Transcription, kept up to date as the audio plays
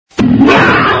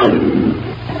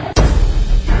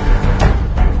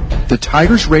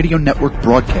Tigers Radio Network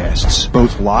broadcasts,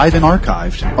 both live and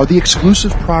archived, are the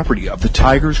exclusive property of the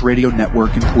Tigers Radio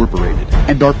Network Incorporated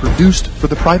and are produced for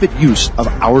the private use of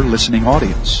our listening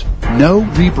audience. No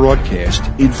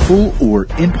rebroadcast, in full or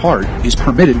in part, is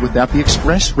permitted without the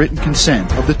express written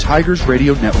consent of the Tigers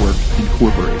Radio Network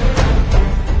Incorporated.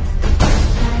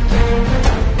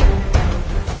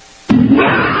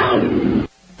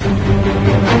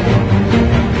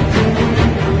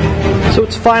 So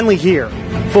it's finally here,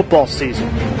 football season.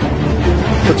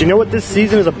 But do you know what this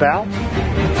season is about?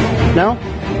 No?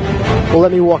 Well,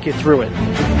 let me walk you through it.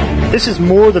 This is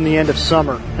more than the end of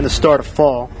summer and the start of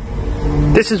fall.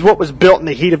 This is what was built in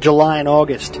the heat of July and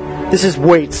August. This is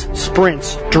weights,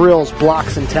 sprints, drills,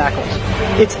 blocks, and tackles.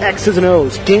 It's X's and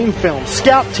O's, game film,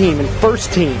 scout team, and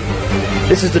first team.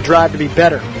 This is the drive to be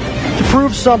better, to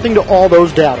prove something to all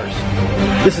those doubters.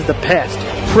 This is the past,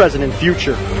 present, and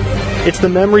future. It's the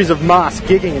memories of Moss,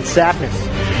 Gigging, and Sapness,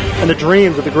 and the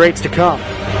dreams of the greats to come.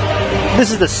 This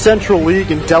is the Central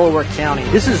League in Delaware County.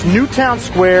 This is Newtown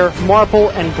Square, Marple,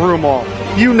 and Broomall,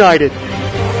 united.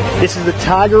 This is the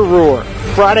Tiger Roar,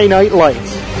 Friday Night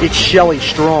Lights. It's Shelley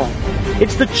Strong.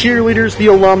 It's the cheerleaders, the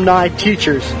alumni,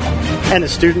 teachers, and the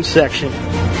student section.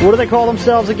 What do they call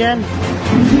themselves again?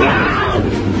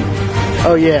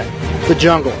 Oh yeah, the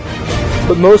jungle.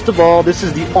 But most of all, this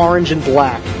is the orange and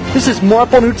black. This is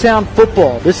Marple Newtown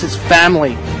football. This is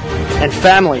family. And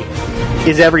family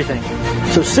is everything.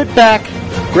 So sit back,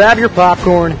 grab your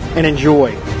popcorn, and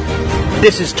enjoy.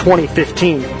 This is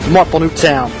 2015 Marple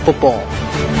Newtown football.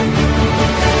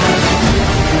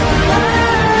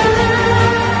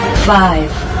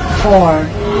 5, 4,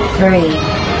 3,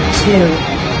 2,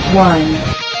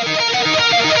 1.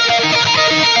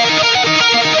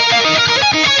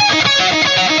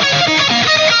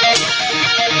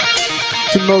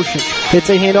 In motion. Hits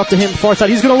a handoff to him, far side.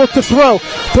 He's going to look to throw.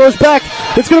 Throws back.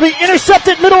 It's going to be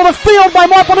intercepted middle of the field by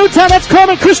Marple Newtown. That's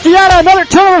Carmen Cristiano. Another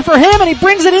turnover for him, and he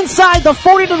brings it inside the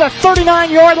 40 to the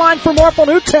 39-yard line for Marple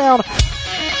Newtown.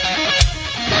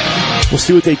 We'll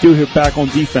see what they do here back on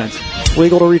defense.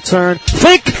 Wiggle to return.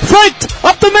 Faked!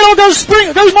 Up the middle goes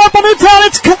Marple Newtown.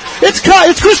 It's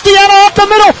Cristiano up the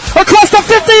middle, across the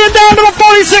 50 and down to the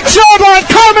 46-yard line.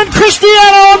 Carmen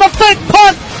Cristiano on the fake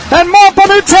punt. And Marple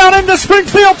Newtown into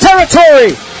Springfield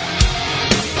territory.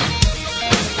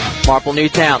 Marple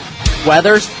Newtown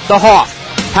weathers the Hawk.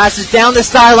 Passes down the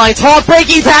sidelines. Hawk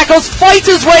breaking tackles. Fights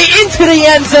his way into the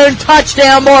end zone.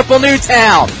 Touchdown, Marple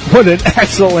Newtown. What an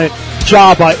excellent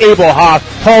job by Abel Hawk.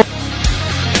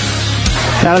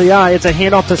 Out of the eye. It's a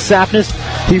handoff to Sapness.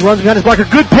 He runs behind his blocker.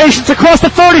 Good patience across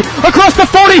the 30, across the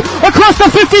 40, across the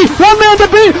 50. One man to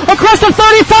beat. Across the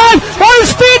 35. On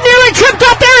his feet, nearly tripped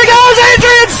up. There he goes.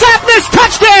 Adrian Sapness.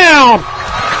 Touchdown.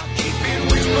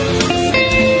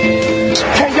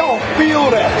 Can y'all feel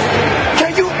that?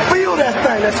 Can you feel that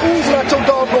thing that's oozing out your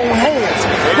doggone hands?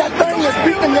 That thing is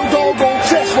beating your doggone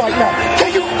chest right now.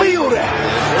 Can you feel that?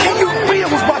 Can you feel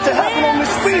what's about to happen on this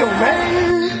field,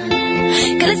 man?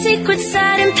 Got a secret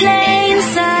side in plain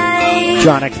sight.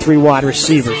 Jonick, 3 wide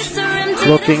receivers.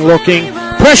 Looking.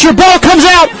 Pressure, ball comes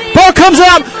out.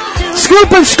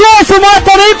 Scoop and score for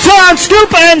Marple Newtown.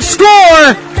 Scoop and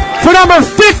score for number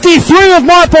 53 of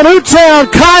Marple Newtown,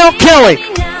 Kyle Kelly.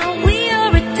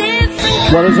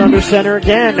 Brothers under center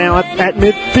again now at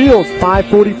midfield.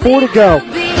 5:44 to go.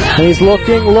 And he's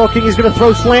looking. He's going to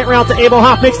throw slant route to Abel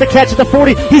Hoff. Makes the catch at the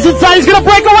 40. He's inside. He's going to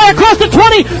break away across the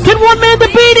 20. Can one man to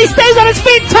beat? He stays on his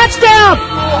feet. Touchdown.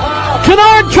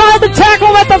 Kennard tried to tackle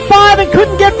him at the 5 and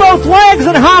couldn't get both legs.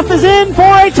 And Hoff is in for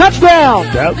a touchdown.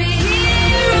 Yep.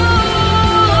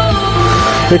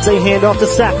 It's a handoff to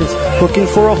Sapness. Looking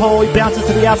for a hole. He bounces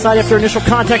to the outside after initial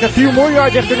contact. A few more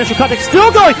yards after initial contact. Still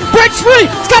going. Breaks free.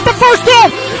 He's got the first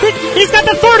down. He's got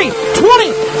the 30,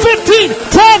 20, 15,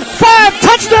 10, 5.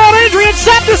 Touchdown, Adrian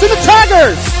Sapness and the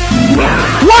Tigers.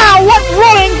 Wow, what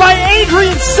running by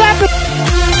Adrian Sapness.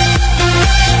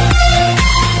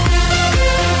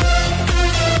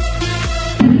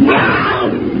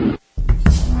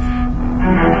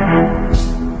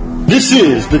 This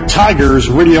is the Tigers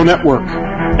Radio Network,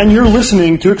 and you're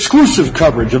listening to exclusive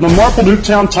coverage of the Marple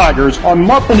Newtown Tigers on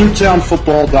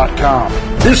MarpleNewtownFootball.com.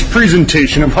 This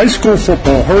presentation of high school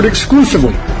football heard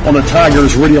exclusively on the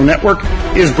Tigers Radio Network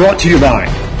is brought to you by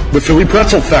the Philly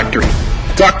Pretzel Factory,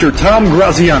 Dr. Tom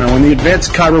Graziano and the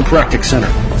Advanced Chiropractic Center,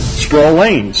 Sproul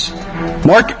Lanes,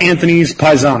 Mark Anthony's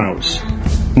Paisanos,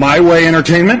 My Way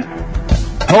Entertainment,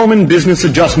 Home and Business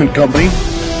Adjustment Company,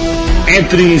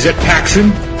 Anthony's at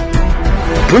Paxson,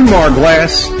 Brunmar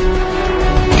Glass,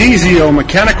 DZO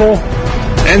Mechanical,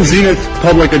 and Zenith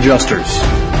Public Adjusters.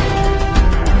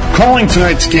 Calling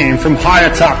tonight's game from high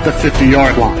atop the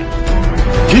 50-yard line,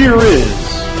 Here is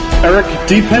Eric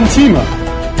DiPentima,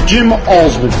 Jim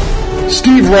Alsman,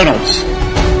 Steve Reynolds,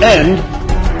 and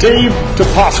Dave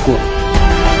DePasqua.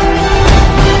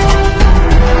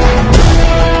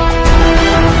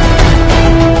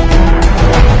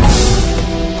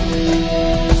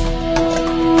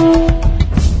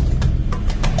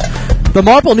 The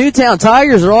Marple Newtown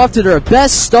Tigers are off to their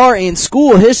best start in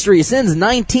school history since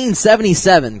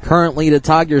 1977. Currently, the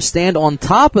Tigers stand on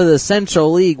top of the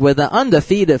Central League with an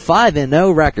undefeated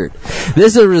 5-0 record.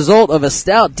 This is a result of a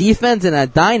stout defense and a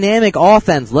dynamic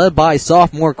offense led by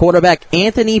sophomore quarterback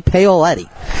Anthony Paoletti.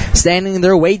 Standing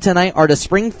their way tonight are the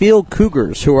Springfield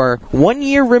Cougars, who are 1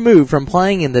 year removed from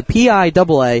playing in the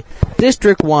PIAA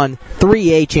District 1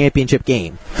 3A championship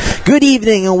game. Good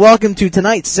evening and welcome to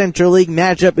tonight's Central League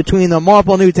matchup between the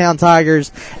Marple Newtown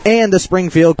Tigers and the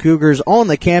Springfield Cougars on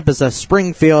the campus of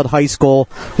Springfield High School,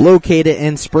 located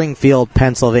in Springfield,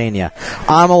 Pennsylvania.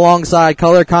 I'm alongside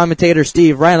color commentator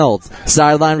Steve Reynolds,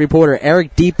 sideline reporter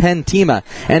Eric DiPentima,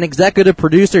 and executive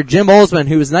producer Jim Olsman,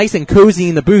 who is nice and cozy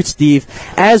in the booth, Steve,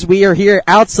 as we are here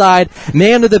outside,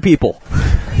 man of the people.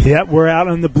 Yeah, we're out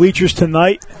on the bleachers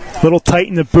tonight. A little tight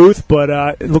in the booth, but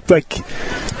it looked like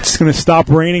it's going to stop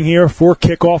raining here for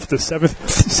kickoff, the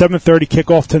 7:30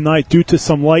 kickoff tonight due to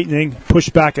some lightning,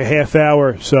 pushed back a half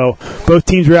hour. So both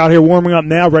teams are out here warming up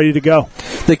now, ready to go.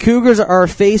 The Cougars are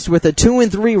faced with a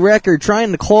 2-3 record,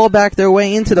 trying to claw back their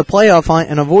way into the playoff hunt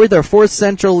and avoid their fourth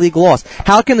Central League loss.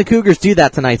 How can the Cougars do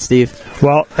that tonight, Steve?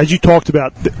 Well, as you talked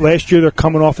about, last year they're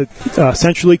coming off a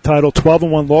Central League title,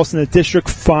 12-1 loss in the district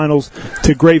finals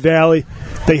to Great Valley.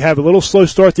 They have a little slow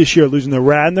start this year, losing to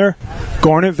Radnor,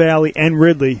 Garnet Valley, and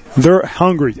Ridley. They're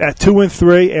hungry. At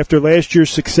 2-3 after last year's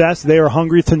success, they are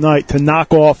hungry tonight to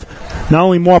knock off not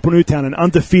only Marple Newtown, an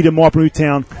undefeated Marple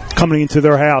Newtown coming into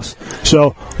their house.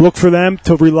 So look for them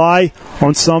to rely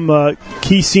on some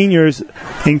key seniors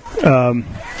in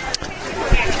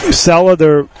Sella,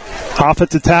 their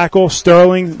offensive tackle,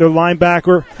 Sterling, their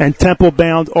linebacker, and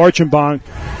Temple-bound Archambault,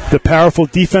 the powerful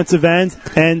defensive end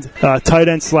and tight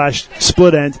end /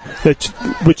 split end,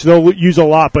 which they'll use a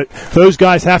lot. But those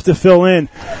guys have to fill in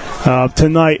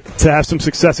tonight to have some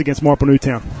success against Marple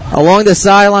Newtown. Along the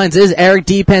sidelines is Eric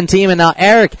DiPentima. Now,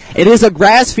 Eric, it is a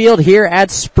grass field here at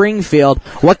Springfield.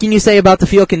 What can you say about the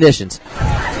field conditions?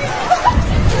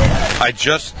 I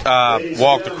just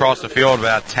walked across the field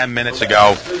about 10 minutes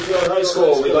ago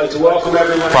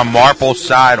from Marple's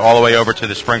side all the way over to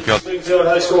the Springfield.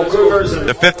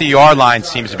 The 50-yard line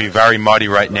seems to be very muddy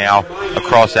right now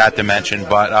across that dimension,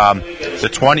 but the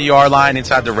 20-yard line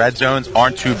inside the red zones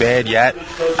aren't too bad yet.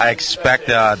 I expect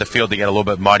the field to get a little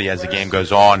bit muddy as the game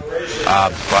goes on.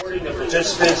 But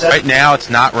right now it's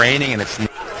not raining and it's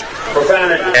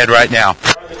bad right now.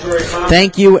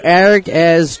 Thank you, Eric,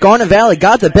 as Garnet Valley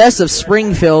got the best of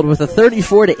Springfield with a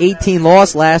 34-18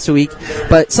 loss last week.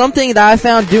 But something that I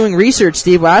found doing research,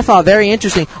 Steve, what I found very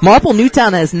interesting, Marple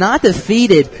Newtown has not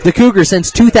defeated the Cougars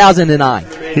since 2009.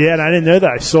 Yeah, and I didn't know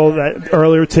that. I saw that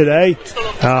earlier today.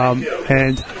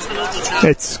 And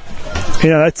it's,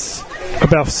 that's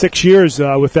about 6 years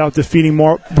without defeating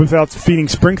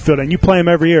Springfield, and you play them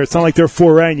every year. It's not like they're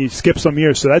 4A and you skip some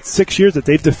years. So that's 6 years that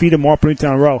they've defeated Marple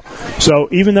Newtown in a row. So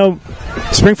even though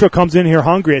Springfield comes in here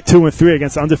hungry at 2-3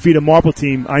 against the undefeated Marple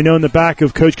team, I know in the back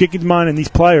of Coach Kicking's mind and these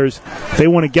players, they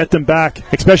want to get them back,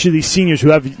 especially these seniors who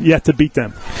have yet to beat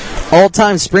them.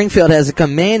 All-time Springfield has a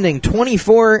commanding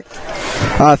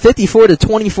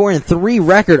 54-24-3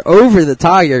 record over the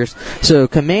Tigers, so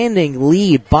commanding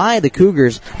lead by the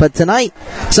Cougars. But tonight,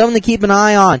 something to keep an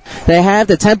eye on. They have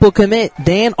the Temple commit,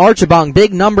 Dan Archibong,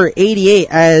 big number 88,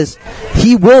 as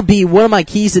he will be one of my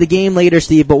keys to the game later,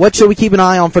 Steve. But what should we keep an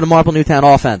eye on for the Marple Newtown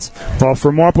offense? Well,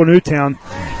 for Marple Newtown,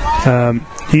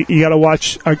 you got to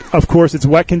watch, of course, it's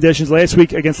wet conditions. Last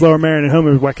week against Lower Marion at home,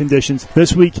 it was wet conditions.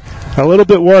 This week, a little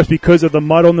bit worse because of the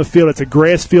mud on the field. It's a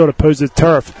grass field opposed to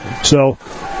turf. So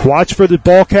watch for the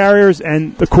ball carriers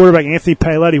and the quarterback, Anthony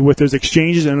Paoletti, with those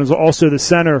exchanges, and there's also the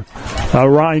center,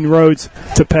 Ryan Rhodes,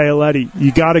 to Paoletti.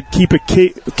 You got to keep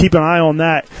an eye on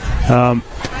that.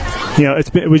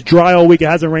 It was dry all week. It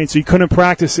hasn't rained, so you couldn't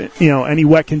practice, any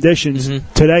wet conditions.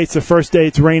 Mm-hmm. Today, it's the first day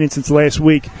it's raining since last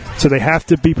week, so they have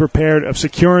to be prepared of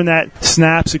securing that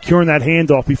snap, securing that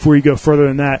handoff before you go further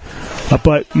than that.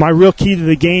 But my real key to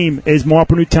the game is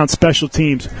Marple Newtown special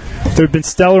teams. They've been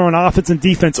stellar on offense and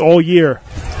defense all year.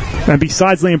 And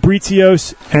besides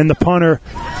Lambritios and the punter,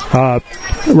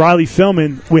 Riley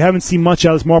Philman, we haven't seen much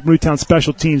out of this Marple Newtown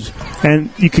special teams.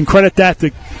 And you can credit that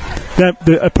to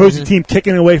the opposing team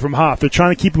kicking away from Hoff. They're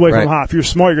trying to keep it away from Hoff. If you're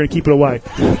smart, you're going to keep it away.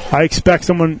 I expect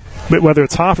someone, whether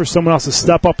it's Hoff or someone else, to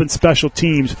step up in special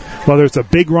teams, whether it's a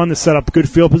big run to set up a good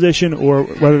field position or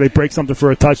whether they break something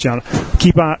for a touchdown.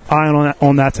 Keep an eye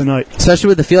on that tonight. Especially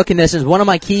with the field conditions. One of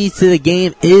my keys to the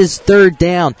game is third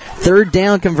down. Third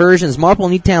down conversions. Marple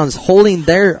Newtown is holding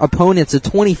their opponents at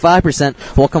 25%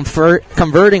 while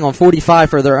converting on 45%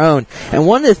 for their own. And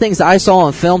one of the things I saw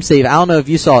on film, Steve, I don't know if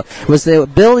you saw it, was the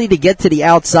ability to get to the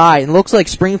outside. And it looks like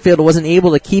Springfield wasn't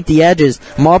able to keep the edges.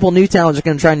 Marple Newtown is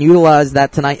going to try and utilize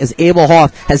that tonight as Abel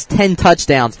Hoff has 10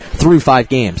 touchdowns through 5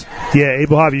 games. Yeah,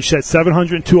 Abel Hoff, you said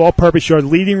 702 all-purpose yards,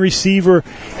 leading receiver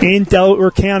in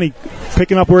Delaware County,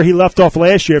 picking up where he left off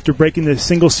last year after breaking the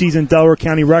single-season Delaware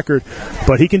County record.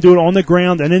 But he can do it on the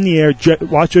ground and in the air.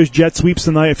 Watch those jet sweeps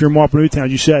tonight if you're Marple Newtown.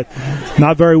 You said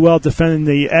not very well defending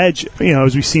the edge,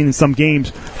 as we've seen in some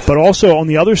games. But also on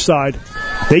the other side,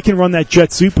 they can run that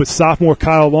jet sweep with sophomore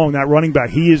Kyle Long, that running back.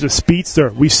 He is a speedster.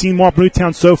 We've seen Marple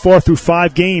Newtown so far through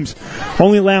 5 games,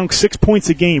 only allowing 6 points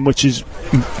a game, which is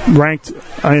ranked,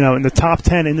 in the top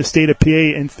 10 in the state of PA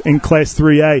in Class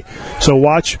 3A. So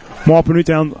watch Marple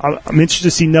Newtown. I'm interested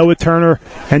to see Noah Turner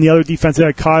and the other defensive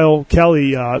head, Kyle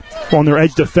Kelly, on their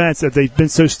edge defense, that they've been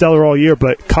so stellar all year.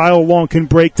 But Kyle Long can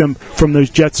break them from those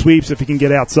jet sweeps if he can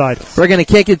get outside. We're going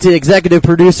to kick it to executive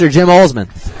producer Jim Olsman.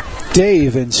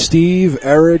 Dave and Steve,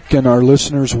 Eric, and our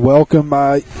listeners, welcome.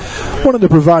 I wanted to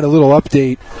provide a little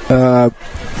update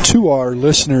to our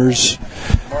listeners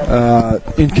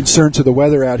in concern to the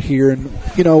weather out here. And,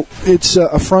 it's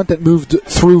a front that moved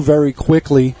through very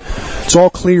quickly. It's all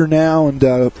clear now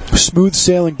and smooth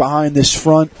sailing behind this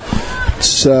front.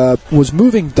 It was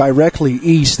moving directly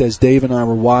east as Dave and I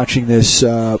were watching this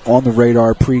on the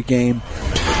radar pregame.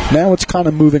 Now it's kind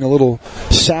of moving a little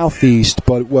southeast,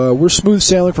 but we're smooth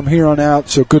sailing from here on out,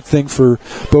 so good thing for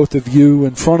both of you.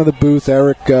 In front of the booth,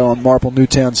 Eric on Marple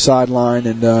Newtown sideline,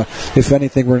 and if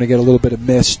anything, we're going to get a little bit of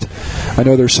mist. I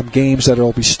know there's some games that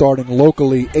will be starting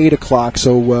locally 8 o'clock,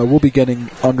 so we'll be getting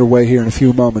underway here in a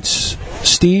few moments.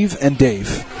 Steve and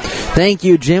Dave. Thank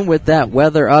you, Jim, with that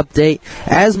weather update.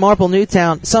 As Marple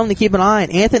Newtown, something to keep an eye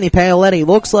on. Anthony Paoletti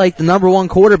looks like the number 1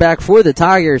 quarterback for the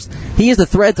Tigers. He is the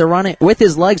threat to run it with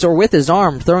his legs or with his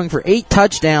arm, throwing for 8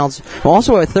 touchdowns,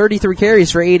 also at 33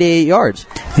 carries for 88 yards.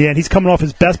 Yeah, and he's coming off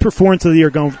his best performance of the year,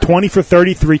 going 20 for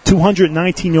 33,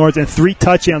 219 yards, and 3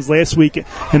 touchdowns last week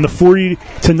in the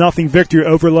 40-0 victory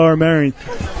over Lower Merion.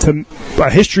 To a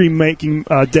history-making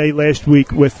day last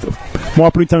week with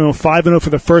Marple Newtown on 5-0 for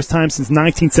the first time since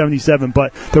 1977.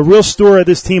 But the real story of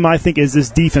this team, I think, is this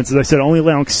defense. As I said, only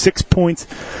allowing 6 points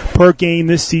per game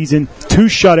this season, 2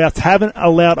 shutouts, haven't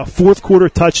allowed a fourth-quarter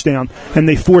touchdown, and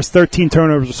they forced 13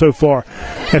 turnovers so far.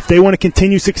 If they want to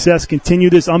continue success, continue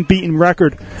this unbeaten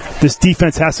record, this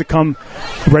defense has to come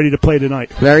ready to play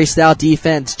tonight. Very stout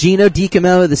defense. Gino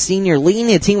DiCamillo, the senior, leading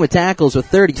the team with tackles with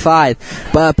 35.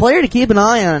 But a player to keep an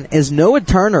eye on is Noah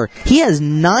Turner. He has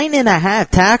 9.5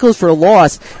 tackles for a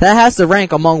loss. That has to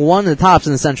rank among one of the tops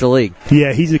in the Central League.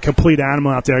 Yeah, he's a complete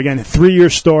animal out there. Again, a 3-year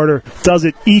starter, does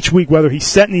it each week, whether he's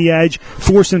setting the edge,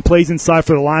 forcing plays inside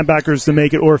for the linebackers to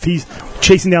make it, or if he's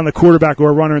chasing down the quarterback or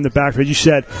a runner in the backfield. As you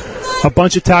said, a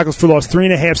bunch of tackles for loss,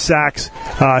 3.5 sacks.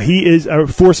 He is a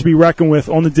force to be reckoned with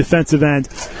on the defensive end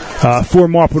for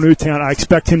Marple Newtown. I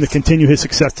expect him to continue his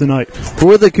success tonight.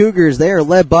 For the Cougars, they are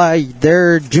led by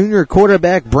their junior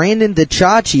quarterback, Brandon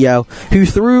DiCiaccio, who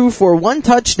threw for 1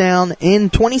 touchdown in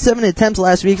 27 attempts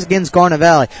last week against Garnet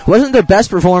Valley. Wasn't their best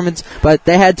performance, but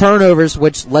they had turnovers,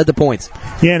 which led to points.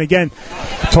 Yeah, and again,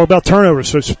 talk about turnovers.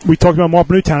 So we talked about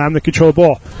Marple Newtown having to control the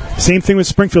ball. Same thing with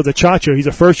Springfield. DiCiaccio, he's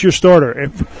a first-year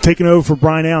starter, taking over for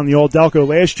Brian Allen, the All-Delco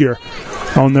last year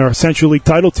on their Central League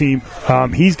title team.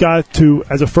 He's got to,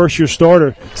 as a first-year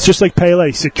starter, it's just like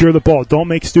Pele, secure the ball. Don't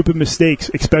make stupid mistakes,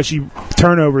 especially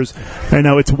turnovers. I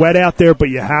know it's wet out there, but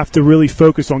you have to really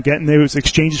focus on getting those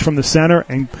exchanges from the center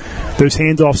and those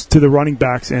handoffs to the running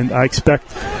backs, and I expect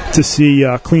to see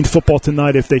clean football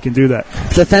tonight if they can do that.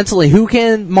 Defensively, who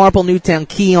can Marple Newtown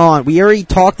key on? We already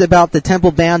talked about the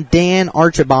Temple-bound Dan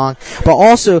Archibong, but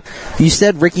also you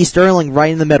said Ricky Sterling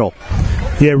right in the middle.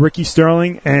 Yeah, Ricky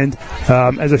Sterling, and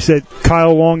as I said,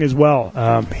 Kyle Long as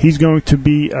well. He's going to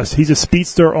be he's a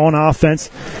speedster on offense.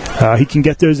 He can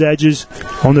get those edges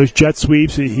on those jet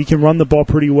sweeps. He can run the ball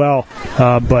pretty well,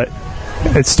 but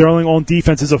And Sterling on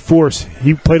defense is a force.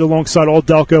 He played alongside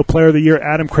All-Delco Player of the Year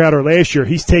Adam Crowder last year.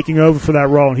 He's taking over for that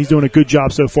role, and he's doing a good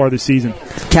job so far this season.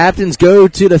 Captains go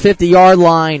to the 50-yard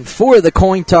line for the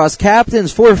coin toss.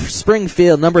 Captains for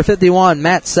Springfield, number 51,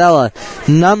 Matt Sella.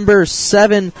 Number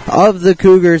 7 of the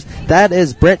Cougars, that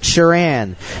is Brett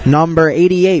Sharan. Number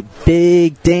 88,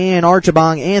 Big Dan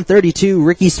Archibong, and 32,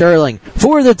 Ricky Sterling.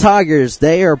 For the Tigers,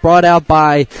 they are brought out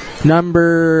by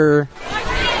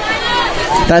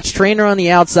that's trainer on the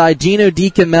outside, Gino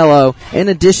DiCamillo, in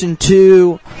addition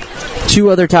to 2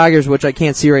 other Tigers, which I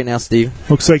can't see right now, Steve.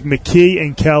 Looks like McKee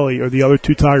and Kelly are the other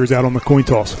 2 Tigers out on the coin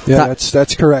toss. Yeah,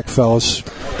 that's correct, fellas.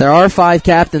 There are 5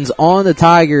 captains on the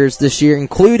Tigers this year,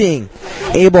 including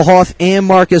Abel Hoff and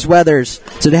Marcus Weathers.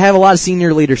 So they have a lot of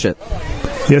senior leadership.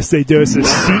 Yes, they do.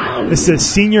 It's a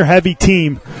senior-heavy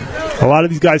team. A lot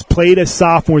of these guys played as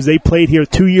sophomores. They played here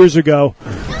 2 years ago.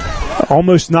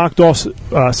 Almost knocked off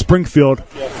Springfield.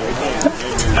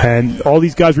 And all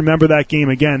these guys remember that game.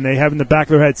 Again, they have in the back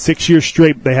of their head 6 years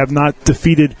straight. They have not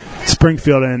defeated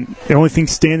Springfield. And the only thing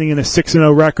standing in a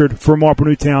 6-0 record for Marple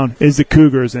Newtown is the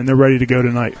Cougars, and they're ready to go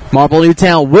tonight. Marple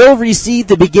Newtown will receive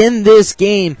to begin this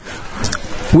game.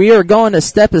 We are going to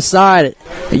step aside.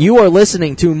 You are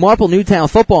listening to Marple Newtown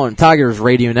Football on Tigers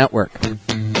Radio Network.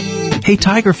 Hey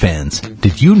Tiger fans,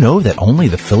 did you know that only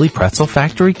the Philly Pretzel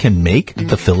Factory can make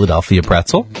the Philadelphia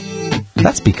pretzel?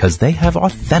 That's because they have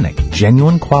authentic,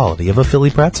 genuine quality of a Philly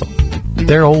pretzel.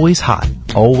 They're always hot,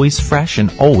 always fresh,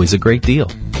 and always a great deal.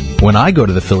 When I go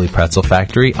to the Philly Pretzel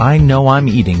Factory, I know I'm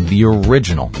eating the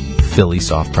original Philly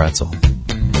soft pretzel.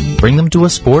 Bring them to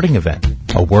a sporting event,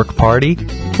 a work party,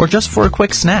 or just for a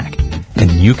quick snack,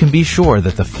 and you can be sure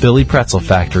that the Philly Pretzel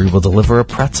Factory will deliver a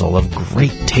pretzel of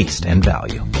great taste and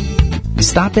value.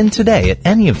 Stop in today at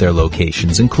any of their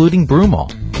locations, including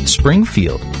Broomall,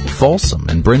 Springfield, Folsom,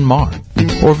 and Bryn Mawr,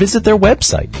 or visit their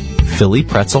website,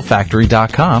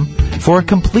 phillypretzelfactory.com, for a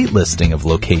complete listing of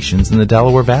locations in the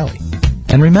Delaware Valley.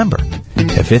 And remember,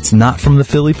 if it's not from the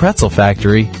Philly Pretzel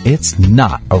Factory, it's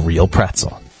not a real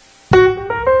pretzel.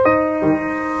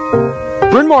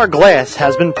 Bryn Mawr Glass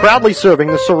has been proudly serving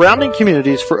the surrounding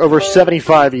communities for over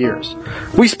 75 years.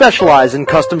 We specialize in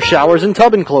custom showers and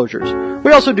tub enclosures.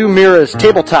 We also do mirrors,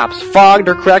 tabletops, fogged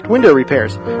or cracked window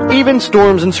repairs, even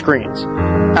storms and screens.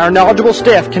 Our knowledgeable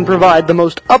staff can provide the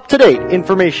most up-to-date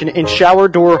information in shower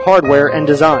door hardware and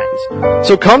designs.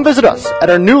 So come visit us at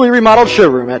our newly remodeled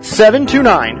showroom at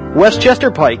 729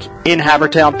 Westchester Pike in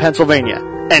Havertown, Pennsylvania.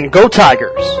 And go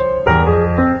Tigers!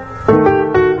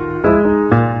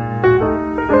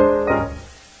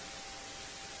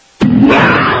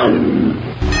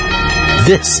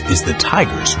 This is the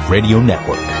Tigers Radio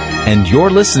Network, and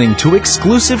you're listening to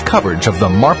exclusive coverage of the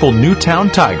Marple Newtown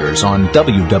Tigers on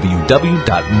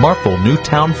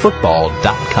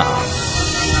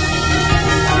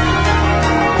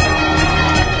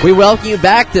www.marplenewtownfootball.com. We welcome you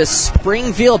back to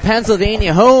Springfield,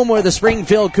 Pennsylvania, home where the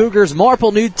Springfield Cougars,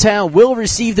 Marple Newtown, will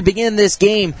receive to begin this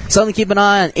game. Something to keep an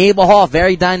eye on. Abel Hoff,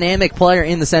 very dynamic player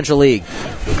in the Central League.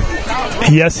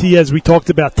 Yes, he has. We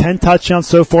talked about 10 touchdowns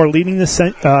so far, leading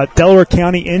the Delaware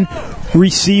County in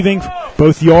receiving,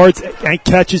 both yards and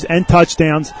catches and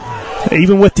touchdowns.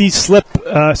 Even with these slick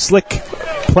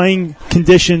playing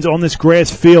conditions on this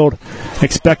grass field,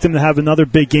 expect him to have another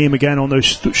big game again on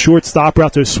those short stop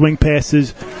routes, those swing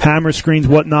passes, hammer screens,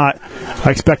 whatnot. I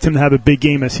expect him to have a big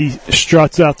game as he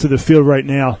struts out to the field right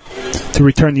now to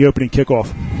return the opening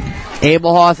kickoff.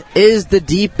 Abel Hoff is the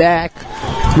deep back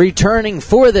returning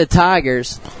for the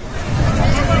Tigers.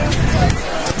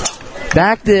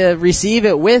 Back to receive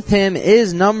it with him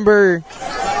is number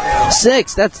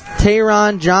 6. That's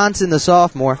Tayron Johnson, the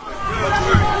sophomore.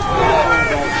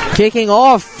 Kicking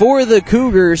off for the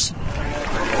Cougars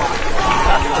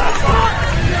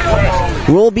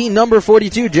will be number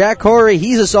 42, Jack Corey.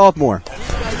 He's a sophomore.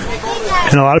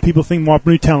 And a lot of people think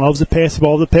Marple Newtown loves the pass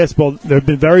ball. They've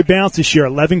been very balanced this year.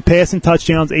 11 passing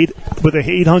touchdowns,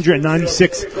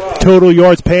 896 total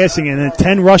yards passing, and then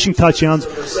 10 rushing touchdowns,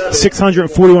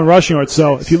 641 rushing yards.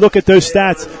 So if you look at those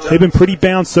stats, they've been pretty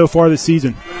balanced so far this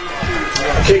season.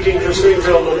 Kicking for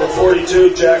Springfield, number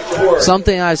 42, Jack Ford.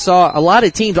 Something I saw, a lot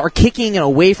of teams are kicking it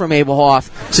away from Abel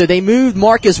Hoff. So they moved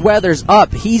Marcus Weathers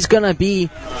up. He's going to be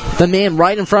the man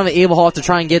right in front of Abel Hoff to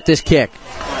try and get this kick.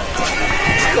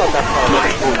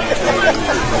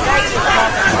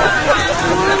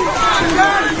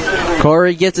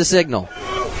 Corey gets a signal.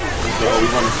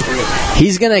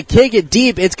 He's going to kick it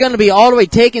deep. It's going to be all the way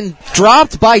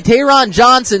dropped by Tayron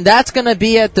Johnson. That's going to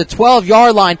be at the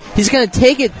 12-yard line. He's going to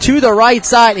take it to the right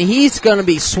side, and he's going to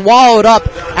be swallowed up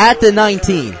at the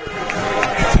 19.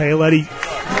 Paoletti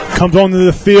comes onto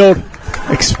the field,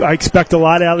 I expect a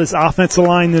lot out of this offensive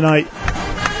line tonight.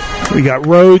 We got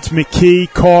Rhodes,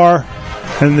 McKee, Carr,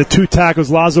 and the 2 tackles,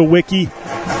 Lazowicki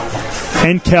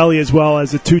and Kelly, as well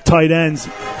as the 2 tight ends,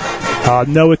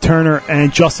 Noah Turner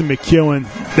and Justin McEwen.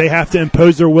 They have to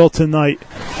impose their will tonight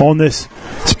on this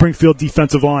Springfield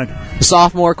defensive line.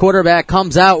 Sophomore quarterback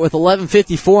comes out with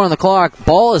 11:54 on the clock.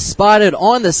 Ball is spotted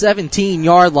on the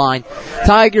 17-yard line.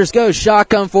 Tigers go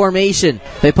shotgun formation.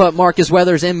 They put Marcus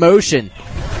Weathers in motion.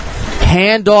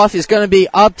 Handoff is going to be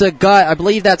up the gut. I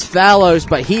believe that's Fallows,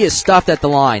 but he is stuffed at the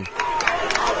line.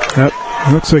 Yep.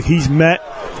 Looks like he's met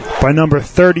by number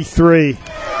 33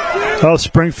 of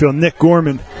Springfield, Nick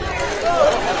Gorman.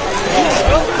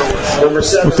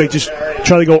 Looks like just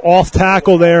try to go off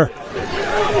tackle there.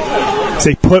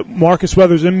 They put Marcus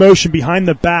Weathers in motion behind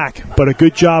the back, but a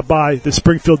good job by the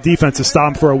Springfield defense to stop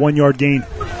him for a 1-yard gain.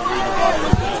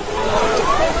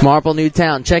 Marple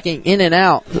Newtown checking in and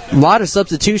out. A lot of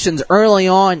substitutions early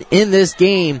on in this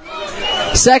game.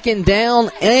 2nd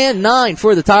down and 9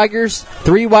 for the Tigers.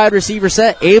 3 wide receiver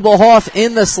set. Abel Hoff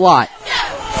in the slot.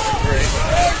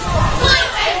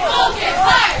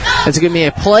 It's going to be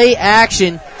a play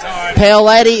action.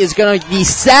 Paoletti is going to be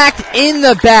sacked in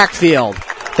the backfield.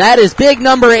 That is big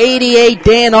number 88,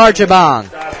 Dan Archibong.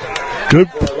 Good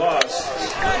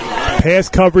pass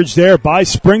coverage there by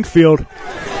Springfield.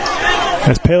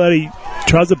 As Paoletti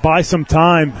tries to buy some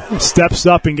time, steps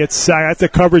up and gets sacked. That's a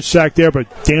coverage sack there, but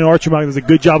Dan Archibong does a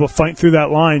good job of fighting through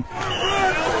that line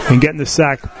and getting the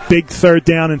sack. Big 3rd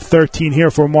down and 13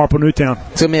 here for Marple Newtown.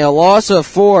 It's going to be a loss of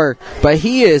 4, but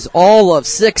he is all of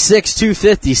 6'6",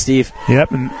 250, Steve.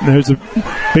 Yep, and there's a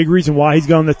big reason why he's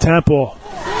going to Temple.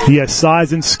 He has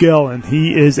size and skill, and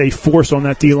he is a force on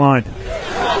that D-line.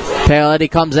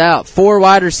 Paoletti comes out. 4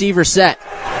 wide receiver set.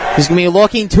 He's going to be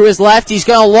looking to his left. He's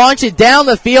going to launch it down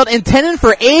the field, intended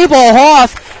for Abel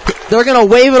Hoff. They're going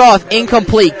to wave it off.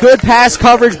 Incomplete. Good pass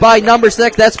coverage by number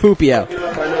 6. That's Pupio.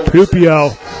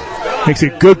 Pupio makes a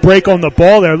good break on the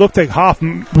ball there. It looked like Hoff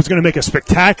was going to make a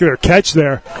spectacular catch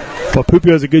there, but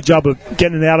Pupio does a good job of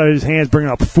getting it out of his hands, bringing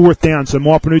up 4th down. So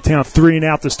Marple Newtown 3 and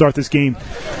out to start this game.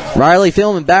 Riley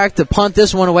Philman back to punt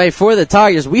this one away for the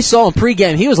Tigers. We saw him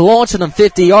pregame. He was launching them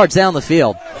 50 yards down the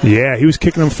field. Yeah, he was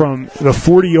kicking them from the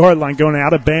 40-yard line going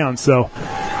out of bounds. So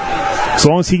as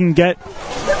long as he can get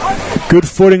good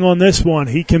footing on this one,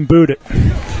 he can boot it.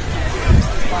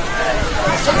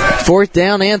 4th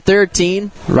down and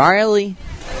 13. Riley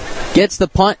gets the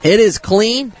punt. It is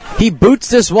clean. He boots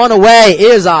this one away. It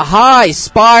is a high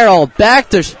spiral back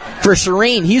to for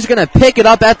Shireen. He's going to pick it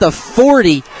up at the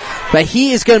 40, but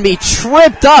he is going to be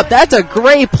tripped up. That's a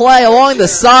great play along the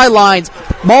sidelines.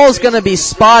 Ball's going to be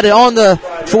spotted on the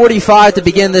 45 to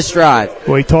begin this drive.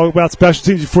 Well, you talk about special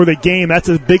teams before the game. That's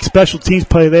a big special teams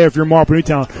play there if you're Marple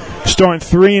Newtown. Starting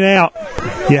 3 and out,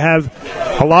 you have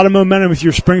a lot of momentum with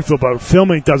your Springfield, but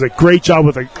Philman does a great job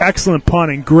with an excellent punt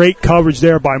and great coverage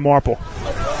there by Marple.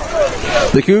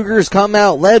 The Cougars come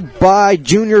out led by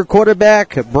junior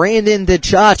quarterback Brandon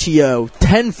DiCiaccio.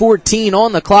 10-14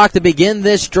 on the clock to begin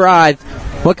this drive.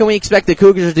 What can we expect the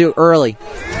Cougars to do early?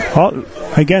 Well,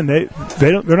 again,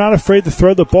 they're not afraid to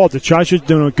throw the ball. DiCiaccio's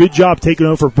doing a good job taking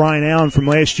over Brian Allen from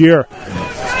last year.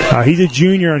 He's a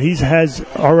junior, and he has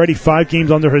already 5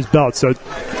 games under his belt, so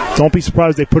don't be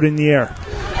surprised they put it in the air.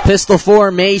 Pistol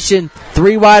formation,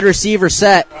 3 wide receiver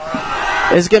set.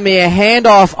 It's going to be a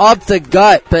handoff up the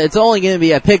gut, but it's only going to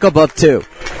be a pickup of 2.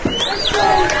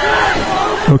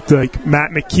 Looked like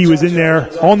Matt McKee was in there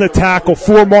on the tackle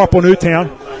for Marple Newtown.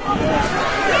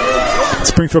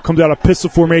 Springfield comes out of pistol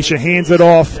formation, hands it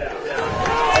off,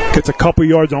 gets a couple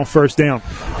yards on 1st down.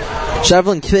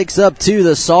 Shevlin kicks up to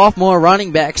the sophomore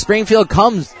running back. Springfield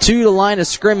comes to the line of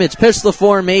scrimmage, pistol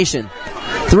formation.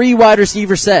 3 wide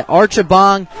receiver set.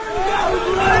 Archibong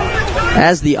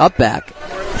as the up back.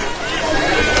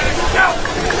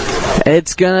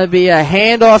 It's going to be a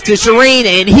handoff to Shireen,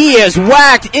 and he is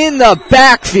whacked in the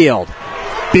backfield.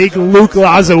 Big Luke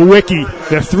Lazowicki,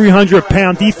 the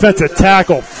 300-pound defensive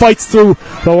tackle, fights through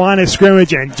the line of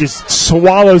scrimmage and just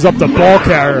swallows up the ball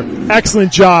carrier.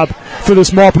 Excellent job for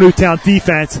this Marple Newtown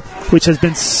defense, which has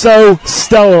been so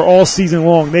stellar all season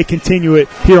long. They continue it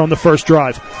here on the first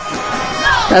drive.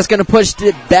 That's going to push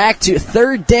it back to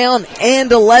 3rd down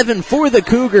and 11 for the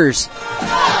Cougars.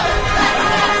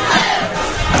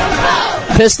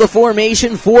 Pistol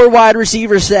formation, 4 wide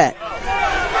receiver set.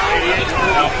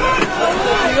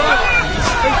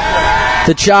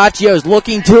 DiCiacchio's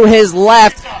looking to his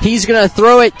left. He's going to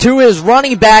throw it to his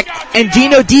running back, and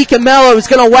Gino DiCamillo is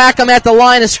going to whack him at the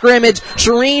line of scrimmage.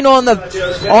 Shireen on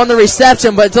the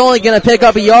reception, but it's only going to pick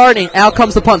up a yard, and out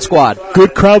comes the punt squad.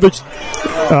 Good crowdage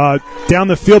down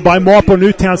the field by Marple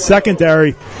Newtown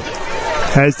secondary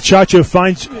as DiCiacchio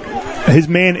finds his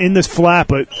man in this flat,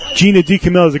 but Gino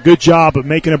DiCamillo does a good job of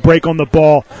making a break on the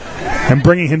ball and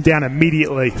bringing him down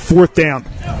immediately. 4th down.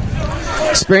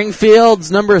 Springfield's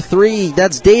number 3,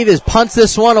 that's Davis, punts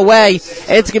this one away. It's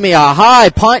going to be a high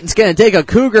punt. It's going to take a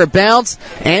Cougar bounce,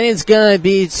 and it's going to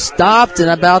be stopped in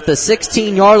about the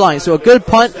 16-yard line. So a good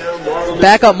punt.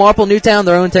 Back up Marple Newtown,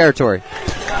 their own territory.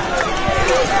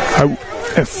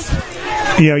 If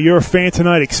you're a fan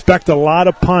tonight, expect a lot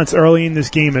of punts early in this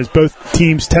game as both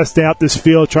teams test out this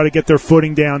field, try to get their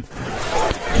footing down.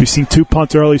 We've seen 2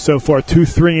 punts early so far, 2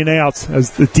 3-and-outs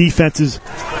as the defenses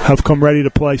have come ready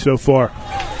to play so far.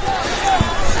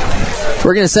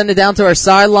 We're going to send it down to our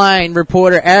sideline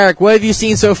reporter, Eric. What have you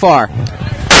seen so far?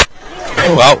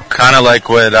 Well, kind of like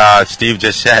what Steve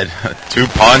just said. 2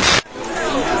 punts.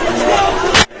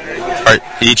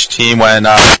 Each team went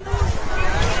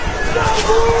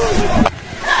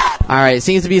All right, it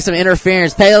seems to be some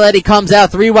interference. Paoletti comes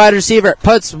out, 3 wide receiver,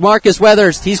 puts Marcus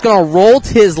Weathers. He's going to roll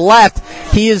to his left.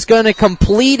 He is going to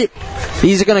complete it.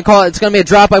 He's going to call it. It's going to be a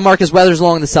drop by Marcus Weathers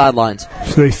along the sidelines.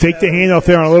 So they fake the handoff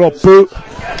there on a little boot.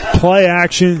 Play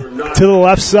action to the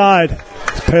left side.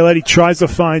 Paoletti tries to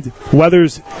find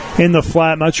Weathers in the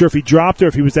flat. Not sure if he dropped or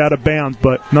if he was out of bounds,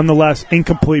 but nonetheless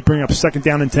incomplete, bringing up 2nd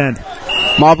down and 10.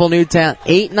 Marple Newtown,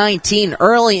 8-19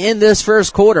 early in this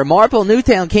first quarter. Marple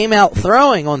Newtown came out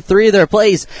throwing on 3 of their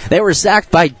plays. They were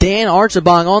sacked by Dan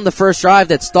Archibong on the first drive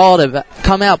that stalled to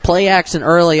come out play action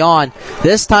early on.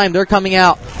 This time they're coming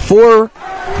out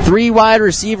 3 wide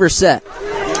receiver set.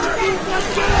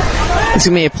 It's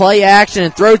going to be a play action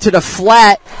and throw to the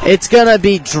flat. It's going to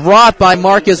be dropped by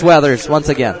Marcus Weathers once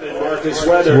again.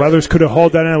 Weathers could have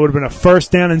hauled that in. It would have been a 1st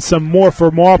down and some more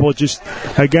for Marple. Just,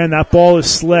 again, that ball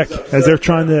is slick as they're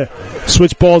trying to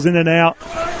switch balls in and out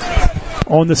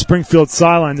on the Springfield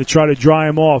sideline to try to dry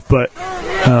him off. But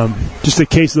just a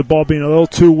case of the ball being a little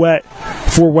too wet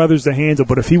for Weathers to handle.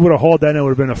 But if he would have hauled that in, it would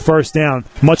have been a 1st down,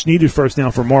 much needed 1st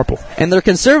down for Marple. And they're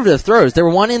conservative throws. There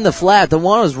were one in the flat. The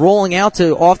one was rolling out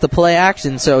to off the play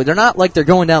action, so they're not like they're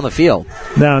going down the field.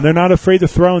 No, they're not afraid to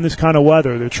throw in this kind of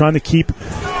weather. They're trying to keep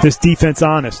this defense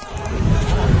honest.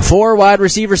 4 wide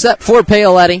receiver set for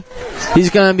Paoletti.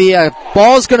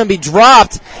 Ball's going to be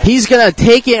dropped. He's going to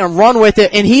take it and run with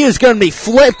it, and he is going to be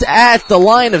flipped at the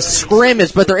line of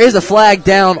scrimmage, but there is a flag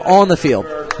down on the field.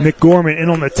 Nick Gorman in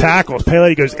on the tackles.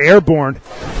 Paoletti goes airborne,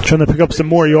 trying to pick up some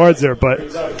more yards there, but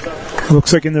it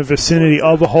looks like in the vicinity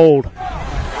of a hold.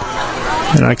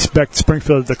 And I expect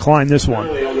Springfield to decline this one.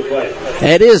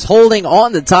 It is holding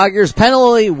on the Tigers.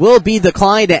 Penalty will be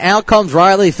declined, and out comes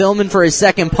Riley Philman for his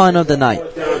 2nd punt of the night.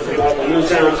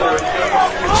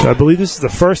 So I believe this is the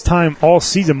first time all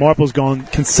season Marple's gone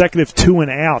consecutive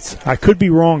 2-and-outs. I could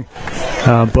be wrong,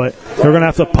 but they're going to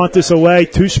have to punt this away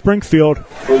to Springfield.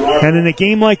 And in a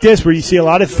game like this where you see a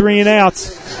lot of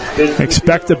 3-and-outs,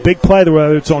 expect a big play,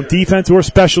 whether it's on defense or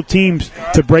special teams,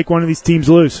 to break one of these teams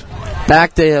loose.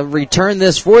 Back to return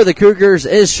this for the Cougars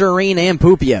is Shireen and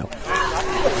Pupio.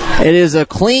 It is a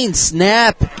clean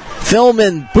snap.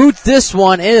 Philman boots this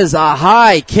one. It is a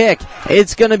high kick.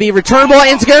 It's going to be returnable,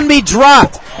 and it's going to be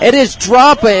dropped. It is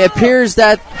dropped, but it appears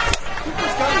that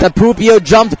the Pupio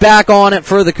jumped back on it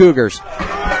for the Cougars.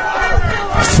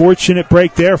 Fortunate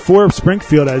break there for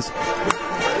Springfield, as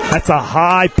that's a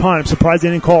high punt. I'm surprised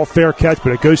they didn't call a fair catch,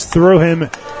 but it goes through him.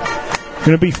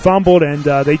 Going to be fumbled, and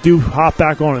they do hop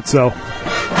back on it. So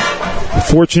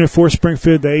fortunate for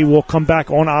Springfield, they will come back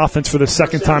on offense for the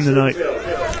 2nd time tonight.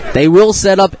 They will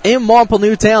set up in Marple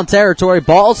Newtown territory.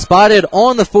 Ball spotted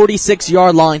on the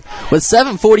 46-yard line with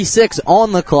 7:46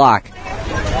 on the clock.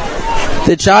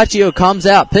 DiCiacchio comes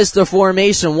out, pistol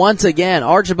formation once again.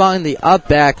 Archibong the up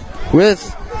back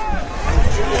with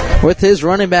his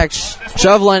running back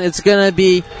shoveling. It's going to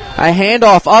be a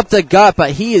handoff up the gut,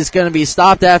 but he is going to be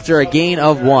stopped after a gain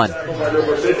of 1.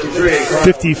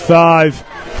 55,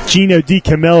 Gino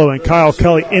DiCamillo and Kyle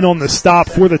Kelly in on the stop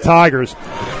for the Tigers.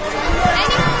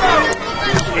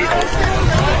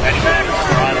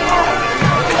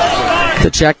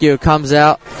 DiCiacchio comes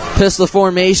out, pistol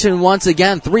formation once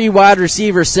again, 3 wide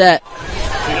receiver set.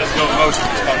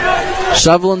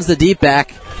 Shovelin's the deep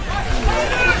back.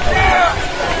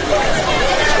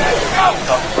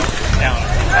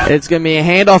 It's going to be a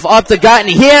handoff up the gut, and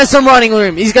he has some running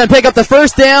room. He's going to pick up the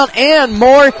 1st down and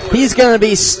more. He's going to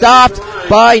be stopped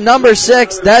by number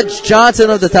 6. That's Johnson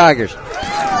of the Tigers.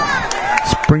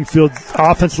 Springfield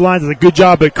offensive line does a good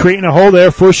job at creating a hole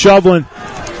there for Shovelin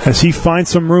as he finds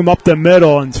some room up the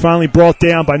middle and is finally brought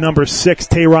down by number 6,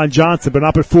 Tayron Johnson, but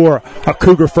up at 4, a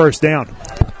Cougar first down.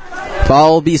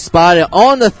 Ball will be spotted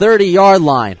on the 30-yard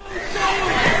line.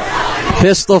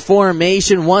 Pistol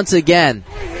formation once again.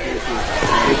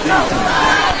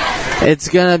 It's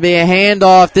going to be a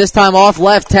handoff, this time off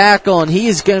left tackle, and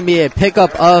he's going to be a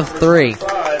pickup of 3.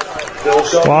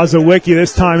 Wazawicki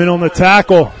this time in on the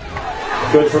tackle.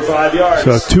 Good for 5 yards.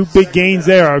 So 2 big gains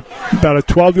there, about a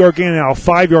 12-yard gain and now a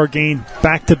 5-yard gain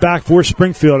back-to-back for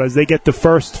Springfield as they get the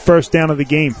first down of the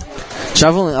game.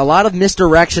 Shoveling a lot of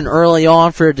misdirection early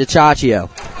on for DiCiaccio.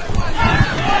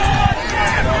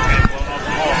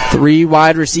 3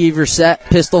 wide receiver set,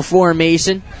 pistol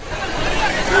formation.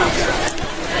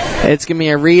 It's going to be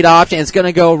a read option. It's going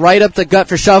to go right up the gut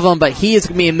for Shovelin, but he is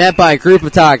going to be met by a group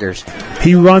of Tigers.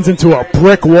 He runs into a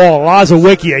brick wall.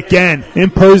 Lazawicki again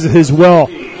imposes his will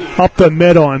up the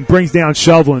middle and brings down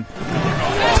Shovelin.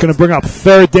 It's going to bring up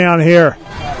 3rd down here.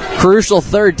 Crucial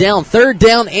 3rd down. 3rd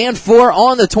down and 4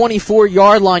 on the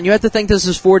 24-yard line. You have to think this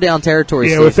is 4-down territory.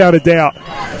 Yeah, Steve. Without a doubt.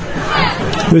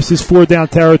 This is 4-down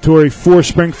territory for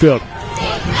Springfield.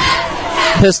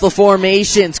 Pistol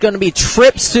formation. It's going to be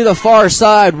trips to the far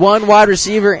side. 1 wide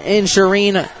receiver in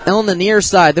Shireen on the near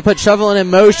side. They put Shovelin in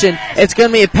motion. It's going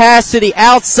to be a pass to the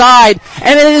outside,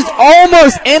 and it is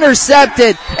almost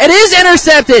intercepted. It is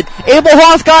intercepted. Abel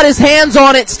Hoff got his hands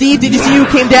on it. Steve, did you see who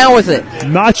came down with it?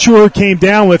 Not sure who came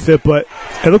down with it, but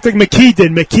it looked like McKee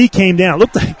did. McKee came down. It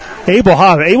looked like Abel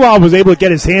Hoff. Abel Hoff was able to get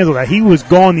his hands on that. He was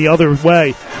gone the other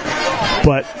way.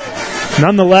 But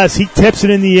nonetheless, he tips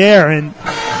it in the air, and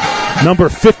number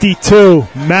 52,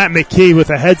 Matt McKee,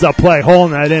 with a heads-up play,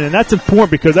 hauling that in. And that's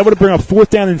important because that would have brought up 4th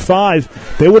down and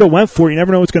 5. They would have went for it. You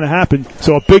never know what's going to happen.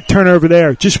 So a big turnover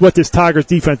there, just what this Tigers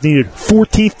defense needed.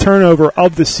 14th turnover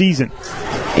of the season.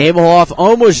 Abelhoff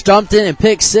almost jumped in and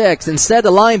picked 6. Instead,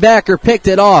 the linebacker picked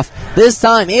it off. This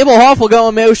time, Abelhoff will go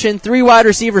in motion. 3 wide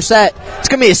receiver set. It's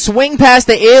going to be a swing pass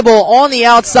to Abel on the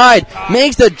outside.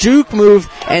 Makes the juke move,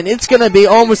 and it's going to be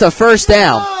almost a first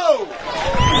down.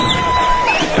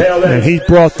 And he's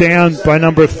brought down by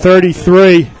number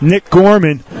 33, Nick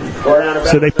Gorman.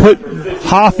 So they put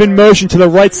Hoff in motion to the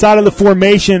right side of the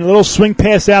formation. A little swing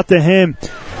pass out to him.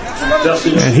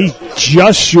 And he's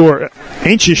just short,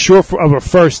 inches short of a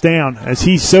first down, as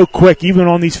he's so quick, even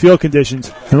on these field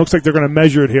conditions. It looks like they're going to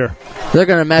measure it here. They're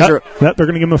going to measure it. They're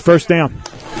going to give him a first down.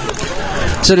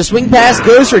 So the swing pass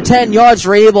goes for 10 yards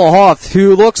for Abel Hoff,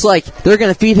 who looks like they're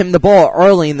going to feed him the ball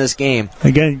early in this game.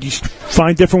 Again, you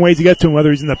find different ways to get to him,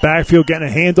 whether he's in the backfield getting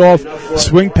a handoff,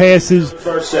 swing passes,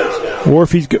 or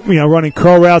if he's running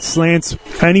curl routes, slants,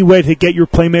 any way to get your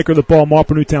playmaker the ball,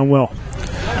 Marple Newtown will.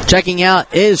 Checking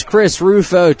out is Chris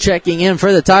Rufo. Checking in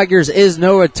for the Tigers is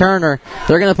Noah Turner.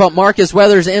 They're going to put Marcus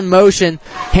Weathers in motion.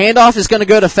 Handoff is going to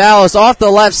go to Fallis off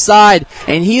the left side,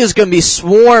 and he is going to be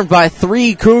swarmed by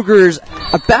 3 Cougars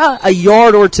about a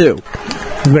yard or 2.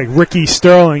 Like Ricky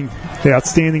Sterling, the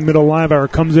outstanding middle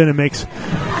linebacker, comes in and makes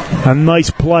a nice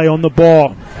play on the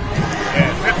ball.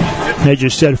 They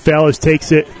just said Fallis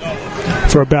takes it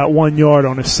for about 1 yard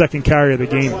on his second carry of the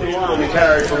game.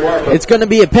 It's going to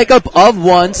be a pickup of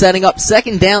 1, setting up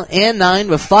 2nd down and 9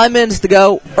 with 5 minutes to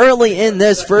go early in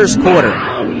this first quarter.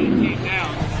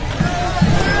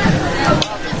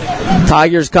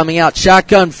 Tigers coming out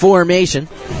shotgun formation.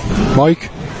 Mike.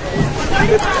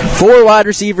 4 wide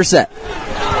receiver set.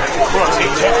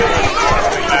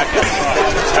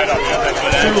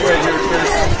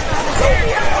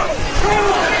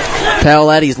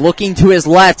 Paoletti's looking to his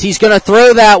left. He's going to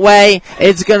throw that way.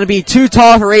 It's going to be too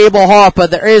tall for Abel Hoff, but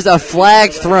there is a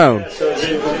flag thrown. It's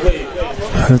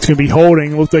going to be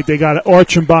holding. Looks like they got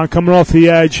Archambault coming off the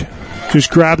edge,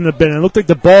 just grabbing the bin. It looked like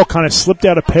the ball kind of slipped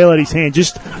out of Paoletti's hand,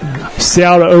 just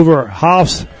sailed over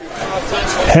Hoff's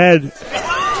head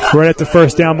right at the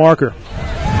first down marker.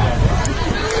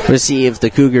 We'll see if the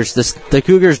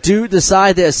Cougars do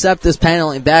decide to accept this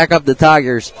penalty and back up the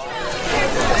Tigers.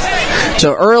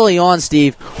 So early on,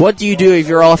 Steve, what do you do if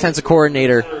you're offensive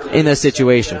coordinator in this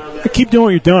situation? Keep doing what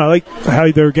you're doing. I like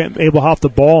how they're getting able to off the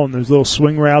ball and there's little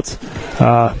swing routes.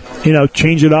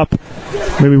 Change it up.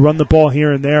 Maybe run the ball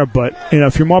here and there. But,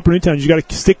 if you're Marple Newtown, you got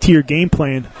to stick to your game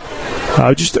plan.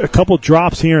 Just a couple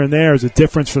drops here and there is a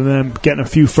difference for them getting a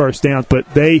few first downs. But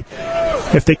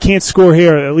if they can't score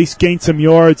here, at least gain some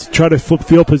yards, try to flip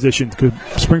field position, because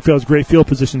Springfield has great field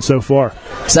position so far.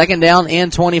 2nd down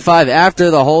and 25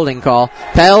 after the holding call.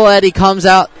 Paoletti comes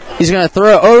out. He's going to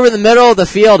throw it over the middle of the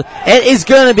field. It is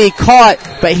going to be caught,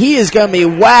 but he is going to be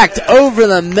whacked over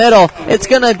the middle. It's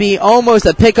going to be almost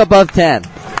a pickup of 10.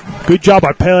 Good job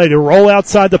by Pele to roll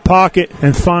outside the pocket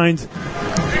and find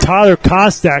Tyler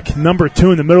Kostak, number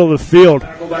 2, in the middle of the field.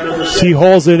 He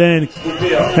hauls it in.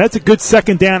 That's a good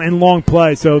second down and long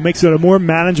play, so it makes it a more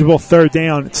manageable third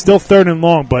down. It's still third and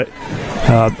long, but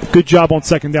good job on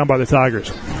second down by the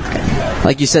Tigers.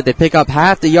 Like you said, they pick up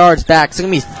half the yards back. It's going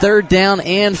to be third down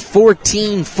and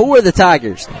 14 for the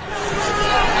Tigers.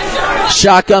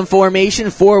 Shotgun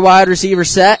formation, 4 wide receiver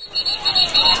set.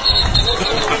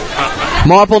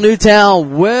 Marple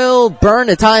Newtown will burn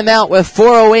a timeout with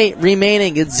 4:08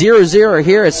 remaining. It's 0-0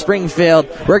 here at Springfield.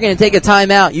 We're going to take a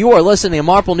timeout. You are listening to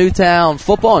Marple Newtown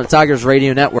Football on the Tigers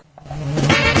Radio Network.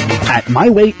 At My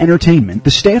Way Entertainment,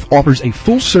 the staff offers a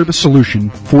full-service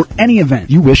solution for any event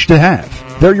you wish to have.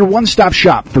 They're your one-stop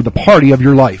shop for the party of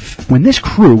your life. When this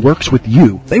crew works with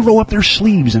you, they roll up their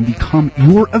sleeves and become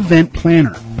your event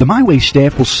planner. The My Way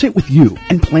staff will sit with you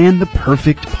and plan the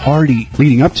perfect party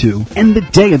leading up to and the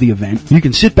day of the event. You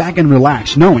can sit back and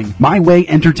relax knowing My Way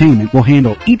Entertainment will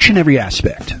handle each and every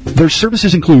aspect. Their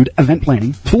services include event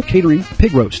planning, full catering,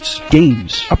 pig roasts,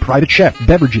 games, a private chef,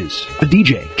 beverages, a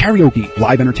DJ, karaoke,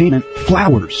 live entertainment,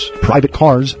 flowers, private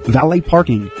cars, valet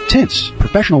parking, tents,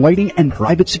 professional lighting, and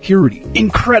private security.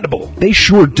 Incredible! They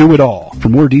sure do it all. For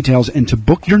more details and to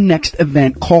book your next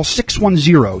event, call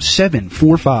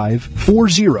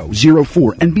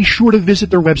 610-745-4004 and be sure to visit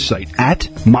their website at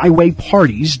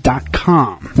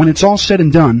mywayparties.com. When it's all said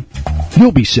and done,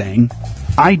 you'll be saying,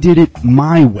 I did it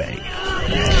my way.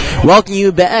 Welcome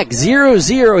you back,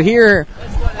 0-0 here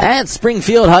at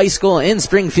Springfield High School in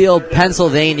Springfield,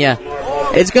 Pennsylvania.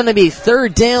 It's going to be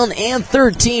third down and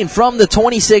 13 from the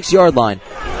 26-yard line.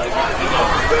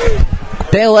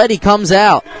 Bailetti comes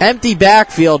out. Empty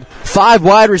backfield. 5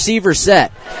 wide receiver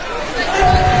set.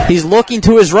 He's looking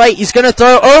to his right. He's going to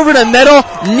throw over the middle.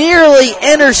 Nearly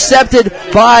intercepted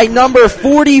by number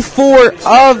 44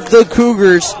 of the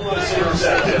Cougars.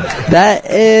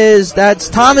 That's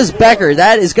Thomas Becker.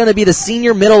 That is going to be the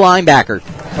senior middle linebacker.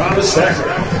 Thomas Becker.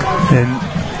 And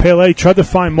Pele tried to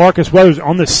find Marcus Weathers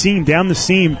on the seam, down the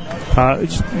seam.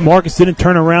 Marcus didn't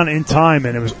turn around in time,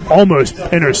 and it was almost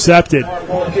intercepted.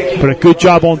 But a good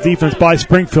job on defense by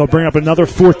Springfield. Bring up another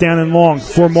fourth down and long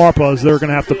for Marple as they're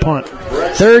going to have to punt.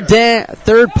 Third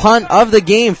punt of the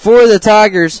game for the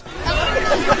Tigers.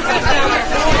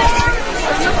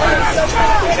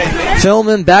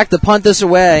 Philman back to punt this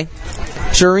away.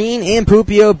 Shireen and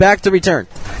Pupio back to return.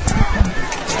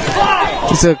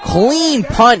 It's a clean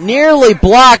punt, nearly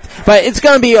blocked, but it's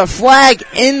going to be a flag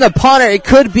in the punter. It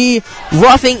could be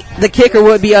roughing the kicker,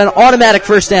 would be an automatic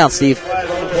first down, Steve.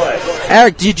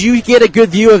 Eric, did you get a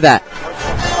good view of that?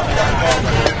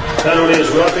 Penalty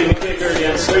is roughing the kicker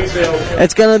against Springfield.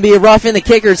 It's going to be a roughing the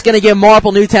kicker. It's going to give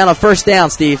Marple Newtown a first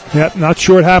down, Steve. Yep, not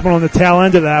sure what happened on the tail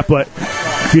end of that, but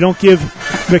if you don't give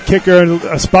the kicker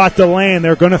a spot to land,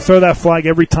 they're going to throw that flag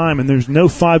every time, and there's no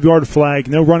 5-yard flag,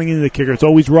 no running into the kicker. It's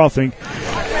always roughing,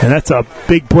 and that's a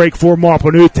big break for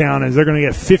Marple Newtown as they're going to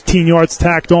get 15 yards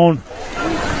tacked on.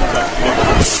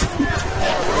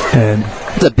 And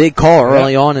it's a big call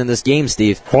early on in this game,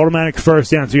 Steve. Automatic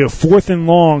first down. So you have fourth and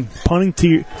long, punting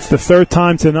to the third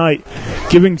time tonight,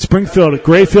 giving Springfield a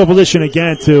great field position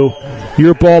again to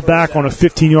your ball back on a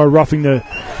 15-yard roughing the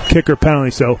kicker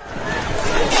penalty. So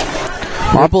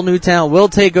Marple Newtown will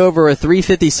take over a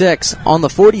 3:56 on the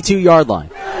 42-yard line.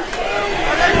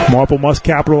 Marple must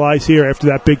capitalize here after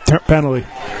that big penalty.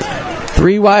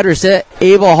 3 wider set.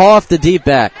 Abel Hoff, the deep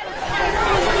back.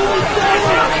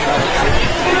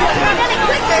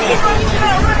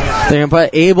 They're going to put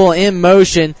Abel in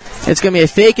motion. It's going to be a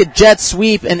fake a jet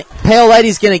sweep, and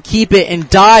Paoletti's going to keep it and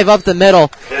dive up the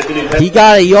middle. He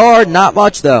got a yard, not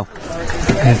much though.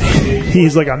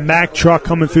 He's like a Mack truck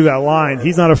coming through that line.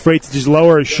 He's not afraid to just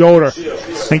lower his shoulder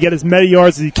and get as many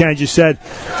yards as he can. Just said,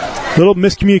 little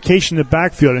miscommunication in the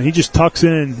backfield, and he just tucks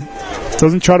in,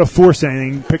 doesn't try to force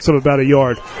anything, picks up about a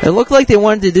yard. It looked like they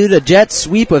wanted to do the jet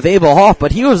sweep of Abel Hoff,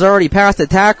 but he was already past the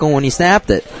tackle when he snapped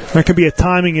it. That could be a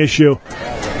timing issue.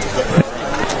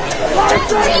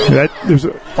 There's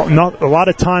not a lot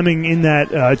of timing in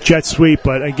that jet sweep,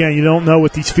 but again, you don't know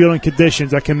with these fielding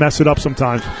conditions. That can mess it up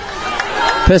sometimes.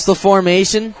 Pistol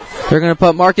formation. They're going to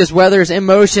put Marcus Weathers in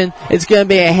motion. It's going to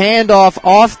be a handoff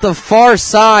off the far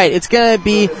side. It's going to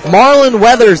be Marlon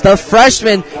Weathers, the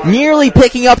freshman, nearly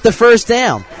picking up the first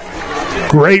down.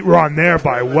 Great run there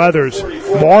by Weathers.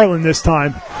 Marlon this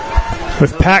time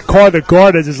with Pat Carr, the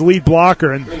guard, as his lead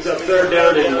blocker. And third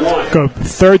down and 1. Go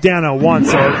third down and 1.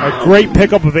 So a great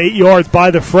pickup of 8 yards by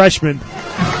the freshman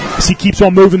as he keeps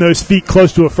on moving those feet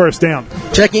close to a first down.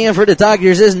 Checking in for the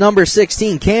Tigers is number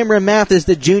 16, Cameron Mathis,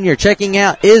 the junior. Checking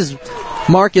out is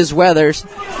Marcus Weathers.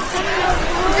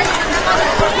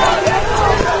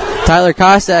 Tyler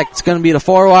Cossack is going to be the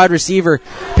 4 wide receiver.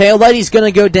 Paoletti's going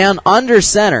to go down under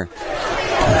center.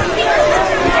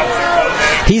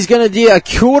 He's going to do a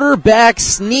quarterback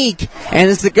sneak,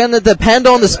 and it's going to depend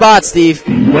on the spot, Steve.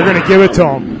 We're going to give it to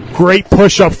him. Great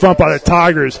push up front by the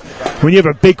Tigers. When you have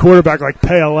a big quarterback like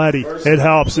Paoletti, it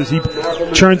helps as he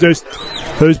churns those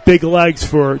big legs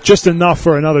for just enough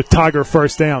for another Tiger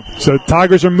first down. So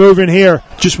Tigers are moving here,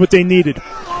 just what they needed.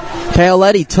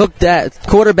 Paoletti took that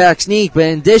quarterback sneak, but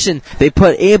in addition, they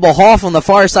put Abel Hoff on the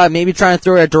far side, maybe trying to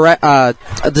throw a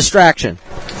distraction.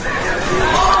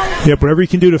 Yeah, whatever you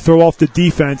can do to throw off the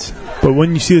defense. But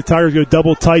when you see the Tigers go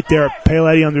double tight there,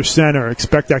 Paoletti under center,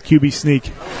 expect that QB sneak.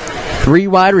 3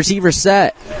 wide receiver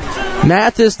set.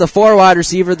 Mathis, the 4 wide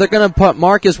receiver, they're going to put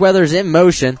Marcus Weathers in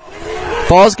motion.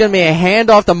 Ball's going to be a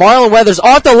handoff to Marlon Weathers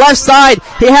off the left side.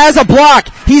 He has a block.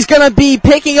 He's going to be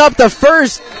picking up the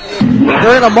first.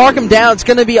 They're going to mark him down. It's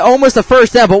going to be almost a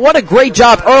first down, but what a great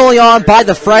job early on by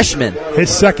the freshman. His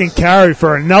second carry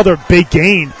for another big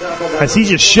gain as he's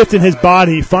just shifting his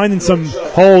body, finding some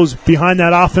holes behind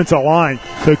that offensive line.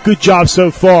 So good job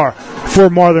so far for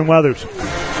Marlon Weathers.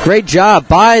 Great job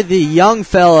by the young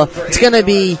fella. It's going to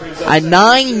be a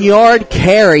 9-yard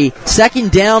carry,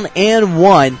 second down and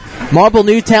 1. Marple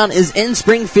Newtown is in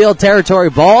Springfield territory.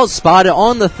 Ball spotted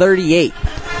on the 38.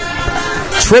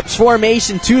 Trips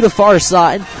formation to the far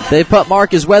side. They put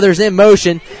Marcus Weathers in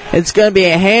motion. It's going to be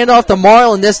a handoff to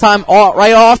Marlon, this time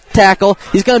right off tackle.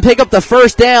 He's going to pick up the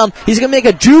first down. He's going to make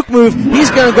a juke move.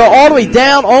 He's going to go all the way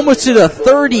down, almost to the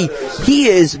 30. He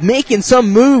is making some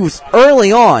moves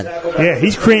early on. Yeah,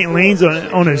 he's creating lanes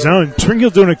on his own.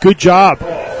 Springfield's doing a good job,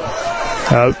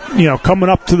 coming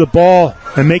up to the ball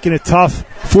and making it tough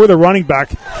for the running back.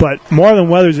 But Marlon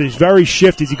Weathers is very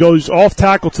shifty. He goes off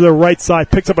tackle to the right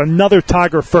side, picks up another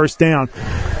Tiger first down,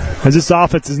 as this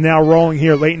offense is now rolling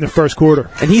here late in the first quarter.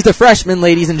 And he's a freshman,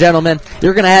 ladies and gentlemen.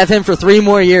 You're going to have him for 3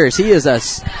 more years. He is a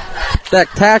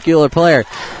spectacular player.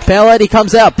 Paoletti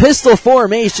comes out, pistol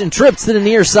formation, trips to the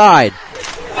near side.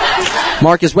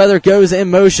 Marcus Weathers goes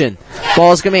in motion.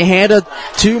 Ball is going to be handed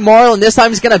to Marlon. This time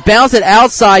he's going to bounce it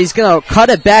outside. He's going to cut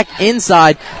it back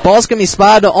inside. Ball's going to be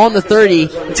spotted on the 30.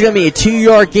 It's going to be a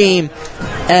 2-yard game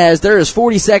as there is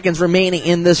 40 seconds remaining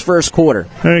in this first quarter.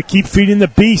 And keep feeding the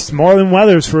beast, Marlon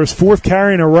Weathers, for his 4th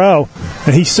carry in a row.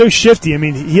 And he's so shifty. I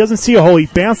mean, he doesn't see a hole. He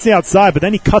bounced the outside, but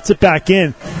then he cuts it back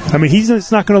in. I mean, he's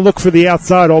not going to look for the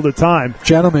outside all the time.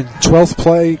 Gentlemen, 12th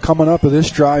play coming up of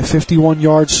this drive, 51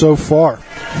 yards so far.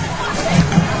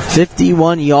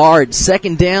 51 yards,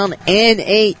 second down and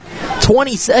 8.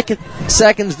 20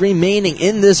 seconds remaining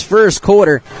in this first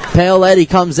quarter. Paoletti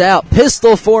comes out,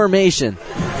 pistol formation.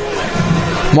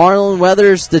 Marlon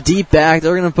Weathers, the deep back.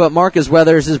 They're going to put Marcus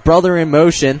Weathers, his brother, in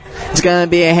motion. It's going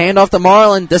to be a handoff to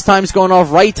Marlon. This time he's going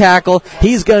off right tackle.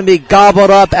 He's going to be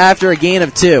gobbled up after a gain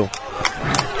of 2.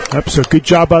 Yep, so good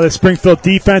job by the Springfield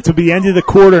defense. It'll be the end of the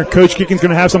quarter, and Coach Kickin's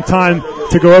going to have some time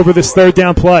to go over this third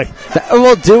down play.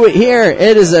 We'll do it here.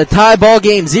 It is a tie ball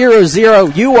game,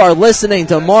 0-0. You are listening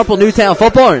to Marple Newtown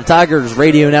Football and Tigers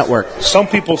Radio Network. Some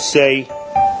people say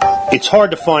it's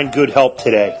hard to find good help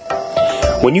today.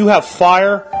 When you have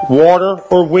fire, water,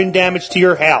 or wind damage to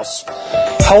your house,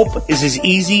 help is as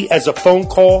easy as a phone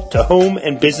call to Home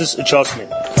and Business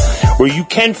Adjustment, where you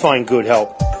can find good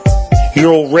help.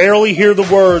 You'll rarely hear the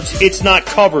words, "it's not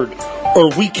covered," or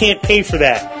 "we can't pay for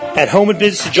that." At Home and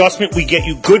Business Adjustment, we get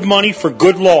you good money for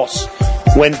good loss.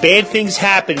 When bad things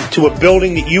happen to a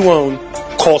building that you own,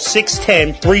 call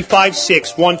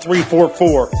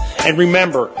 610-356-1344. And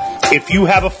remember, if you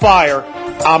have a fire,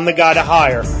 I'm the guy to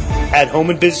hire. At Home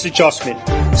and Business Adjustment,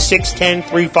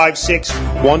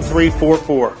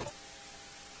 610-356-1344.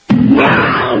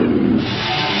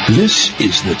 This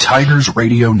is the Tigers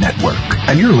Radio Network,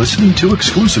 and you're listening to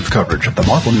exclusive coverage of the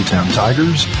Marple Newtown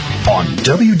Tigers on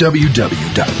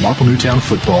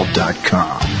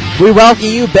www.marplenewtownfootball.com. We welcome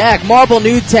you back. Marple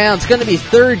Newtown. It's going to be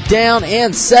 3rd down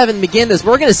and 7 to begin this.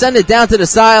 We're going to send it down to the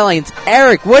sidelines.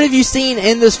 Eric, what have you seen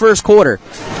in this first quarter?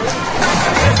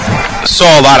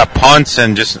 Saw a lot of punts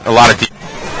and just a lot of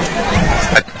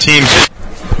teams.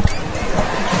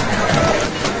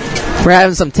 We're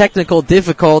having some technical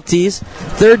difficulties.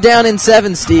 3rd down and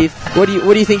 7, Steve. What do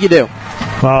you think you do?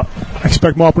 Well, I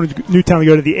expect Marple Newtown to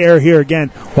go to the air here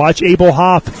again. Watch Abel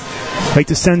Hoff. Like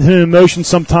to send him in motion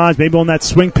sometimes, maybe on that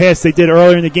swing pass they did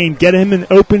earlier in the game. Get him in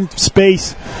open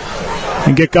space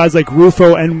and get guys like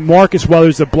Rufo and Marcus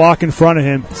Weathers to block in front of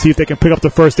him. See if they can pick up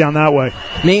the first down that way.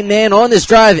 Main man on this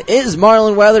drive is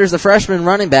Marlon Weathers, the freshman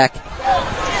running back.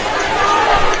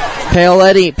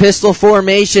 Paoletti, pistol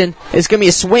formation. It's going to be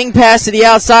a swing pass to the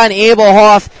outside, and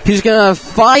Abelhoff, who's going to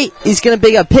fight. He's going to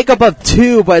be a pickup of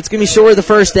 2, but it's going to be short of the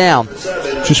first down.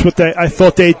 Just what I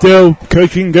thought they'd do.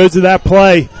 Coaching goes to that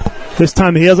play. This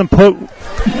time he doesn't put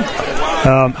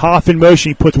Hoff in motion.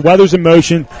 He puts Weathers in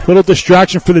motion. Little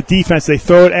distraction for the defense. They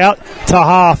throw it out to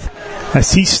Hoff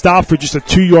as he stopped for just a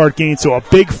 2-yard gain. So a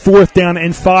big 4th down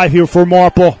and 5 here for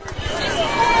Marple.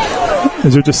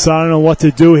 As they're deciding on what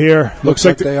to do here. Looks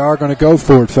like they are going to go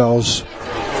for it, fellas.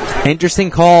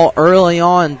 Interesting call early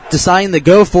on, deciding to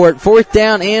go for it. 4th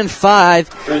down and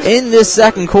 5 in this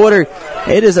second quarter.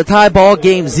 It is a tie ball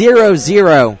game,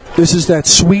 0-0. This is that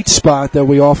sweet spot that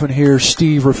we often hear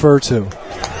Steve refer to.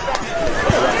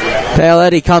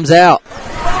 Paoletti comes out.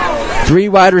 3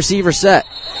 wide receiver set.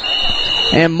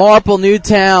 And Marple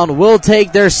Newtown will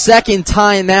take their second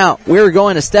timeout. We're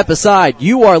going to step aside.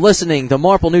 You are listening to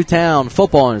Marple Newtown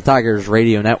Football on the Tigers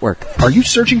Radio Network. Are you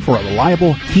searching for a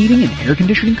reliable heating and air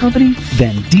conditioning company?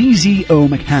 Then DZO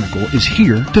Mechanical is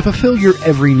here to fulfill your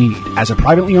every need. As a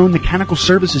privately owned mechanical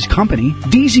services company,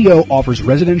 DZO offers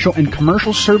residential and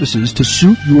commercial services to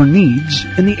suit your needs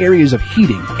in the areas of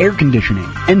heating, air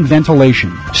conditioning, and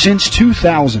ventilation. Since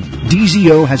 2000,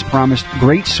 DZO has promised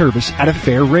great service at a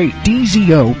fair rate. DZO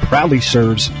proudly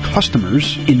serves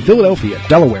customers in Philadelphia,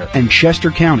 Delaware, and Chester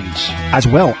counties, as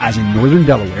well as in northern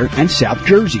Delaware and South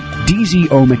Jersey.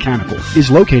 DZO Mechanical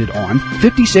is located on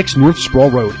 56 North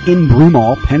Sproul Road in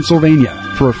Broomall, Pennsylvania.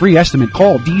 For a free estimate,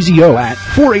 call DZO at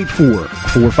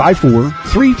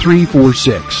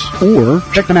 484-454-3346 or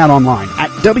check them out online at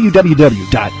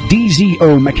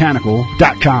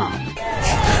www.dzomechanical.com.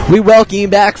 We welcome you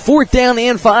back. 4th down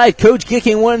and 5. Coach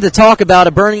Gicking wanted to talk about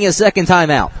it, burning a second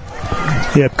timeout.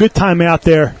 Yeah, good timeout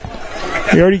there.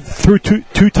 We already threw two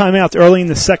timeouts early in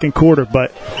the second quarter,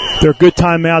 but they're good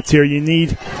timeouts here. You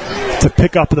need to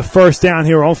pick up the first down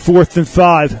here on 4th and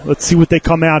 5. Let's see what they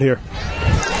come out here.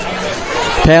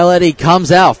 Paoletti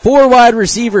comes out. 4 wide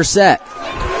receiver set.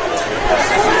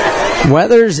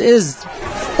 Weathers is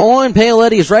on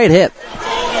Paoletti's right hip.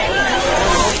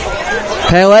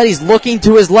 Paoletti's looking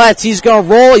to his left. He's going to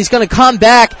roll. He's going to come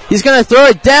back. He's going to throw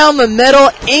it down the middle.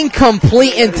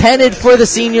 Incomplete, intended for the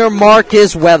senior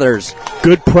Marcus Weathers.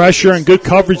 Good pressure and good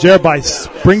coverage there by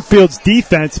Springfield's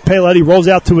defense. Paoletti rolls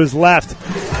out to his left,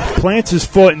 plants his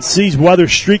foot, and sees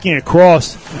Weathers streaking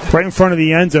across right in front of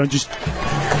the end zone. Just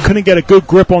couldn't get a good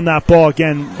grip on that ball.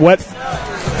 Again, wet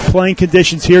playing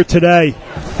conditions here today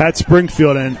at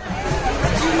Springfield, and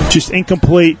just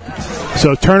incomplete.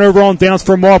 So turnover on downs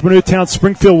for Marple Newtown.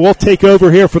 Springfield will take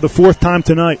over here for the 4th time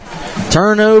tonight.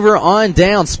 Turnover on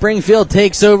down. Springfield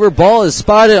takes over. Ball is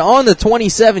spotted on the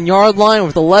 27-yard line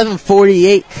with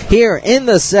 11:48 here in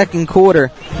the second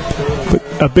quarter. But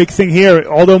a big thing here,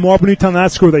 although Marple Newtown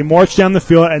that score, they march down the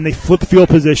field and they flip field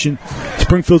position.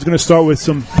 Springfield's going to start with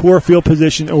some poor field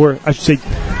position, or I should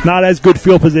say not as good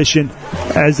field position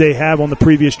as they have on the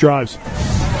previous drives.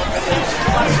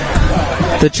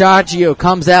 DiCiaccio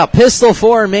comes out. Pistol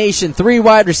formation. 3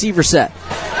 wide receiver set.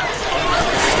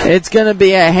 It's going to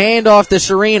be a handoff to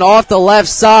Shireen off the left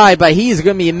side, but he's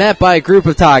going to be met by a group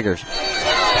of Tigers.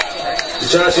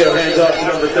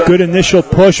 Good initial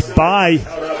push by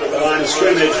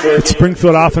the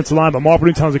Springfield offensive line, but Marple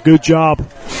Newtown does a good job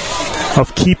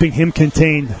of keeping him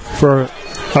contained for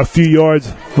a few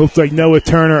yards. Looks like Noah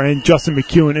Turner and Justin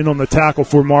McEwen in on the tackle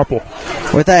for Marple.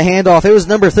 With that handoff, it was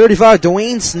number 35,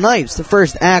 Dwayne Snipes, the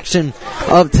first action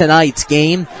of tonight's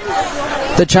game.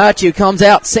 DiCiaccio comes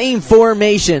out, same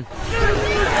formation.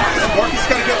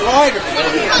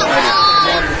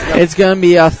 It's going to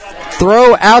be a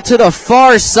throw out to the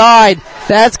far side.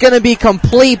 That's going to be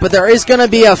complete, but there is going to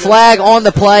be a flag on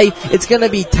the play. It's going to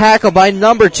be tackled by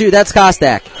number 2. That's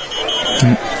Kostak.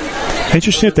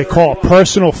 Interesting if they call a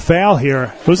personal foul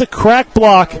here. It was a crack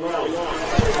block.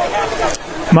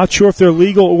 I'm not sure if they're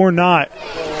legal or not.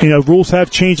 You know, rules have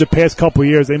changed the past couple of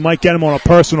years. They might get him on a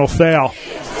personal foul.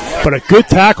 But a good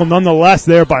tackle nonetheless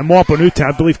there by Marple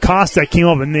Newtown. I believe Kostak came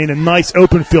up and made a nice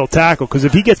open field tackle, because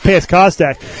if he gets past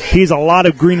Kostak, he has a lot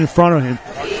of green in front of him.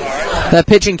 That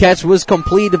pitch and catch was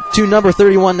complete to number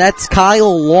 31. That's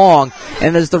Kyle Long.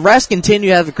 And as the rest continue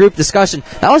to have a group discussion,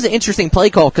 that was an interesting play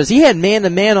call because he had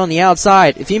man-to-man on the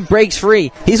outside. If he breaks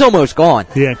free, he's almost gone.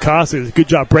 Yeah, Kostak does a good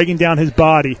job breaking down his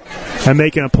body and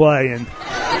making a play. And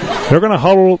they're going to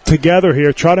huddle together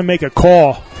here, try to make a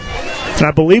call. And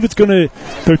I believe it's going to.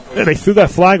 They threw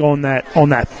that flag on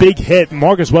that big hit.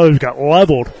 Marcus Weathers got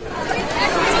leveled.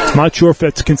 I'm not sure if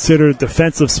that's considered a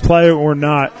defensive player or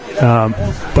not.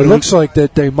 But it looks like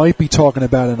that they might be talking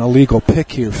about an illegal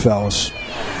pick here, fellas.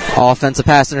 Offensive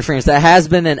pass interference. That has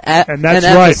been an and that's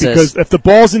an right, emphasis. because if the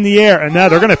ball's in the air, and now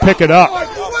they're going to pick it up.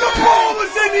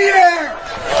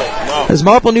 As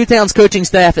Marple Newtown's coaching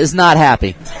staff is not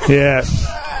happy. Yeah.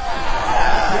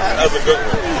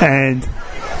 And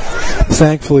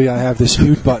thankfully, I have this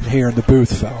mute button here in the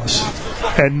booth, fellas.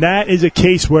 And that is a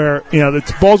case where,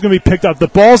 the ball's going to be picked up. The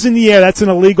ball's in the air. That's an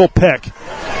illegal pick.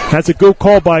 That's a good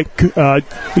call by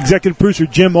executive producer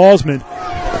Jim Alsman.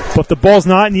 But if the ball's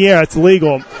not in the air, it's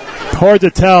illegal. Hard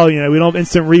to tell. We don't have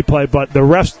instant replay, but the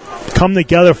refs come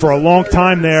together for a long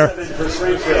time there.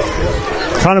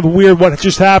 Kind of weird what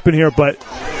just happened here, but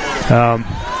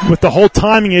with the whole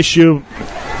timing issue,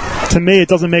 to me, it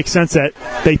doesn't make sense that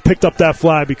they picked up that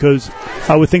flag, because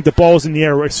I would think the ball was in the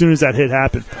air as soon as that hit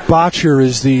happened. Botcher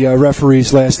is the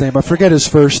referee's last name. I forget his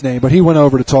first name, but he went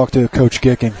over to talk to Coach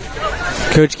Gicking.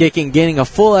 Coach Gicking getting a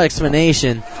full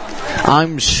explanation,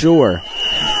 I'm sure.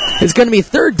 It's going to be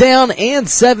 3rd down and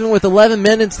 7 with 11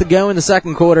 minutes to go in the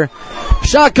second quarter.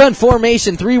 Shotgun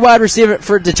formation, 3 wide receiver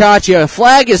for DiCiaccio.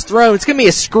 Flag is thrown. It's going to be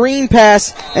a screen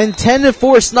pass, intended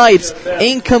for Snipes,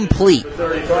 incomplete.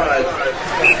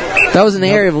 That was an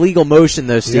area of legal motion,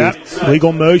 though, Steve. Yeah,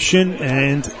 legal motion,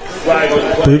 and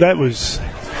I believe that was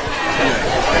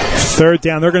 3rd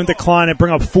down. They're going to decline it,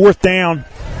 bring up 4th down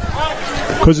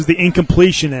because of the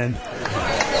incompletion, and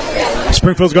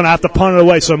Springfield's going to have to punt it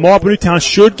away. So Marple Newtown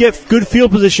should get good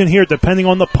field position here, depending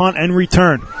on the punt and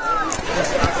return.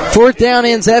 4th down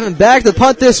and 7. Back to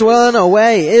punt this one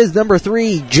away is number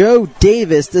 3, Joe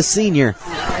Davis, the senior.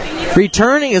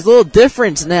 Returning is a little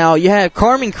different now. You have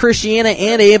Carmen Christiana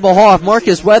and Abel Hoff.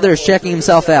 Marcus Weathers checking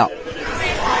himself out.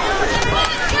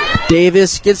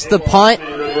 Davis gets the punt.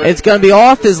 It's going to be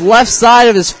off his left side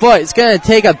of his foot. It's going to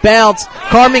take a bounce.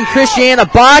 Carmen Christiana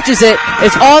botches it.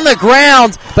 It's on the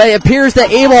ground, but it appears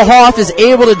that Abel Hoff is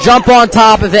able to jump on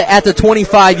top of it at the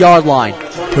 25-yard line.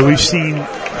 So we've seen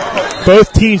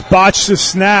both teams botch the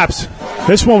snaps.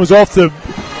 This one was off the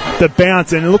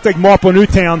bounce, and it looked like Marple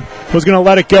Newtown was going to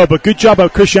let it go, but good job by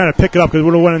Christiana to pick it up, because it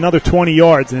would have went another 20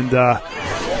 yards, and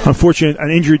unfortunately, an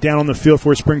injury down on the field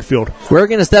for Springfield. We're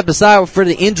going to step aside for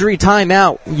the injury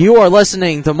timeout. You are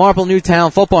listening to Marple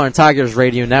Newtown Football and Tigers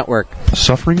Radio Network.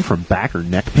 Suffering from back or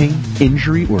neck pain,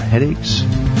 injury, or headaches?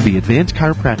 The Advanced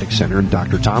Chiropractic Center and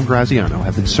Dr. Tom Graziano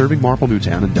have been serving Marple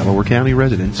Newtown and Delaware County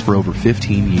residents for over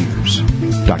 15 years.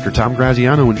 Dr. Tom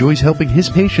Graziano enjoys helping his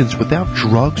patients without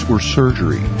drugs or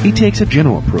surgery. He takes a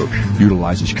gentle approach,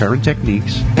 utilizes current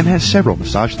techniques, and has several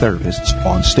massage therapists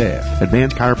on staff.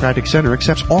 Advanced Chiropractic Center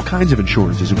accepts all kinds of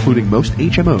insurances, including most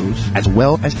HMOs, as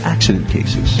well as accident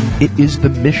cases. It is the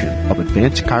mission of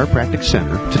Advanced Chiropractic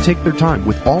Center to take their time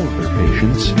with all of their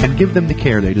patients and give them the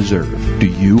care they deserve. Do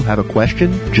you have a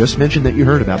question? Just mention that you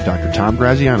heard about Dr. Tom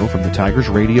Graziano from the Tigers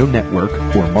Radio Network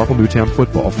or Marple Newtown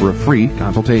Football for a free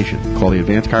consultation. Call the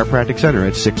Advanced Chiropractic Center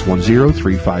at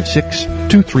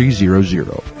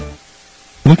 610-356-2300.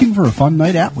 Looking for a fun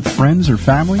night out with friends or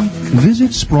family?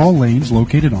 Visit Sproul Lanes,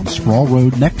 located on Sproul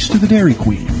Road next to the Dairy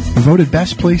Queen. Voted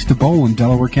best place to bowl in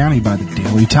Delaware County by the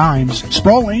Daily Times,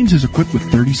 Sproul Lanes is equipped with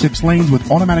 36 lanes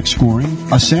with automatic scoring,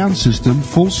 a sound system,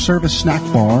 full-service snack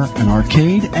bar, an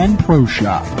arcade, and pro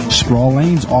shop. Sproul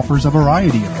Lanes offers a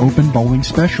variety of open bowling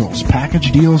specials,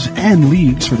 package deals, and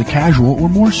leagues for the casual or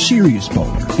more serious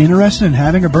bowler. Interested in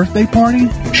having a birthday party?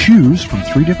 Choose from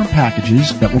 3 different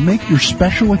packages that will make your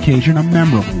special occasion a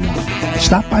memorable one.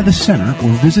 Stop by the center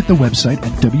or visit the website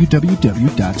at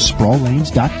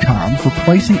www.sprawllanes.com for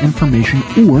pricing information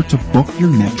or to book your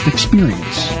next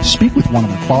experience. Speak with one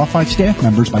of the qualified staff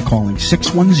members by calling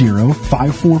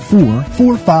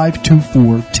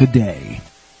 610-544-4524 today.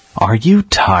 Are you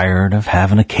tired of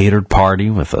having a catered party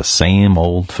with the same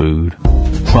old food?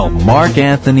 Well, Mark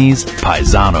Anthony's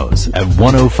Paisanos at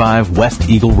 105 West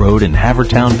Eagle Road in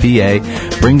Havertown, PA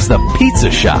brings the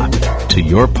pizza shop to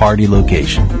your party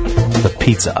location. The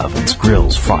pizza ovens,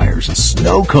 grills, fryers, and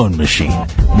snow cone machine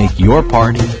make your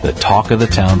party the talk of the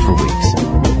town for weeks.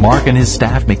 Mark and his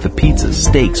staff make the pizzas,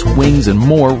 steaks, wings, and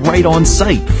more right on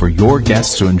site for your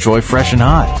guests to enjoy fresh and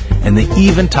hot. And they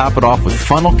even top it off with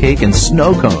funnel cake and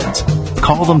snow cones.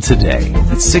 Call them today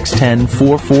at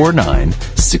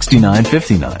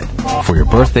 610-449-6959 for your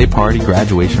birthday party,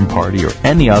 graduation party, or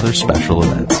any other special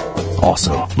events.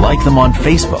 Also, like them on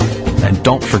Facebook. And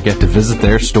don't forget to visit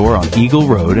their store on Eagle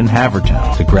Road in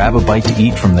Havertown to grab a bite to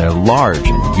eat from their large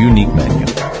and unique menu.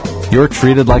 You're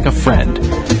treated like a friend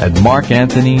at Mark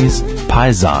Anthony's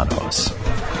Paisanos.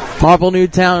 Marple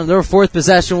Newtown, their 4th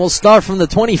possession will start from the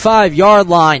 25-yard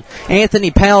line. Anthony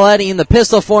Paletti in the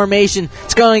pistol formation.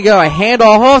 It's going to go a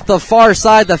handoff off the far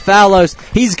side to Fallows.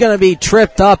 He's going to be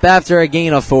tripped up after a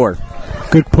gain of 4.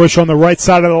 Good push on the right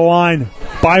side of the line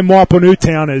by Marple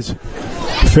Newtown as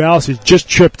Fallis is just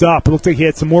tripped up. It looked like he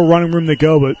had some more running room to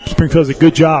go, but Springfield does a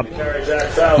good job.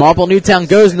 Marple Newtown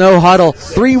goes no huddle.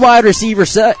 3 wide receiver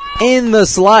set. In the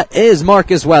slot is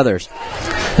Marcus Weathers.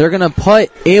 They're going to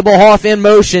put Abel Hoff in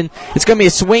motion. It's going to be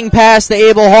a swing pass to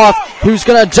Abel Hoff, who's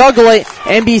going to juggle it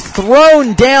and be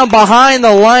thrown down behind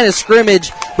the line of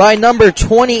scrimmage by number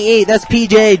 28. That's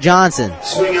P.J. Johnson.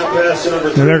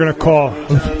 And they're going to call,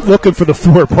 looking for the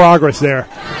forward progress there.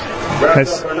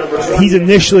 As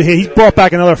he's brought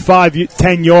back another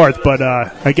 10 yards, but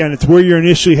again, it's where you're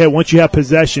initially hit once you have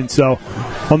possession. So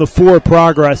on the forward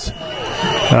progress,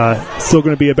 still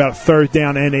going to be about 3rd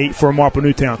down and 8 for Marple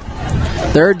Newtown.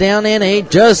 3rd down and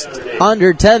 8, just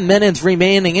under 10 minutes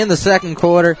remaining in the second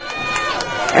quarter.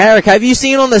 Eric, have you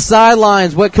seen on the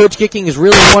sidelines what Coach Kicking has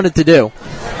really wanted to do?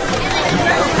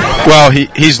 Well,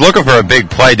 he's looking for a big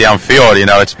play downfield. You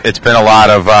know, it's been a lot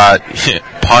of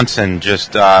punts and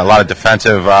just a lot of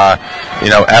defensive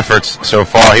efforts so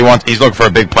far. He's looking for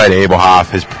a big play to Abel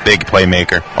Hoff, his big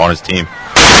playmaker on his team.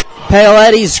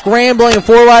 Paoletti's scrambling, a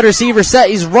 4 wide receiver set.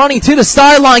 He's running to the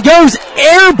sideline, goes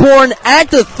airborne at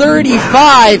the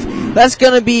 35. That's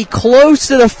going to be close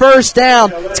to the first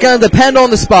down. It's going to depend on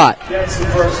the spot.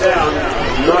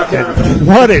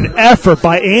 What an effort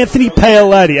by Anthony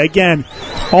Paoletti. Again,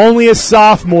 only a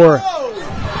sophomore.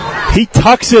 He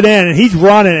tucks it in, and he's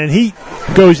running, and he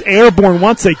goes airborne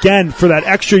once again for that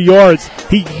extra yards.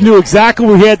 He knew exactly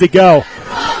where he had to go.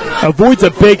 Avoids a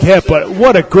big hit, but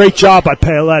what a great job by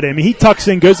Paoletti. I mean, he tucks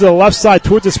in, goes to the left side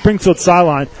towards the Springfield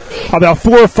sideline. About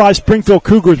 4 or 5 Springfield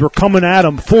Cougars were coming at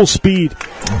him full speed,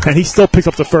 and he still picks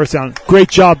up the first down. Great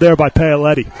job there by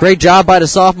Paoletti. Great job by the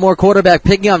sophomore quarterback,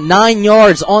 picking up 9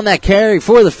 yards on that carry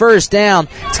for the first down.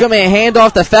 It's going to be a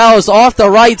handoff to Fallis off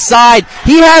the right side.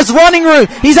 He has running room.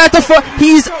 He's at the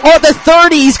he's at the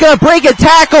 30. He's going to break a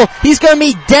tackle. He's going to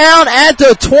be down at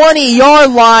the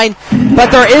 20-yard line, but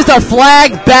there is a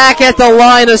flag back at the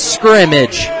line of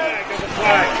scrimmage.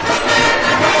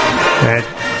 And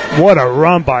what a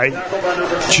run by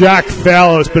Jack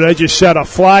Fallows, but I just said a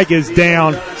flag is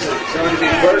down.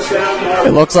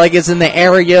 It looks like it's in the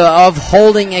area of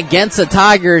holding against the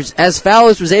Tigers, as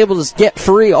Fallows was able to get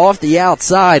free off the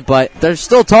outside, but they're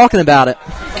still talking about it.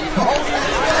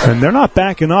 And they're not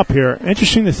backing up here.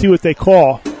 Interesting to see what they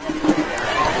call.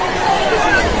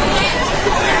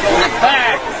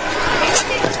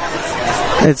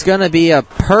 It's going to be a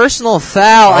personal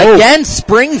foul against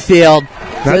Springfield.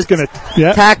 That's going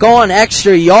to tack on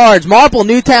extra yards. Marple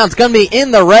Newtown's going to be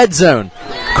in the red zone.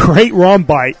 Great run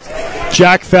by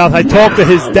Jack Fallows. I talked to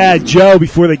his dad, Joe,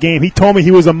 before the game. He told me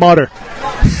he was a mutter.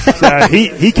 So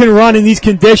he can run in these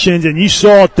conditions, and you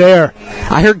saw it there.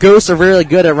 I heard ghosts are really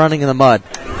good at running in the mud.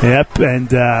 Yep,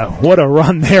 and what a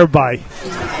run there by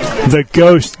the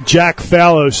ghost, Jack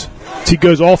Fallows. He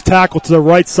goes off tackle to the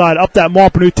right side, up that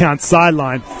Marple Newtown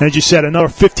sideline. And as you said, another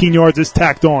 15 yards is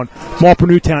tacked on. Marple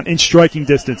Newtown in striking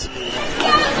distance.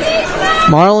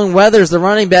 Marlon Weathers, the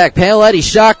running back. Paoletti,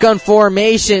 shotgun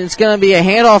formation. It's going to be a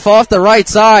handoff off the right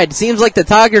side. Seems like the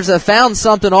Tigers have found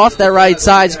something off that right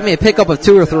side. It's going to be a pickup of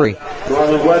 2 or 3.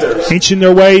 Inching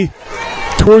their way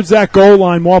towards that goal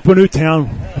line, Marple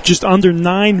Newtown. Just under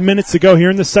 9 minutes to go here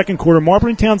in the second quarter. Marple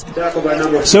Newtown's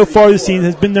so far this season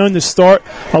has been known to start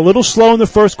a little slow in the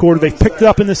first quarter. They've picked it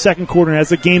up in the second quarter as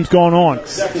the game's gone on.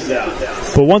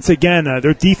 But once again,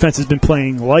 their defense has been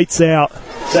playing lights out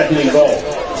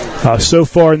so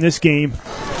far in this game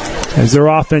as their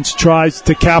offense tries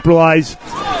to capitalize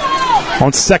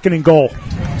on 2nd and goal.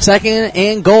 2nd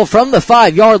and goal from the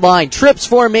 5-yard line. Trips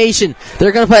formation.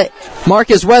 They're going to put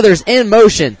Marcus Weathers in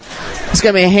motion. It's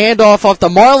going to be a handoff off the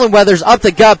Marlon Weathers up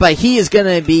the gut, but he is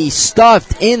going to be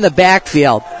stuffed in the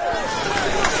backfield.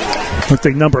 Looks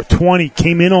like number 20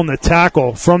 came in on the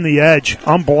tackle from the edge,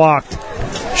 unblocked.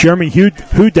 Jeremy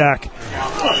Hudak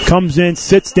comes in,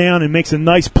 sits down, and makes a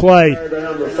nice play.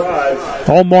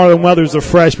 All Marlon Weathers are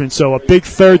freshmen, so a big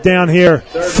 3rd down here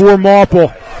for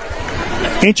Marple.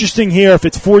 Interesting here if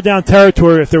it's 4-down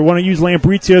territory, if they want to use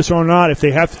Lambricios or not, if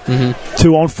they have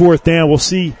to on 4th down. We'll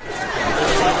see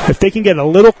if they can get a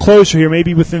little closer here,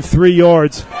 maybe within 3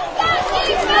 yards.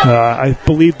 I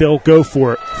believe they'll go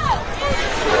for it.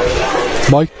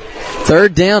 Mike?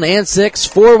 3rd down and 6,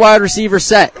 4 wide receiver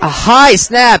set. A high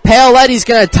snap. Paoletti's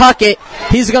going to tuck it.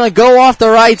 He's going to go off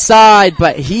the right side,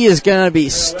 but he is going to be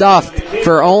stuffed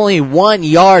for only 1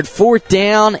 yard. 4th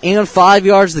down and 5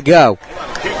 yards to go.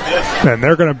 And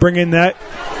they're going to bring in that.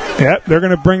 Yep, they're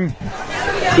going to bring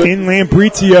in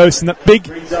Lambricios,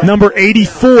 big number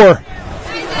 84,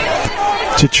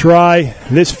 to try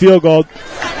this field goal.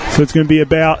 So it's going to be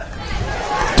about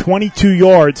 22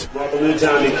 yards.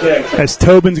 As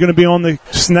Tobin's going to be on the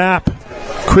snap,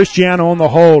 Cristiano on the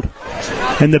hold,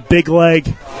 and the big leg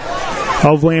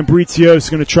of Lambricios is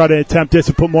going to try to attempt this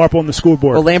and put Marple on the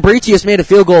scoreboard. Well, Lambricios made a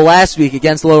field goal last week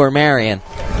against Lower Marion.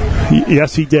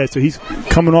 Yes, he did. So he's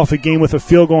coming off a game with a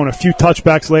field goal and a few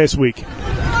touchbacks last week.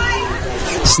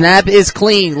 Snap is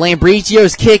clean.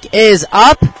 Lambricio's kick is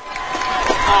up.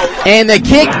 And the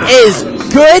kick is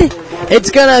good.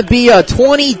 It's going to be a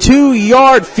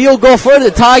 22-yard field goal for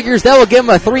the Tigers. That will give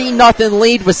them a 3-0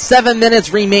 lead with 7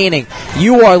 minutes remaining.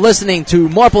 You are listening to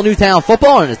Marple Newtown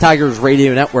Football on the Tigers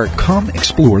Radio Network. Come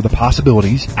explore the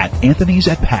possibilities at Anthony's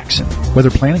at Paxson. Whether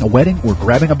planning a wedding or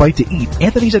grabbing a bite to eat,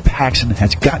 Anthony's at Paxson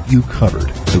has got you covered.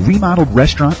 The remodeled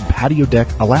restaurant and patio deck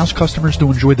allows customers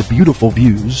to enjoy the beautiful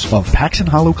views of Paxson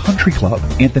Hollow Country Club.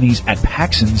 Anthony's at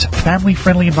Paxson's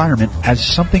family-friendly environment has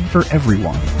something for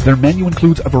everyone. Their menu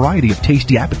includes a variety of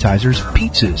tasty appetizers,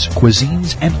 pizzas,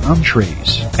 cuisines, and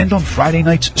entrees. And on Friday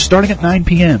nights, starting at 9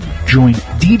 p.m., join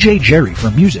DJ Jerry for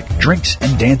music, drinks,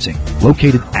 and dancing.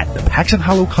 Located at the Paxson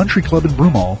Hollow Country Club in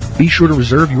Broomall, be sure to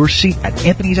reserve your seat at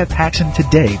Anthony's at Paxson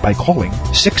today by calling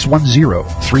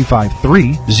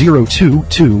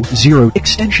 610-353-0220,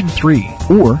 extension 3,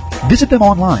 or visit them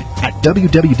online at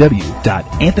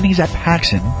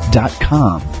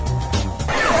www.anthonysatpaxson.com.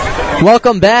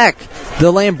 Welcome back. The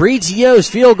Lambricios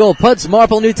field goal puts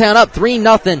Marple Newtown up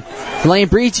 3-0.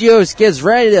 Lambricios gets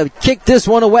ready to kick this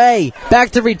one away.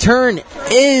 Back to return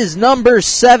is number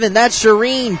 7. That's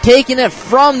Shireen taking it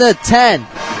from the 10.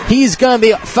 He's going to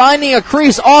be finding a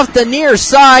crease off the near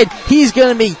side. He's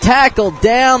going to be tackled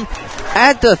down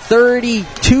at the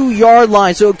 32-yard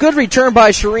line. So a good return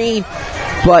by Shireen,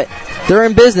 but they're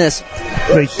in business.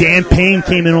 Dan Payne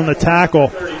came in on the tackle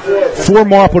for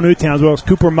Marple Newtown as well as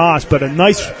Cooper Moss, but a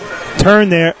nice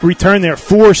return there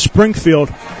for Springfield.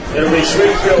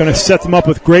 Going to set them up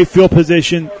with great field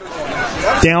position.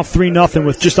 Down 3-0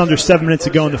 with just under 7 minutes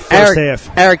to go in the first half.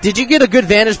 Eric, did you get a good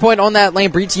vantage point on that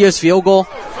Lambricios field goal? On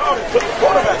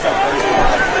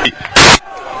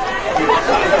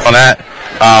that,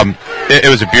 it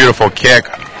was a beautiful kick,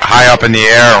 high up in the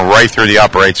air and right through the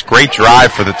uprights. Great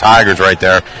drive for the Tigers right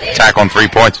there. Tackle on 3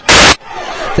 points.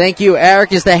 Thank you,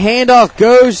 Eric. As the handoff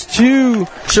goes to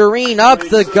Shireen up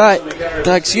the gut.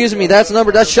 That's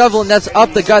shoveling. That's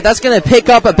up the gut. That's going to pick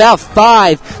up about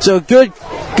 5. So good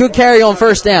carry on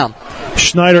first down.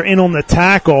 Schneider in on the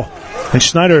tackle. And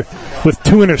Schneider with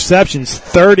 2 interceptions,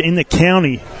 3rd in the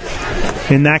county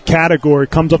in that category,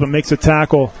 comes up and makes a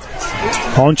tackle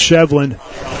on Shevlin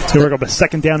to work up a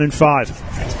 2nd down and 5.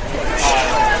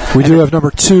 We do have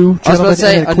number 2. I was about to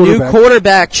say, a new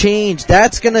quarterback change.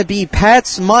 That's going to be Pat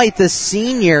Smythe, the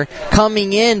senior,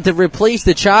 coming in to replace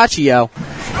the Chachio.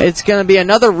 It's going to be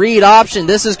another read option.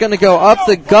 This is going to go up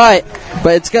the gut,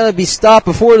 but it's going to be stopped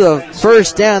before the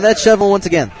first down. That's Shevlin once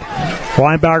again.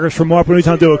 Linebackers from Marple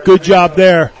Newtown do a good job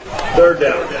there. 3rd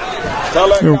down.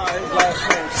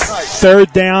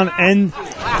 3rd down and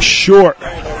short.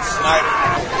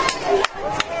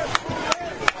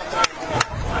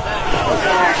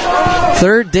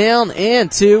 3rd down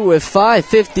and 2 with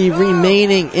 5:50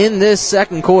 remaining in this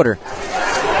second quarter.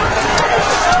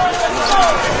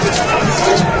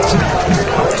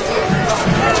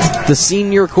 The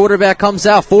senior quarterback comes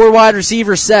out, 4 wide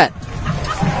receiver set.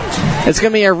 It's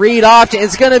going to be a read option.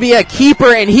 It's going to be a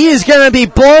keeper, and he is going to be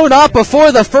blown up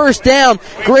before the first down.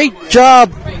 Great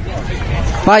job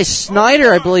by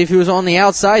Schneider, I believe, who was on the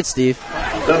outside, Steve.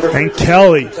 And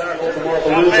Kelly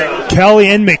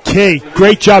and McKay.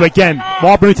 Great job again.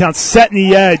 Marple Newtown setting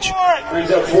the edge.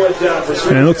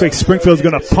 And it looks like Springfield's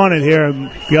going to punt it here. You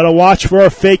got to watch for a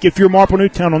fake if you're Marple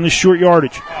Newtown on this short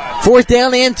yardage. 4th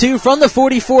down and 2 from the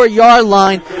 44-yard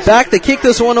line. Back to kick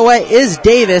this one away is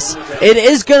Davis. It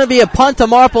is going to be a punt to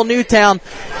Marple Newtown.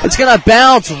 It's going to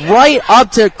bounce right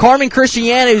up to Carmen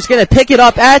Cristiano, who's going to pick it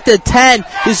up at the 10.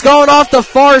 He's going off the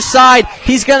far side.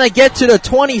 He's going to get to the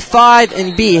 25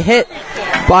 and be hit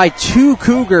by 2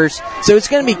 Cougars. So it's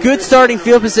going to be good starting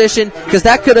field position because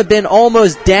that could have been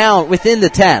almost down within the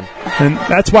 10. And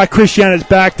that's why Cristiano's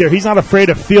back there. He's not afraid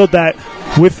to field that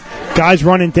with guys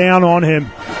running down on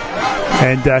him.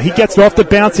 And he gets off the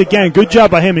bounce again. Good job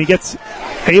by him. He gets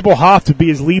Abel Hoff to be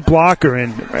his lead blocker,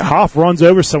 and Hoff runs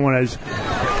over someone as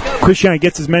Cristiano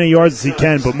gets as many yards as he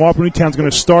can. But Marple Newtown's going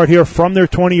to start here from their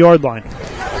 20-yard line.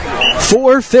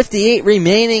 4:58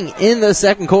 remaining in the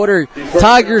second quarter.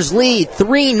 Tigers lead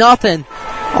 3-0.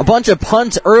 A bunch of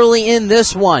punts early in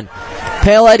this one.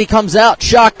 Pale Eddie comes out,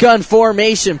 shotgun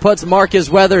formation, puts Marcus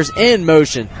Weathers in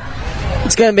motion.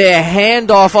 It's going to be a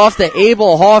handoff off to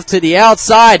Abel Hoff to the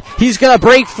outside. He's going to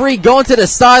break free, going to the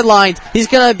sidelines. He's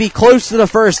going to be close to the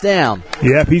first down.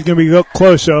 Yep, he's going to be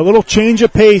close. So a little change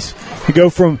of pace. You go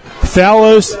from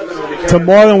Fallows to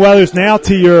Marlon Weathers, now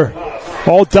to your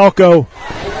all-Delco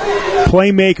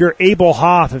playmaker, Abel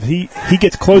Hoff. If he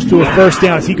gets close to a first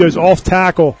down, as he goes off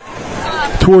tackle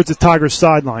towards the Tigers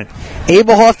sideline.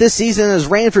 Abel Hoff this season has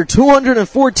ran for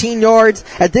 214 yards.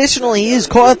 Additionally, he has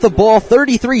caught the ball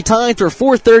 33 times for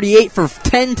 438 for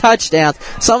 10 touchdowns.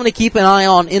 Something to keep an eye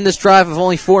on in this drive with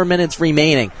only 4 minutes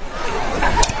remaining.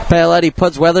 Paoletti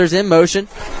puts Weathers in motion.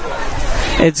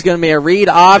 It's going to be a read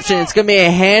option. It's going to be a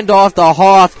handoff to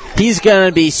Hoff. He's going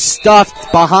to be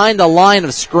stuffed behind the line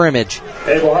of scrimmage.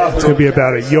 It's going to be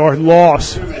about a yard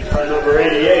loss.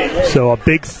 So a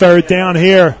big third down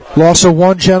here. Loss of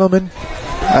one, gentlemen.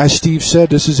 As Steve said,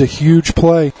 this is a huge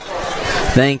play.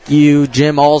 Thank you,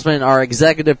 Jim Alsman, our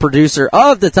executive producer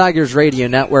of the Tigers Radio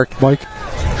Network. Mike.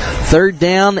 Third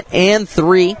down and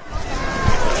 3.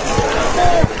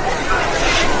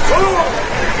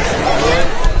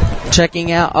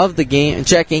 Checking out of the game and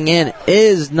checking in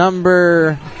is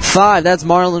number 5. That's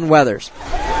Marlon Weathers.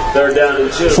 Third down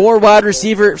and 2. 4 wide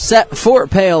receiver set for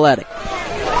Paoletti.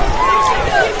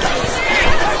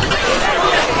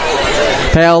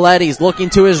 Paoletti's looking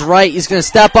to his right. He's going to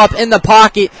step up in the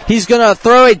pocket. He's going to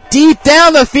throw it deep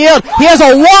down the field. He has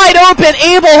a wide open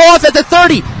Abel Hoff at the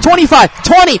 30, 25,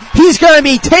 20. He's going to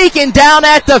be taken down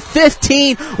at the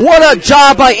 15. What a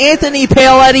job by Anthony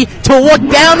Paoletti to look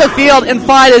down the field and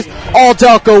find his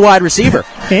all-Delco wide receiver.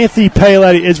 Anthony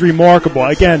Paoletti is remarkable.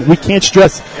 Again, we can't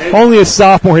stress, only a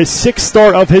sophomore, his 6th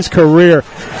start of his career.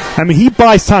 I mean, he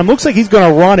buys time. Looks like he's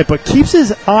going to run it, but keeps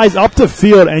his eyes up the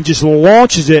field and just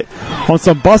launches it on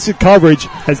some busted coverage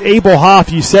as Abel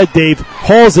Hoff, you said, Dave,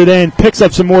 hauls it in, picks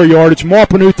up some more yardage.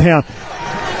 Marple Newtown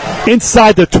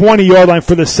inside the 20-yard line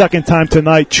for the second time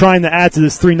tonight, trying to add to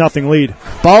this 3-0 lead.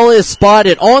 Ball is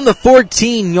spotted on the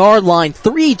 14-yard line.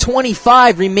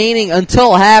 3:25 remaining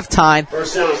until halftime.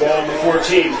 First down, ball on the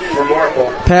 14 for Marple.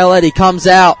 Paoletti comes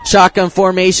out, shotgun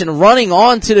formation, running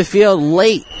onto the field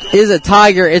late is a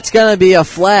Tiger. It's going to be a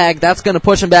flag. That's going to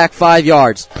push him back 5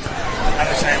 yards.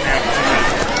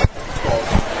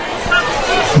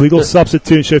 Legal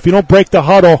substitution. So if you don't break the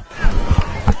huddle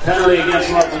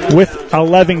with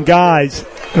 11 guys,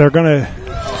 they're gonna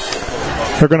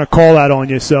call that on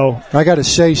you. So I got to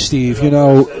say, Steve, you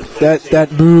know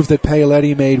that move that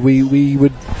Paoletti made, we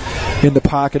would in the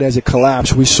pocket as it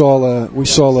collapsed. We saw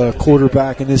a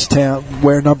quarterback in this town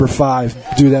wear number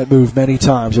 5 do that move many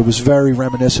times. It was very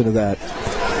reminiscent of that.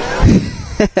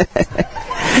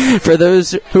 For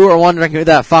those who are wondering who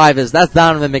that 5 is, that's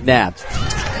Donovan McNabb.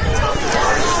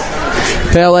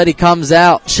 Paoletti comes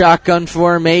out, shotgun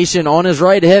formation. On his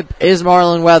right hip is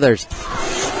Marlon Weathers.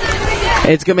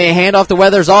 It's going to be a handoff to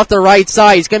Weathers off the right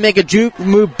side. He's going to make a juke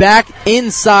move back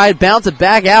inside, bounce it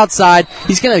back outside.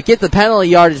 He's going to get the penalty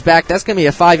yardage back. That's going to be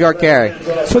a 5-yard carry.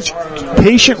 Such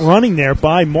patient running there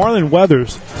by Marlon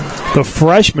Weathers, the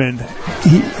freshman.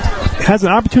 He has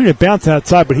an opportunity to bounce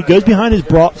outside, but he goes behind his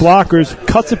blockers,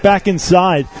 cuts it back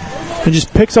inside, and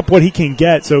just picks up what he can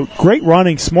get. So great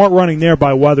running, smart running there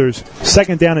by Weathers.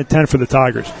 Second down and 10 for the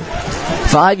Tigers.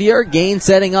 5-yard gain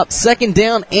setting up second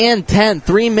down and 10.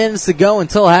 3 minutes to go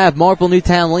until half. Marple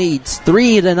Newtown leads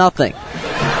 3-0.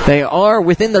 They are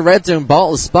within the red zone.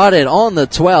 Ball is spotted on the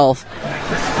 12.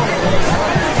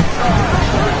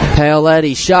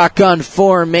 Paoletti shotgun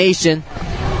formation.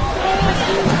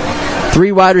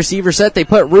 3 wide receiver set. They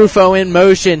put Rufo in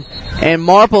motion. And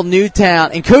Marple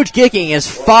Newtown and Coach Gicking is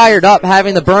fired up,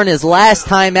 having to burn his last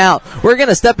time out. We're going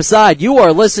to step aside. You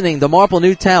are listening to Marple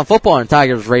Newtown Football and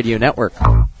Tigers Radio Network.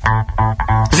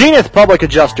 Zenith Public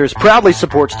Adjusters proudly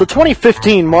supports the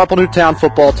 2015 Marple Newtown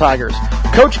Football Tigers,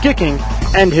 Coach Gicking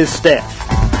and his staff.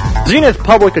 Zenith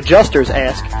Public Adjusters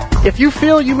ask if you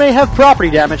feel you may have property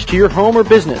damage to your home or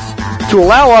business, to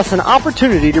allow us an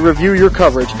opportunity to review your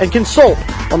coverage and consult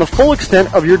on the full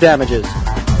extent of your damages.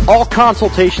 All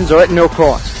consultations are at no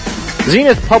cost.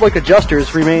 Zenith Public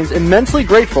Adjusters remains immensely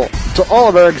grateful to all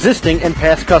of our existing and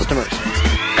past customers.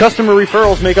 Customer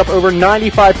referrals make up over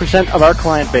 95% of our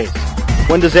client base.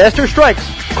 When disaster strikes,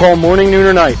 call morning, noon,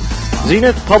 or night.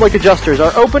 Zenith Public Adjusters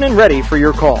are open and ready for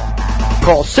your call.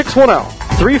 Call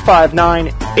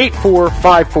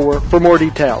 610-359-8454 for more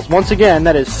details. Once again,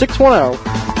 that is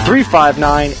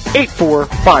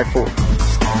 610-359-8454.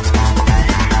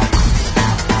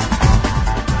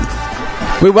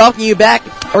 We welcome you back.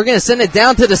 We're going to send it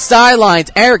down to the sidelines.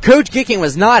 Coach Gicking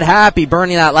was not happy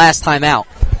burning that last time out.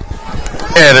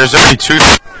 Yeah, there's only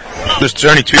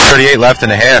 2:38 left in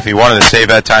the half. He wanted to save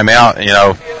that timeout. You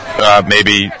know,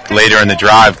 maybe later in the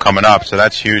drive coming up. So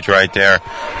that's huge right there.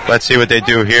 Let's see what they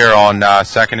do here on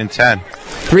 2nd and 10.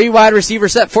 3 wide receiver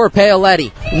set for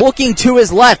Paoletti. Looking to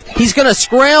his left. He's going to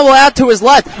scramble out to his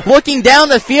left. Looking down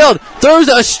the field. Throws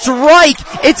a strike.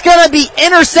 It's going to be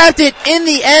intercepted in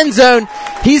the end zone.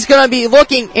 He's going to be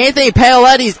looking. Anthony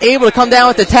Paoletti is able to come down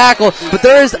with the tackle, but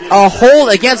there is a hold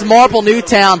against Marple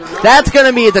Newtown. That's going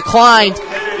to be a decline.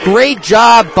 Great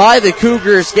job by the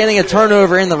Cougars getting a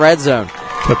turnover in the red zone.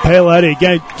 But Paoletti,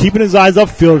 again, keeping his eyes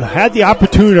upfield, had the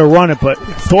opportunity to run it, but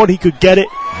thought he could get it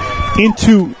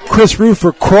into Chris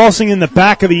Roofer, crossing in the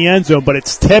back of the end zone, but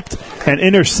it's tipped and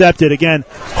intercepted. Again,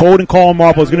 holding call on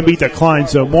Marple is going to be declined.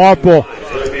 So Marple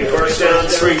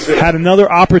had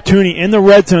another opportunity in the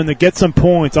red zone to get some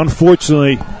points.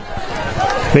 Unfortunately,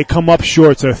 they come up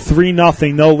short, so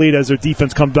 3-0, no lead as their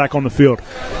defense comes back on the field.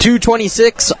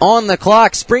 2:26 on the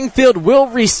clock. Springfield will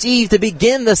receive to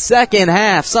begin the second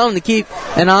half. Something to keep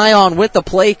an eye on with the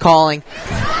play calling.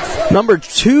 Number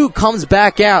 2 comes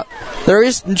back out. There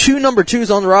is 2 number 2s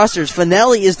on the rosters.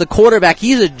 Finelli is the quarterback.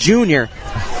 He's a junior.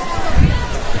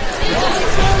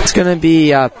 It's going to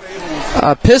be a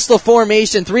pistol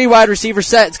formation, 3 wide receiver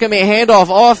set. It's going to be a handoff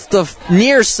off the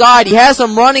near side. He has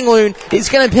some running room. He's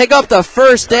going to pick up the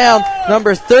first down.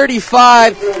 Number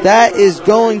 35, that is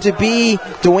going to be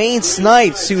Dwayne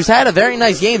Snipes, who's had a very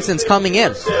nice game since coming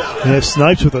in. And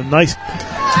Snipes with a nice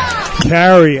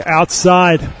carry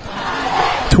outside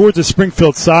towards the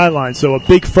Springfield sideline. So a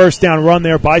big first down run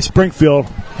there by Springfield.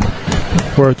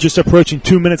 We're just approaching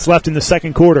 2 minutes left in the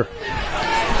second quarter.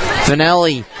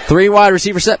 Finelli, 3 wide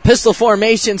receiver set, pistol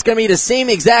formation. It's going to be the same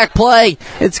exact play.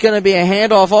 It's going to be a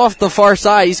handoff off the far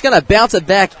side. He's going to bounce it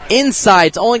back inside.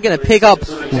 It's only going to pick up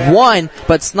 1,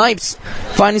 but Snipes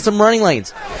finding some running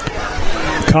lanes.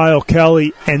 Kyle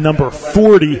Kelly and number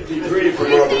 40,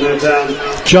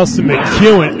 Justin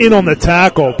McEwen, in on the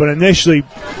tackle, but initially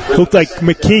looked like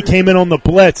McKee came in on the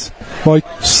blitz,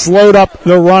 slowed up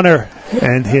the runner,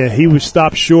 and he was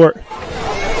stopped short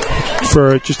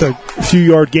for just a few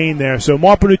yard gain there. So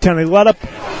Marple Newtown, they let up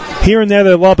here and there,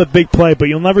 they let up a big play, but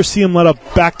you'll never see them let up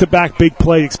back-to-back big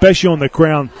plays, especially on the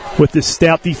ground with this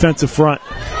stout defensive front.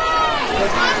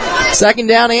 2nd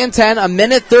down and 10,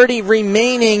 1:30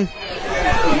 remaining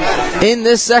in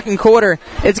this second quarter.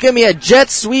 It's going to be a jet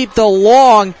sweep to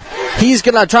Long. He's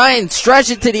going to try and stretch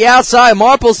it to the outside.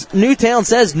 Marple Newtown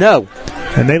says no.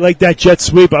 And they like that jet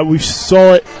sweep. We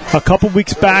saw it a couple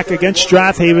weeks back against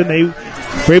Strathaven. They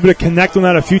were able to connect on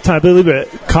that a few times. I believe it.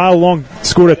 Kyle Long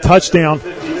scored a touchdown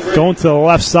going to the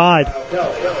left side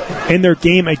in their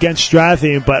game against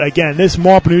Strathaven. But again, this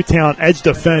Marple Newtown edge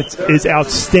defense is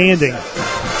outstanding.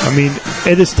 I mean,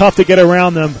 it is tough to get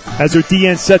around them as their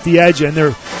DN set the edge and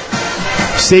their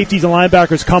safeties and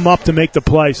linebackers come up to make the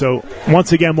play. So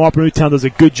once again, Marple Newtown does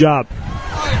a good job.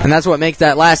 And that's what makes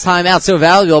that last time out so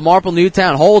valuable. Marple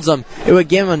Newtown holds them. It would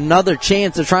give them another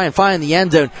chance to try and find the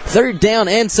end zone. 3rd down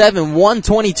and 7,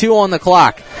 1:22 on the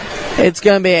clock. It's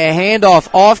going to be a handoff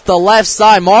off the left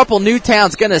side. Marple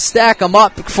Newtown's going to stack them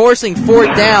up, forcing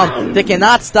 4th down. They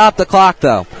cannot stop the clock,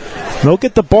 though. They'll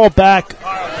get the ball back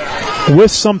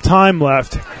with some time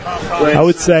left. I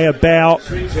would say about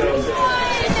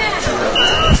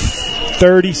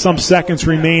 30-some seconds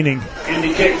remaining.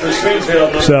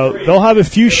 So they'll have a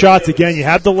few shots again. You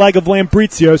have the leg of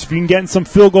Lambrizio, so if you can get in some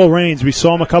field goal range. We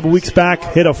saw him a couple weeks back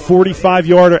hit a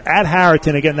 45-yarder at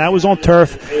Harrington. Again, that was on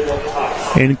turf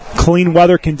in clean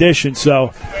weather conditions.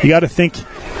 So you got to think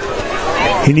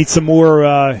he needs some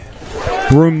more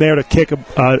room there to kick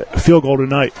a field goal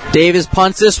tonight. Davis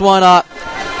punts this one up.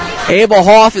 Abel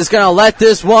Hoff is going to let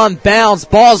this one bounce.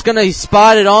 Ball's going to be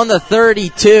spotted on the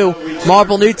 32.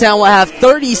 Marple Newtown will have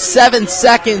 37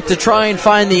 seconds to try and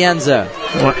find the end zone.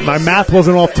 My math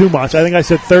wasn't off too much. I think I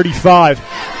said 35.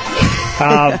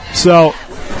 So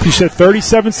you said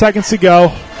 37 seconds to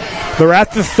go. They're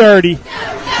at the 30.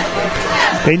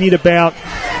 They need about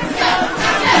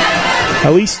at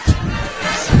least,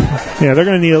 they're going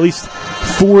to need at least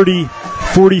 40,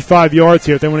 45 yards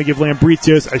here if they want to give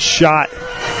Lambrizio a shot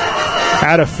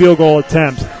at a field goal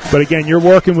attempt. But again, you're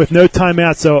working with no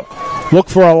timeout, so look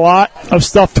for a lot of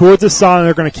stuff towards the sideline.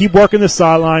 They're going to keep working the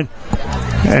sideline,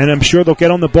 and I'm sure they'll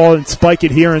get on the ball and spike it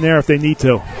here and there if they need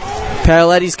to.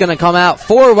 Paoletti's going to come out,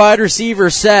 4 wide receiver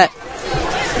set.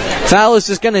 Fallis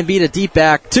is going to beat a deep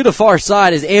back to the far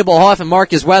side as Abel Hoff and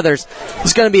Marcus Weathers.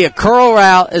 It's going to be a curl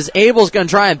route as Abel's going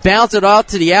to try and bounce it off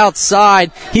to the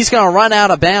outside. He's going to run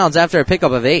out of bounds after a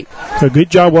pickup of 8. So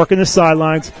good job working the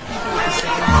sidelines.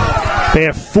 They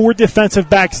have 4 defensive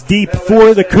backs deep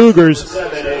for the Cougars.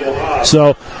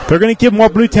 So they're going to give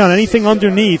Marple Newtown anything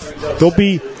underneath. They'll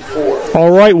be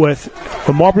all right with.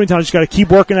 But Marple Newtown just got to keep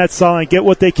working that sideline, get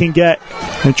what they can get,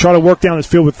 and try to work down this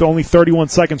field with only 31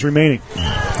 seconds remaining.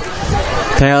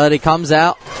 Penalty comes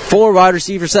out. 4 wide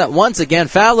receiver set once again.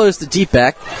 Follows the deep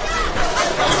back.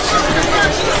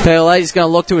 Paoletti's going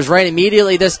to look to his right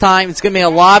immediately this time. It's going to be a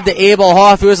lob to Abel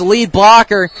Hoff, who is a lead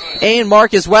blocker, and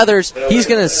Marcus Weathers. He's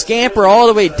going to scamper all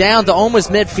the way down to almost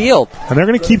midfield. And they're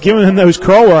going to keep giving him those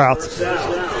curl routes.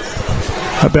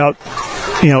 About,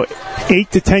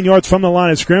 8 to 10 yards from the line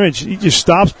of scrimmage. He just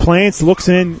stops, plants, looks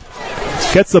in,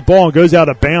 gets the ball, and goes out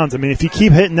of bounds. I mean, if you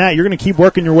keep hitting that, you're going to keep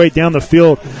working your way down the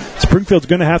field. Springfield's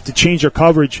going to have to change their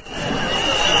coverage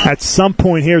at some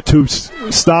point here to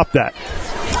stop that.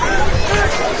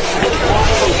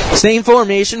 Same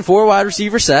formation, 4 wide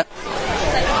receiver set.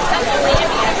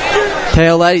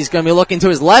 Paoletti's going to be looking to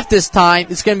his left this time.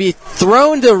 It's going to be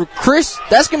thrown to Chris.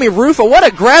 That's going to be Rufo. What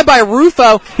a grab by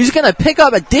Rufo. He's going to pick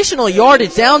up additional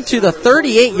yardage down to the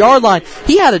 38-yard line.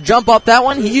 He had to jump up that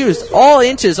one. He used all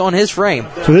inches on his frame.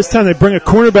 So this time they bring a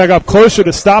cornerback up closer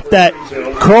to stop that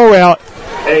curl route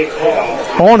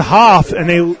on Hoff, and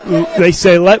they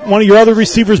say, let one of your other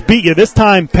receivers beat you. This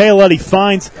time Paoletti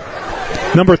finds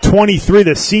number 23,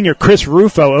 the senior Chris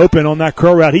Rufo, open on that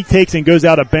curl route. He takes and goes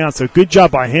out of bounds. So good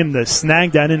job by him to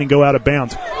snag that in and go out of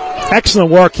bounds.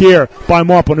 Excellent work here by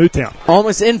Marple Newtown.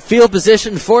 Almost in field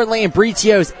position for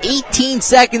Lambritios. 18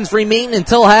 seconds remaining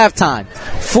until halftime.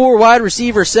 4 wide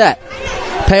receiver set.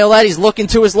 Paoletti's looking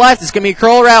to his left. It's going to be a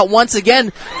curl route once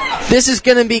again. This is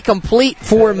going to be complete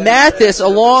for Mathis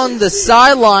along the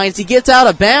sidelines. He gets out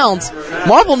of bounds.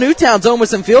 Marple Newtown's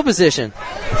almost in field position.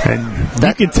 And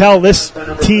you can tell this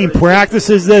team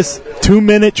practices this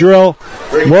 2-minute drill,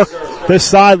 work this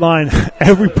sideline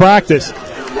every practice,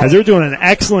 as they're doing an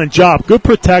excellent job. Good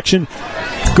protection,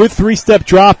 good 3-step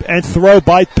drop and throw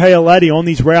by Paoletti on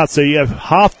these routes. So you have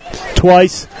Hoff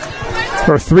twice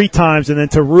or 3 times, and then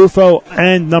to Rufo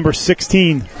and number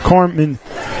 16, Cameron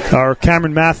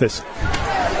Mathis.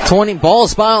 20 ball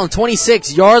spot on the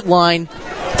 26-yard line.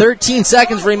 13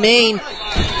 seconds remain.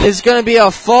 It's going to be a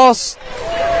false.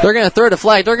 They're going to throw the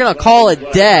flag. They're going to call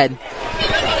it dead.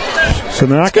 So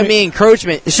they're not it's going to be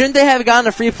encroachment. Shouldn't they have gotten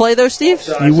a free play, though, Steve?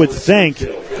 You would think,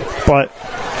 but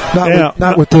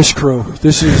not with this crew.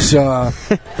 This is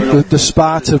the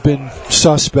spots have been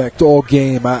suspect all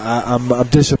game. I'm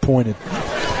disappointed.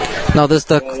 Now, does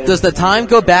the time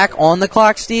go back on the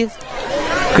clock, Steve?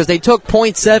 Because they took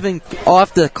 0.7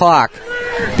 off the clock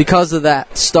because of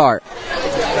that start.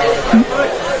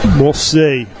 We'll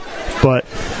see, but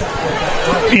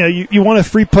you want a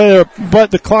free play there,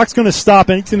 but the clock's going to stop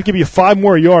and it's going to give you 5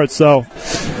 more yards. So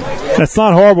that's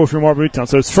not horrible for Marple Newtown.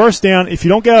 So it's first down. If you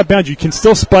don't get out of bounds, you can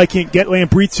still spike it, get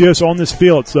Lambritios on this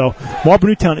field. So Marple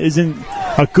Newtown is in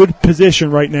a good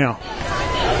position right now.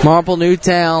 Marple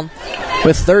Newtown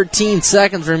with 13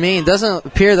 seconds remaining. Doesn't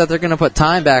appear that they're going to put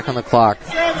time back on the clock.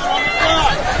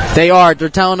 They are. They're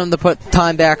telling them to put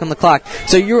time back on the clock.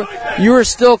 So you are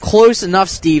still close enough,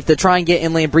 Steve, to try and get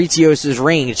in Lambritios'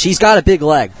 range. He's got a big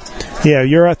leg. Yeah,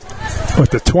 you're at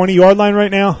the 20-yard line right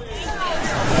now?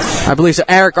 I believe so.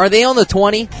 Eric, are they on the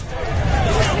 20?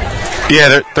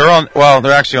 Yeah,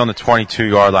 they're actually on the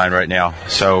 22-yard line right now.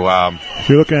 So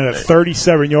you're looking at a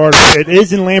 37-yard. It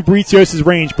is in Lambritios'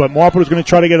 range, but Marple is going to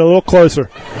try to get a little closer.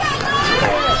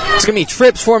 It's going to be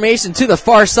trips formation to the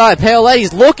far side.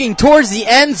 Paoletti's looking towards the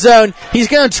end zone. He's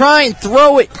going to try and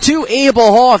throw it to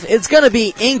Abel Hoff. It's going to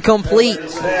be incomplete.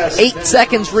 8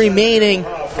 seconds remaining,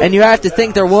 and you have to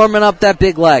think they're warming up that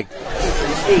big leg.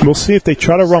 We'll see if they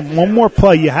try to run one more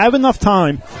play. You have enough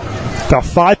time. About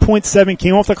 5.7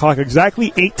 came off the clock,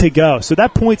 exactly 8 to go. So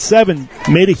that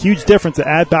 0.7 made a huge difference to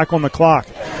add back on the clock.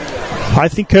 I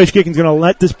think Coach Gicken's going to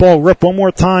let this ball rip one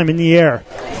more time in the air.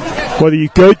 Whether you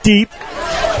go deep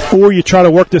or you try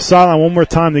to work the sideline one more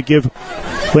time to give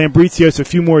Lambritios a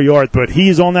few more yards. But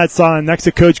he's on that sideline next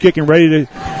to Coach Gicken, ready to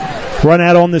run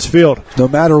out on this field. No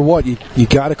matter what, you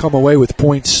got to come away with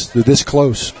points this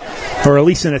close. Or at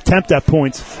least an attempt at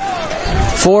points.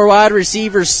 4 wide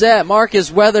receivers set.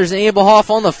 Marcus Weathers and Abel Hoff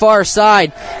on the far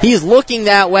side. He's looking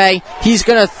that way. He's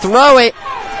going to throw it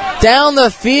down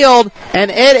the field,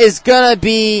 and it is going to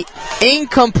be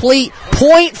incomplete.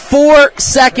 0.4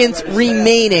 seconds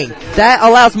remaining. That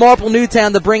allows Marple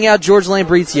Newtown to bring out George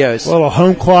Lambritios. A little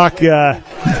home clock.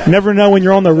 Never know when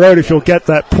you're on the road if you'll get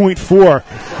that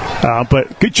 0.4.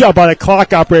 But good job by the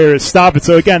clock operator to stop it.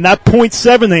 So, again, that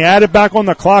 0.7 they added back on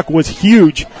the clock was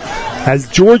huge, as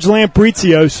George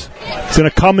Lambritios is going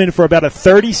to come in for about a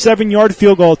 37-yard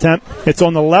field goal attempt. It's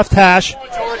on the left hash.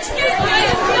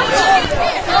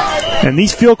 And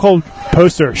these field goal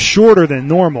posts are shorter than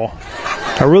normal.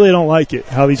 I really don't like it,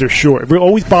 how these are short. It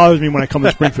always bothers me when I come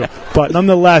to Springfield. But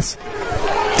nonetheless,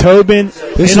 Tobin,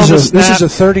 this is a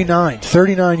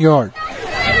 39-yard.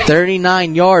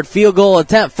 39-yard field goal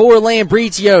attempt for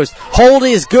Lambricios. Hold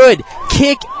is good.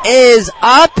 Kick is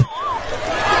up.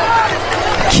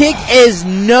 Kick is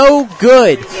no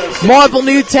good. Marple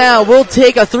Newtown will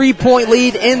take a 3-point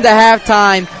lead into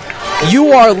halftime.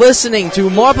 You are listening to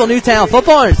Marple Newtown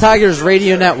Football on the Tigers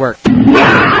Radio Network.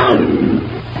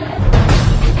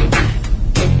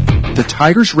 The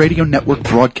Tigers Radio Network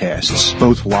broadcasts,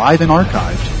 both live and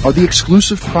archived, are the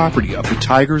exclusive property of the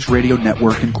Tigers Radio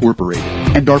Network Incorporated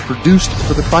and are produced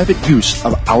for the private use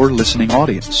of our listening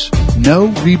audience. No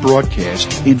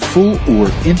rebroadcast, in full or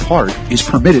in part, is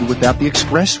permitted without the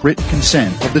express written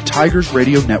consent of the Tigers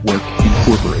Radio Network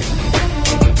Incorporated.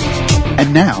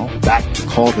 And now, back to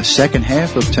call the second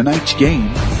half of tonight's game.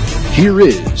 Here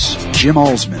is Jim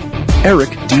Alsman, Eric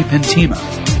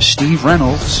DiPentima, Steve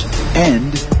Reynolds,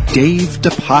 and Dave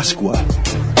DePasqua.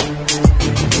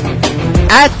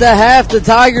 At the half, the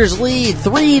Tigers lead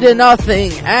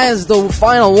 3-0 as the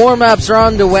final warm-ups are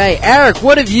underway. Eric,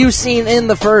 what have you seen in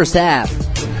the first half?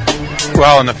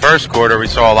 Well, in the first quarter, we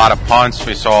saw a lot of punts.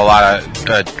 We saw a lot of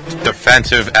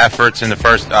defensive efforts in the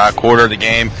first quarter of the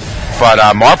game.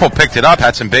 But Marple picked it up,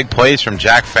 had some big plays from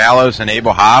Jack Fallows and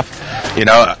Abel Hoff. You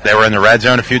know, they were in the red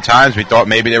zone a few times. We thought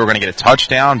maybe they were going to get a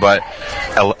touchdown, but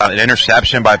an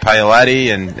interception by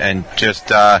Paoletti and just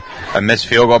a missed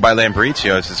field goal by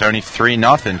Lambricios. It's only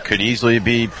 3-0. Could easily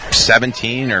be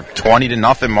 17 or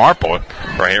 20-0 Marple.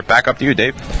 Right here, back up to you,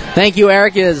 Dave. Thank you,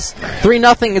 Eric. It is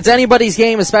 3-0. It's anybody's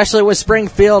game, especially with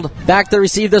Springfield back to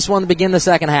receive this one to begin the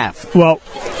second half. Well,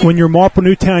 when you're Marple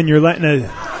Newtown, you're letting a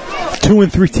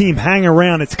 2-3 team hang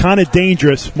around. It's kind of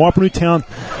dangerous. Marple Newtown,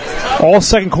 all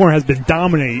second quarter, has been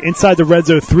dominating inside the red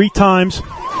zone 3 times,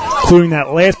 including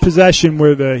that last possession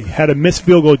where they had a missed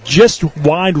field goal just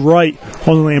wide right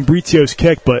on the Lambricios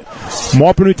kick. But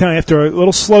Marple Newtown, after a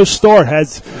little slow start,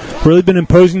 has really been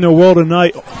imposing their will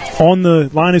tonight on the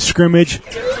line of scrimmage.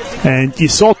 And you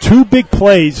saw 2 big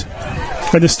plays.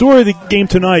 And the story of the game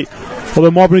tonight,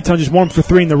 although Marple Newtown just 1 for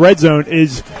 3 in the red zone,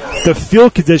 is the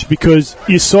field condition, because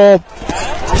you saw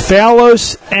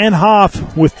Fallows and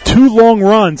Hoff with 2 long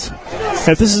runs.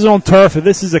 If this is on turf, if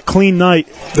this is a clean night,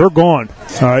 they're gone.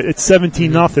 All right, it's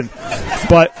 17-0.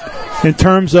 But in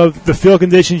terms of the field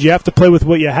conditions, you have to play with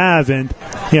what you have. And,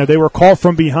 you know, they were caught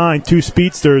from behind, 2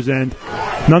 speedsters. And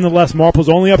nonetheless, Marple's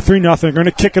only up 3-0. They're going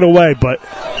to kick it away. But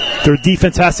their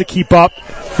defense has to keep up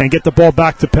and get the ball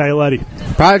back to Paoletti.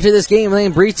 Prior to this game,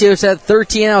 Lambricios had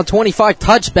 13 out of 25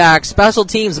 touchbacks. Special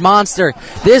teams monster.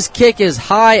 This kick is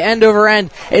high, end over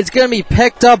end. It's going to be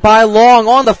picked up by Long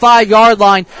on the 5-yard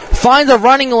line. Finds a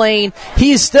running lane.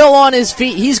 He's still on his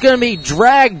feet. He's going to be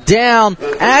dragged down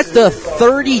at the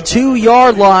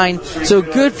 32-yard line. So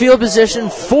good field position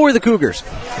for the Cougars.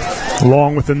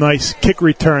 Long with a nice kick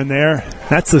return there.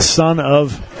 That's the son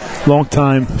of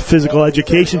longtime physical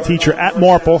education teacher at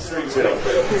Marple,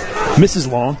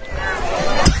 Mrs. Long.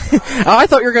 I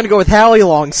thought you were going to go with Hallie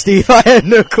Long, Steve. I had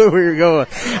no clue where you were going.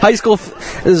 High school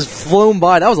has flown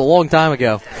by. That was a long time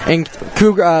ago. And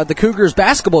the Cougars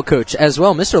basketball coach as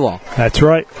well, Mr. Long. That's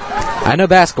right. I know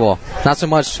basketball. Not so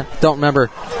much. Don't remember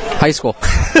high school.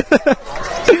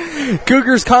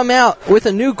 Cougars come out with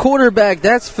a new quarterback.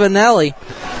 That's Finelli.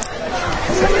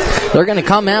 They're going to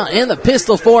come out in the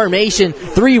pistol formation.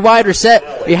 3 wider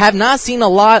set. We have not seen a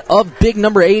lot of big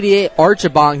number 88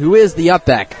 Archibong, who is the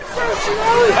upback.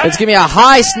 It's going to be a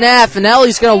high snap.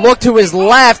 Finelli's going to look to his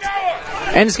left,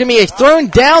 and it's going to be thrown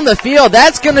down the field.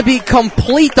 That's going to be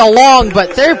complete to Long,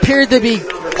 but there appeared to be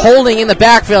holding in the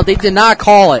backfield. They did not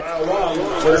call it.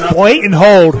 Blatant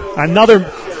hold.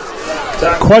 Another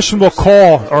questionable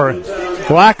call, or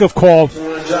lack of call,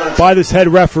 by this head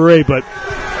referee, but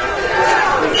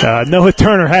Noah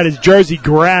Turner had his jersey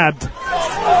grabbed.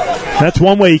 That's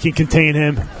one way you can contain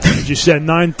him. As you said,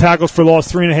 9 tackles for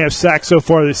loss, 3.5 sacks so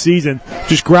far this season.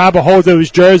 Just grab a hold of his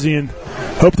jersey and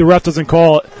hope the ref doesn't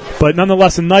call it. But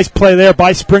nonetheless, a nice play there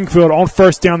by Springfield on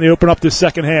first down. They open up the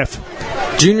second half.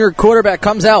 Junior quarterback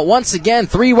comes out once again,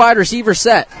 3 wide receiver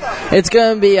set. It's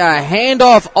going to be a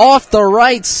handoff off the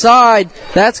right side.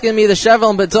 That's going to be the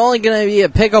Chevron, but it's only going to be a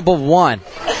pickup of 1.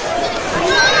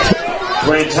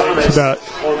 It's about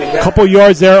a couple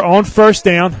yards there on first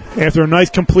down after a nice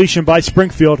completion by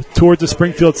Springfield towards the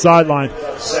Springfield sideline.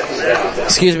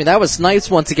 Excuse me, that was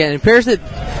Snipes once again. It appears that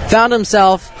found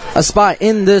himself a spot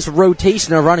in this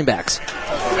rotation of running backs.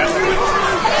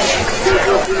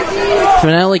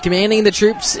 Finelli commanding the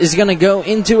troops is going to go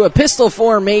into a pistol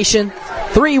formation,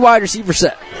 3 wide receiver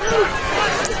set.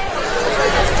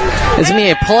 It's going to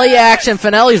be a play action.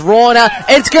 Finelli's rolling out.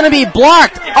 It's going to be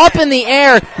blocked up in the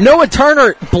air. Noah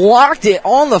Turner blocked it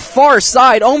on the far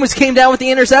side. Almost came down with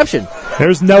the interception.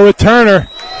 There's Noah Turner.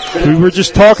 We were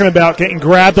just talking about getting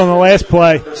grabbed on the last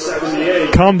play.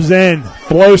 Comes in,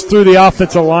 blows through the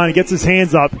offensive line, gets his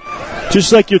hands up.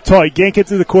 Just like you're taught, you can't get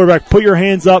to the quarterback, put your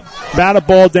hands up, bat a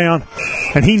ball down,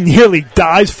 and he nearly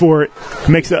dives for it.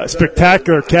 Makes a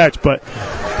spectacular catch, but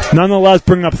nonetheless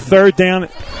bring up third down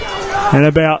and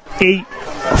about 8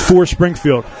 for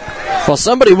Springfield. Well,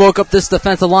 somebody woke up this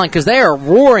defensive line because they are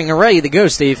roaring and ready to go,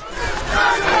 Steve.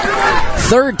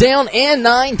 Third down and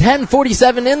 9,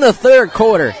 10:47 in the third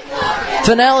quarter.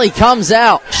 Finelli comes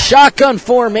out, shotgun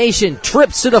formation,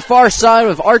 trips to the far side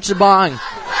with Archibong.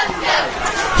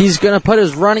 He's going to put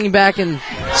his running back in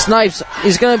Snipes.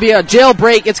 He's going to be a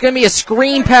jailbreak. It's going to be a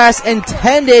screen pass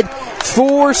intended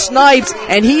for Snipes,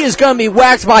 and he is going to be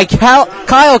whacked by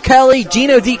Kyle Kelly,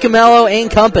 Gino DiCamillo, and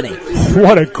company.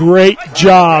 What a great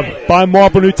job by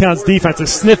Marple Newtown's defense to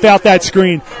sniff out that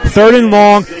screen. Third and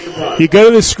long. You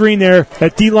go to the screen there.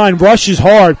 That D-line rushes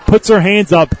hard, puts their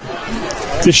hands up,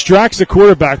 distracts the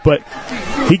quarterback, but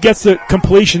he gets the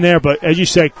completion there. But as you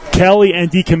said, Kelly and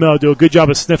DiCamillo do a good job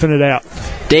of sniffing it out.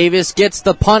 Davis gets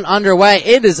the punt underway.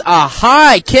 It is a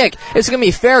high kick. It's going to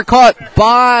be fair caught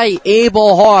by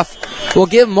Abel Hoff. We'll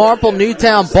give Marple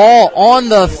Newtown ball on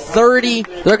the 30.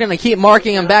 They're going to keep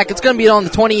marking him back. It's going to be on the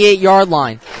 28-yard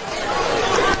line.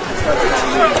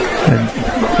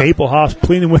 And Abel Hoff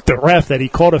pleading with the ref that he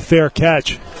called a fair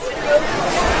catch.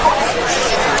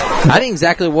 I think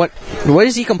exactly what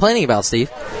is he complaining about, Steve?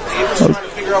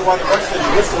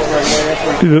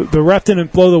 The ref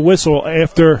didn't blow the whistle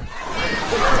after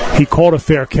he called a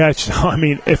fair catch. I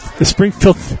mean, if the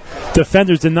Springfield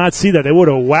defenders did not see that, they would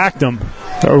have whacked him.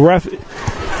 The ref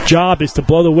job is to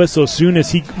blow the whistle as soon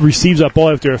as he receives that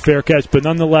ball after a fair catch. But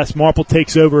nonetheless, Marple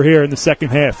takes over here in the second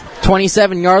half.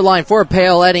 27-yard line for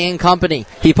Paoletti and company.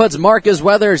 He puts Marcus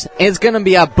Weathers. It's going to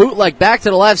be a bootleg back to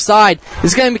the left side.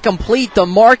 It's going to be complete to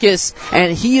Marcus,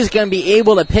 and he is going to be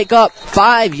able to pick up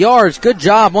 5 yards. Good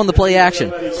job on the play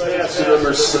action.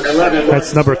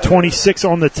 That's number 26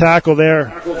 on the tackle there.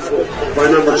 By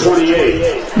number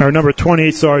 28. Or number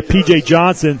 28, sorry, P.J.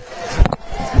 Johnson.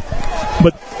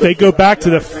 But they go back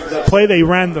to the play they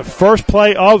ran the first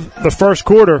play of the first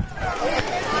quarter.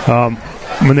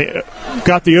 When they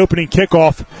got the opening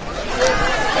kickoff,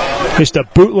 just a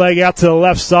bootleg out to the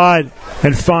left side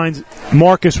and finds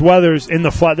Marcus Weathers in the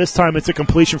flat. This time it's a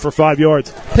completion for 5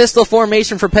 yards. Pistol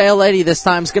formation for Paoletti this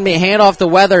time. It's going to be a handoff to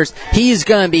Weathers. He's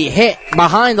going to be hit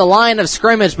behind the line of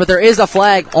scrimmage, but there is a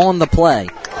flag on the play.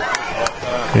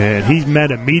 And he's met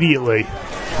immediately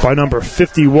by number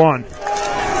 51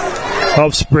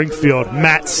 of Springfield,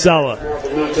 Matt Sella.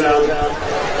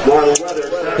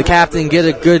 The captain did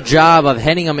a good job of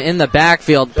hitting him in the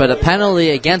backfield, but a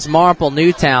penalty against Marple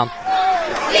Newtown.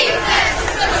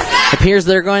 It appears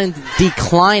they're going to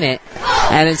decline it,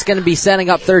 and it's going to be setting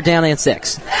up third down and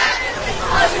 6.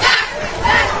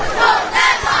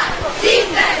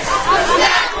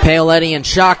 Paoletti in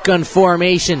shotgun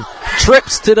formation,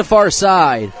 trips to the far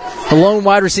side. The lone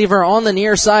wide receiver on the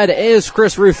near side is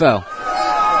Chris Rufo.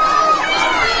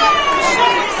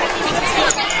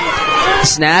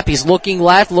 Snap, he's looking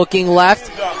left.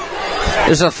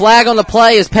 There's a flag on the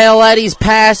play as Paoletti's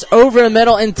pass over the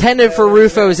middle intended for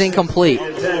Rufo is incomplete.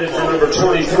 Intended for number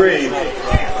 23,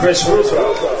 Chris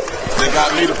Rufo.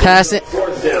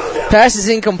 Pass is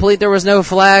incomplete. There was no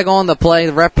flag on the play.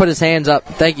 The ref put his hands up.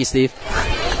 Thank you, Steve.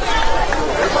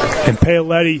 And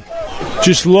Paoletti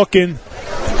just looking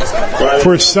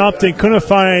for something. Couldn't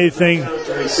find anything.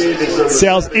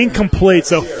 Sales incomplete.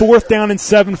 So 4th down and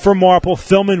 7 for Marple.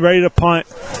 Philman ready to punt.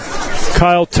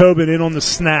 Kyle Tobin in on the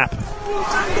snap.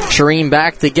 Shireen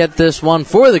back to get this one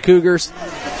for the Cougars.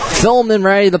 Philman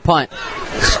ready to punt.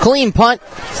 Clean punt.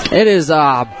 It is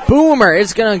a boomer.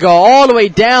 It's going to go all the way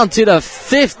down to the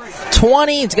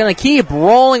 20. It's going to keep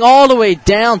rolling all the way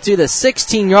down to the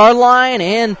 16-yard line.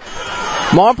 And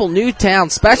Marple Newtown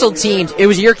special teams, it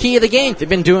was your key of the game. They've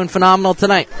been doing phenomenal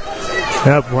tonight.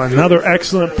 Yep, another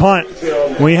excellent punt.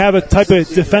 When you have a type of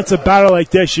defensive battle like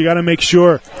this, you got to make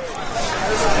sure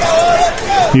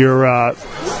your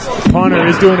punter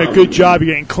is doing a good job.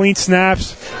 You're getting clean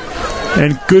snaps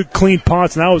and good clean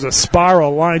punts. And that was a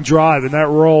spiral line drive, and that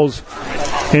rolls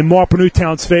in Marple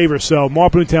Newtown's favor. So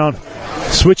Marple Newtown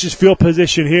switches field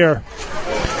position here.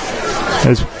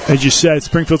 As you said,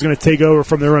 Springfield's going to take over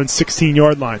from their own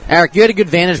 16-yard line. Eric, you had a good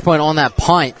vantage point on that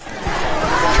punt.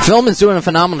 Philman's doing a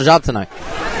phenomenal job tonight.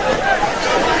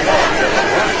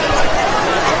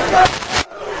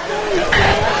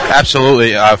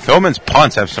 Absolutely. Philman's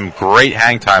punts have some great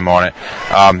hang time on it.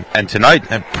 And tonight,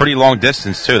 a pretty long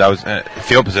distance, too. That was a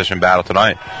field position battle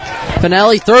tonight.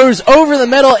 Finelli throws over the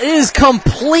middle. It is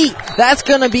complete. That's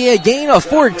going to be a gain of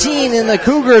 14, and the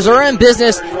Cougars are in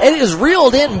business. It is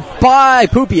reeled in by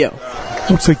Pupio.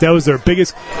 Looks like that was their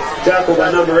biggest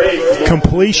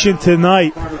completion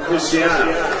tonight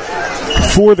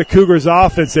for the Cougars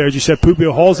offense there. As you said,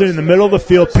 Pupio hauls it in the middle of the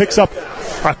field, picks up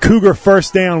a Cougar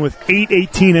first down with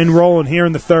 8:18 in rolling here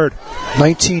in the third.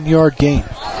 19-yard gain.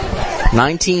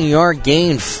 19-yard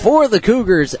gain for the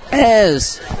Cougars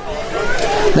as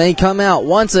they come out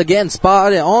once again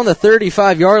spotted on the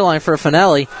 35-yard line for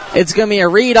Finelli. It's going to be a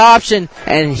read option,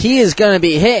 and he is going to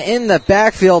be hit in the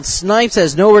backfield. Snipes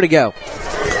has nowhere to go.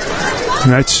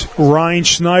 And that's Ryan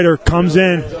Schneider comes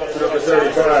in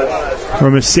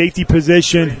from a safety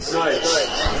position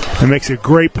and makes a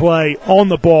great play on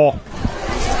the ball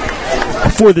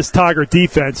for this Tiger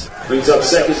defense,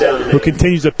 who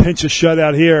continues to pinch a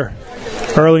shutout here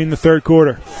early in the third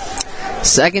quarter.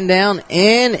 Second down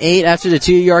and 8 after the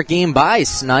 2-yard gain by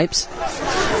Snipes.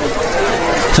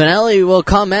 Finelli will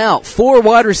come out. 4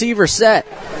 wide receiver set.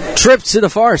 Trips to the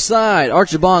far side.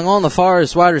 Archibong on the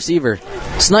farthest wide receiver.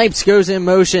 Snipes goes in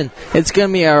motion. It's going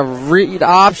to be a read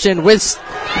option with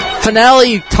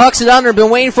Finelli. Tucks it under. Been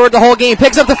waiting for it the whole game.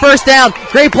 Picks up the first down.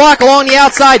 Great block along the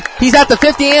outside. He's at the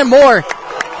 50 and more.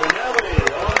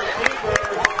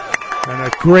 And a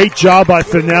great job by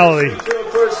Finelli.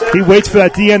 He waits for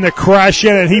that DN to crash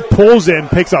in, and he pulls it and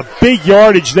picks up big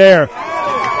yardage there.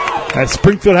 As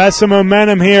Springfield has some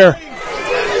momentum here.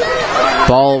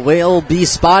 Ball will be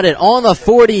spotted on the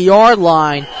 40-yard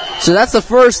line. So that's the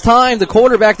first time the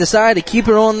quarterback decided to keep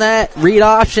it on that read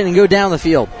option and go down the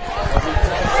field.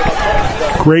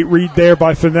 Great read there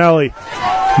by Finelli.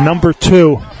 Number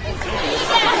 2.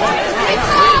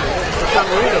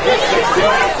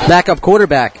 Backup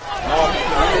quarterback.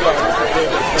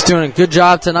 He's doing a good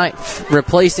job tonight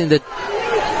replacing the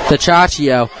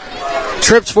Chachio.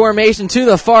 Trips formation to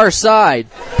the far side.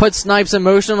 Puts Snipes in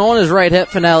motion on his right hip,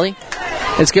 Finelli.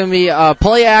 It's going to be a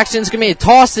play action. It's going to be a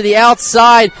toss to the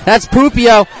outside. That's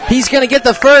Pupio. He's going to get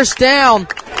the first down.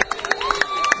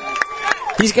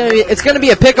 It's going to be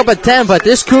a pickup at 10, but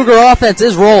this Cougar offense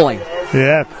is rolling.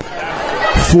 Yeah.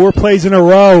 4 plays in a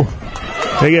row.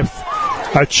 They get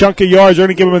a chunk of yards. They're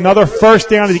going to give him another first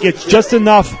down to get just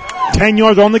enough. 10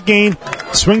 yards on the gain.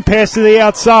 Swing pass to the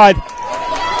outside.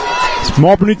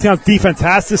 Marple Newtown's defense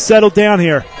has to settle down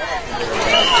here.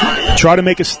 Try to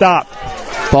make a stop.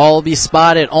 Ball will be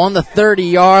spotted on the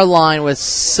 30-yard line with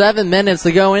 7 minutes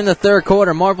to go in the third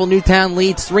quarter. Marple Newtown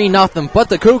leads 3-0, but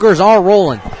the Cougars are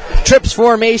rolling. Trips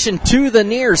formation to the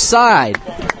near side.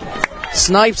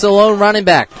 Snipes alone running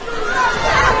back.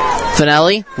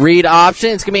 Finelli, read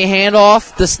option. It's going to be a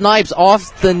handoff to Snipes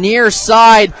off the near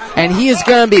side, and he is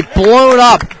going to be blown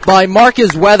up by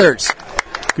Marcus Weathers.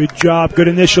 Good job. Good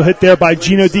initial hit there by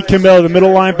Gino DiCamillo, the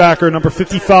middle linebacker, number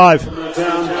 55.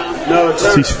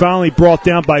 So he's finally brought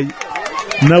down by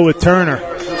Noah Turner.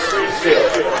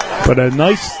 But a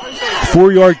nice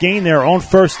 4-yard gain there on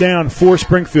first down for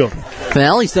Springfield.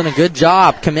 Finelli's done a good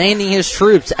job commanding his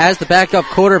troops as the backup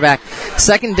quarterback.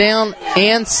 Second down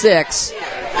and 6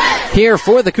 here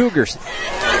for the Cougars.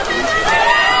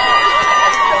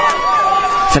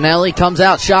 Finelli comes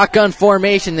out shotgun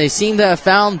formation. They seem to have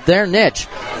found their niche.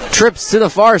 Trips to the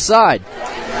far side.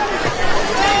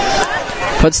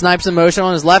 Put Snipes in motion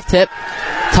on his left hip.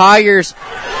 Tigers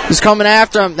is coming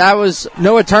after him. That was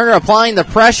Noah Turner applying the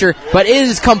pressure, but it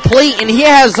is complete, and he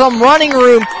has some running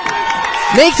room.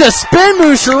 Makes a spin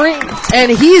move,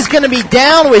 and he's going to be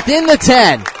down within the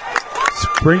 10.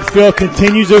 Springfield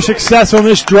continues their success on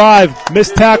this drive.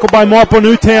 Missed tackle by Marple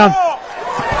Newtown.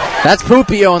 That's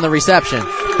Pupio on the reception.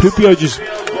 Pupio just,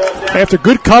 after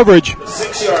good coverage,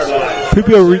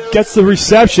 Pupio gets the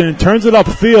reception and turns it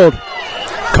upfield.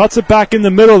 Cuts it back in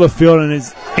the middle of the field and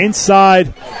is inside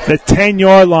the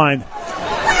 10-yard line.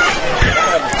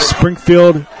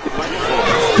 Springfield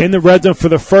in the red zone for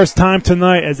the first time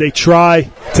tonight as they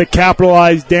try to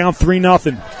capitalize down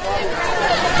 3-0.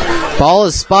 Ball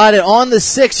is spotted on the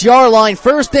 6-yard line.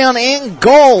 First down and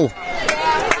goal.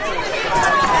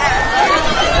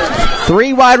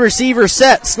 3 wide receivers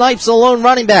set. Snipes alone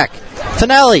running back.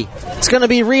 Finelli. It's going to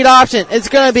be read option. It's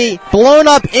going to be blown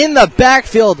up in the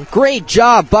backfield. Great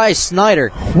job by Snyder.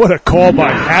 What a call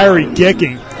by Harry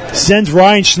Gicking. Sends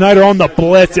Ryan Schneider on the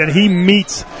blitz, and he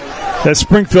meets the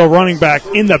Springfield running back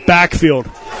in the backfield.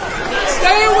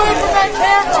 Stay away from that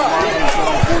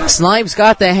camera. Snipes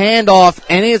got the handoff,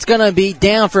 and it's going to be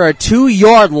down for a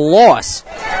 2-yard loss.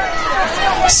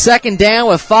 Second down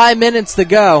with 5 minutes to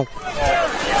go.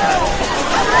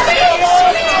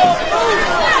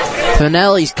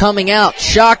 Finelli's coming out.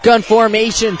 Shotgun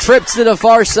formation. Trips to the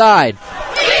far side.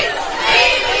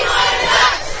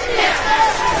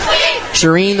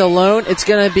 Shireen alone. It's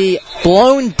going to be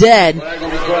blown dead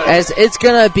as it's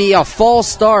going to be a false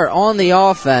start on the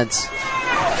offense.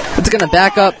 It's going to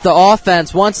back up the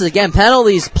offense once again.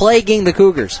 Penalties plaguing the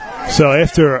Cougars. So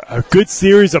after a good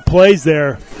series of plays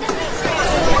there,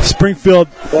 Springfield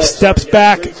steps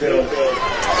back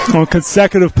on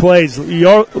consecutive plays.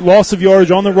 Loss of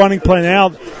yardage on the running play. Now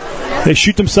they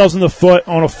shoot themselves in the foot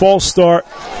on a false start.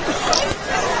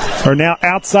 Are now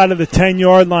outside of the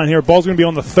 10-yard line here. Ball's going to be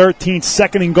on the 13,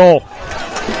 second and goal.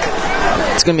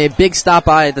 It's going to be a big stop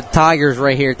by the Tigers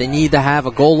right here. They need to have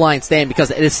a goal line stand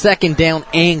because it is second down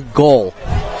and goal.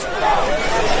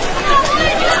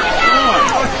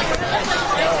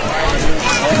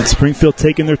 And Springfield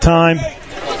taking their time.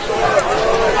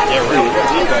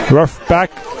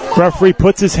 Referee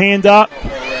puts his hand up.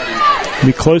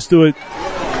 Be close to it.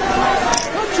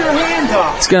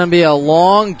 It's going to be a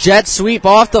long jet sweep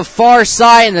off the far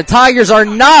side, and the Tigers are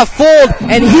not fooled,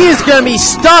 and he is going to be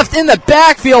stuffed in the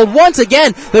backfield. Once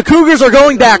again, the Cougars are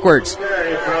going backwards.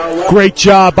 Great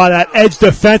job by that edge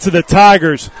defense of the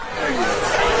Tigers.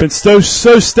 Been so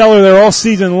stellar there all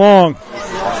season long.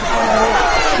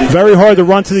 Very hard to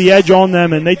run to the edge on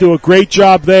them, and they do a great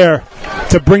job there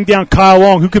to bring down Kyle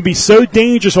Long, who can be so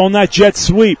dangerous on that jet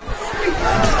sweep.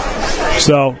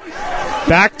 So,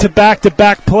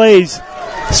 back-to-back plays.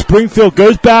 Springfield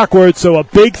goes backwards, so a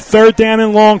big third down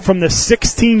and long from the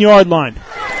 16-yard line.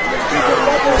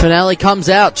 Finelli comes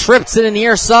out, trips to the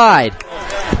near side.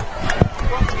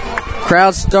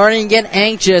 Crowd starting to get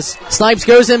anxious. Snipes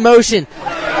goes in motion.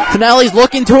 Finelli's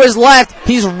looking to his left.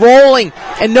 He's rolling,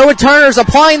 and Noah Turner's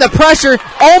applying the pressure.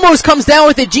 Almost comes down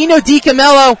with it. Gino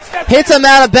DiCamillo hits him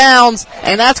out of bounds,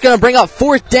 and that's going to bring up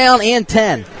fourth down and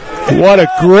 10. What a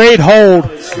great hold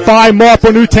by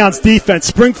Marple Newtown's defense.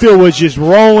 Springfield was just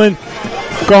rolling,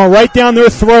 going right down their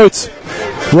throats,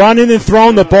 running and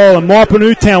throwing the ball. And Marple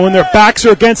Newtown, when their backs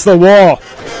are against the wall,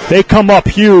 they come up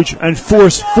huge and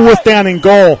force fourth down and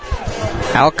goal.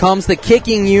 Out comes the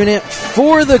kicking unit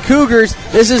for the Cougars.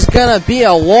 This is going to be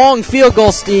a long field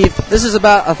goal, Steve. This is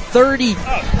about a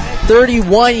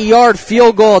 31-yard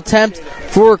field goal attempt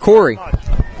for Corey.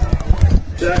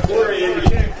 Jack Corey in the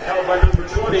kick, held by number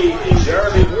 20,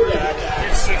 Jeremy Hudak.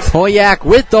 Hoyak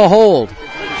with the hold.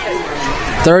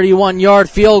 31-yard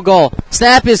field goal.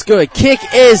 Snap is good. Kick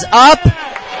is up.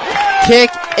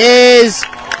 Kick is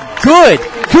good.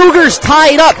 Cougars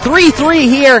tie it up 3-3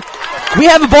 here. We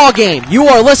have a ball game. You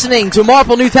are listening to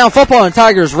Marple Newtown Football and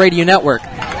Tigers Radio Network.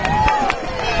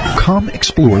 Come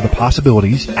explore the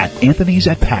possibilities at Anthony's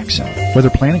at Paxson.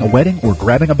 Whether planning a wedding or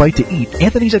grabbing a bite to eat,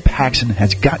 Anthony's at Paxson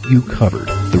has got you covered.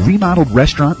 The remodeled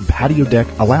restaurant and patio deck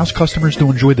allows customers to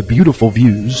enjoy the beautiful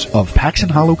views of Paxson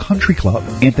Hollow Country Club.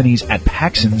 Anthony's at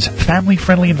Paxson's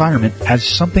family-friendly environment has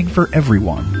something for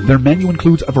everyone. Their menu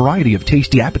includes a variety of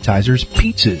tasty appetizers,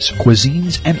 pizzas,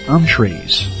 cuisines, and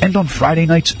entrees. And on Friday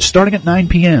nights, starting at 9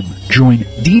 p.m., join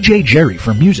DJ Jerry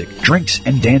for music, drinks,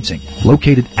 and dancing.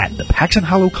 Located at the Paxson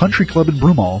Hollow Country Club in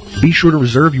Broomall. Be sure to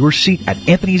reserve your seat at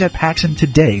Anthony's at Paxson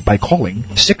today by calling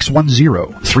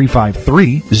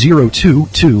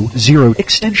 610-353-0220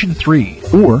 extension 3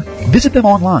 or visit them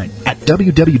online at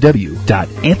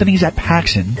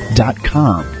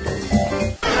www.anthonysatpaxson.com.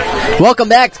 Welcome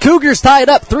back. Cougars tied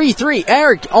up 3-3.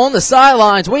 Eric on the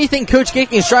sidelines. What do you think Coach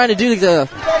Kicking is trying to do to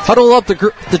huddle up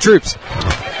the troops?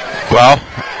 Well,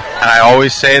 and I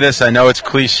always say this, I know it's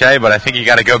cliche, but I think you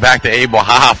got to go back to Abel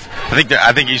Hoff.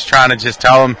 I think he's trying to just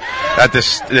tell him that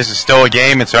this is still a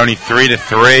game. It's only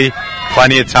 3-3.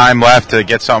 Plenty of time left to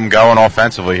get something going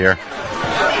offensively here.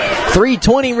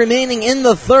 3:20 remaining in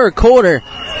the third quarter.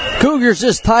 Cougars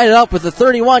just tied it up with a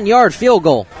 31-yard field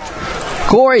goal.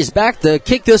 Corey's back to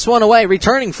kick this one away.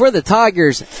 Returning for the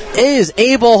Tigers is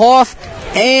Abel Hoff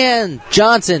and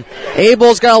Johnson.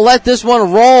 Abel's going to let this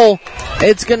one roll.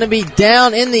 It's going to be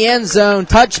down in the end zone.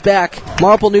 Touchback.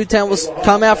 Marple Newtown will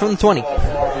come out from the 20.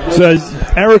 So as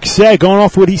Eric said, going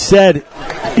off what he said,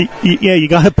 you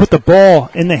got to put the ball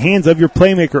in the hands of your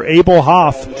playmaker, Abel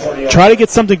Hoff. Try to get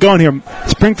something going here.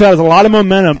 Springfield has a lot of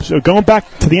momentum. So going back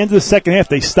to the end of the second half,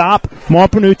 they stop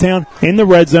Marple Newtown in the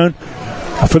red zone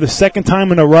for the second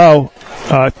time in a row.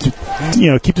 To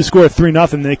keep the score at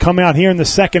 3-0. They come out here in the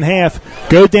second half,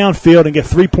 go downfield, and get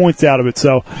 3 points out of it.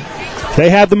 So they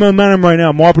have the momentum right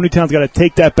now. Marple Newtown's got to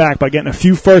take that back by getting a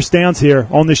few first downs here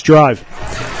on this drive.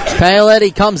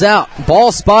 Paoletti comes out.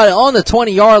 Ball spotted on the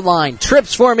 20-yard line.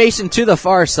 Trips formation to the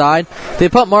far side. They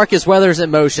put Marcus Weathers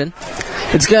in motion.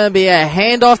 It's going to be a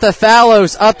handoff to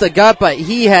Fallows up the gut, but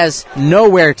he has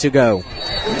nowhere to go.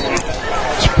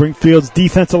 Springfield's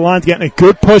defensive line's getting a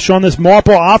good push on this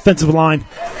Marple offensive line.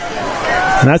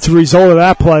 And that's the result of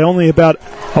that play. Only about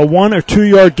a 1 or 2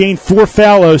 yard gain for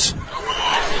Fallows.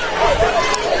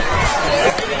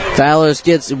 Fallows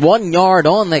gets 1 yard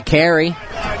on the carry.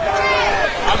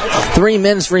 3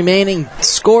 minutes remaining.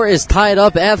 Score is tied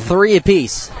up at 3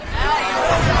 apiece.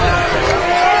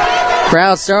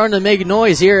 Crowd starting to make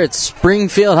noise here at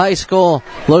Springfield High School,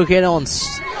 located on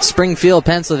Springfield,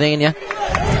 Pennsylvania.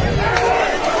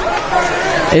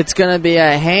 It's going to be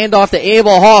a handoff to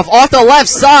Abel Hoff. Off the left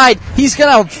side, he's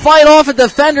going to fight off a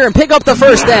defender and pick up the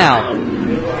first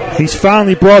down. He's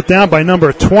finally brought down by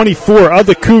number 24 of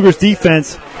the Cougars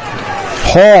defense,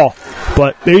 Hall.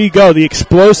 But there you go, the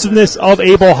explosiveness of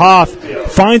Abel Hoff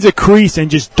finds a crease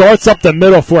and just darts up the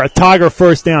middle for a Tiger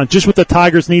first down, just what the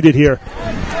Tigers needed here.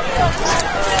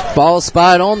 Ball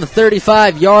spotted on the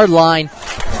 35-yard line.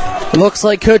 It looks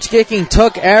like Coach Gicking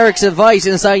took Eric's advice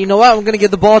and decided, you know what, I'm going to give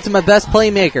the ball to my best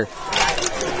playmaker.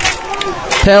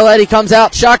 Paoletti comes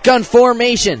out, shotgun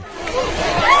formation.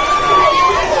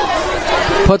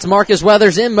 Puts Marcus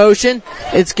Weathers in motion.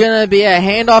 It's going to be a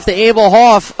handoff to Abel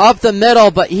Hoff up the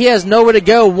middle, but he has nowhere to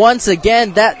go. Once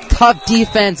again, that tough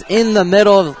defense in the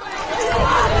middle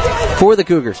for the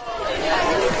Cougars.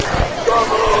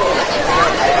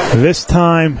 This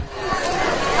time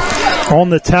on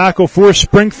the tackle for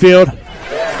Springfield,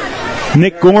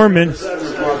 Nick Gorman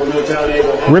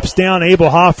rips down Abel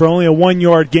Hoff for only a 1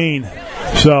 yard gain.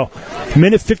 So,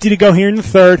 minute 50 to go here in the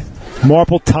third.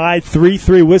 Marple tied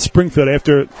 3-3 with Springfield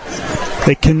after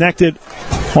they connected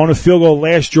on a field goal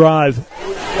last drive.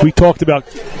 We talked about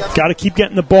got to keep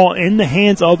getting the ball in the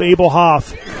hands of Abel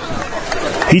Hoff.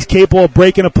 He's capable of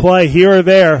breaking a play here or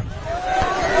there,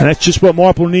 and that's just what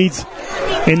Marple needs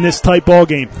in this tight ball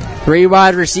game. 3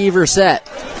 wide receiver set.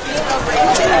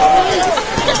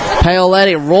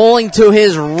 Paoletti rolling to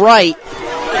his right.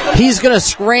 He's going to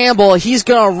scramble. He's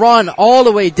going to run all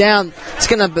the way down. It's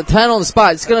going to depend on the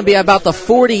spot. It's going to be about the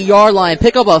 40-yard line.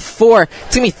 Pick up a 4.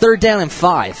 It's going to be 3rd down and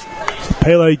 5.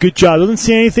 Paoletti, good job. Doesn't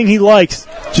see anything he likes.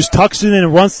 Just tucks it in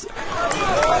and runs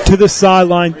to the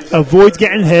sideline. Avoids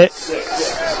getting hit.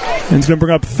 And it's going to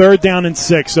bring up 3rd down and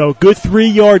 6. So good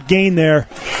 3-yard gain there.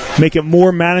 Make it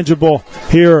more manageable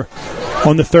here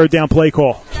on the 3rd down play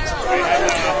call.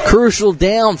 Crucial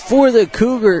down for the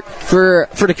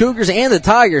the Cougars and the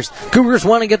Tigers. Cougars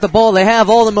want to get the ball. They have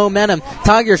all the momentum.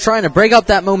 Tigers trying to break up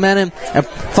that momentum and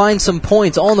find some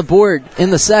points on the board in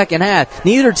the second half.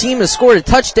 Neither team has scored a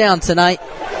touchdown tonight.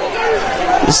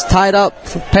 It's tied up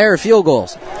for a pair of field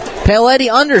goals.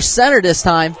 Paoletti under center this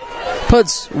time.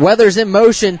 Puts Weathers in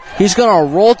motion. He's going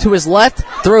to roll to his left,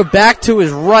 throw back to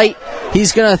his right.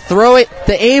 He's going to throw it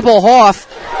to Abel Hoff,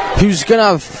 who's going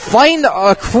to find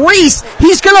a crease.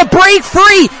 He's going to break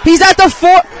free. He's at the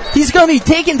 4. He's going to be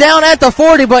taken down at the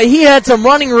 40, but he had some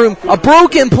running room. A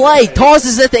broken play.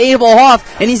 Tosses it to Abel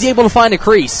Hoff, and he's able to find a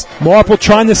crease. Marple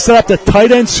trying to set up the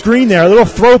tight end screen there. A little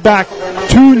throwback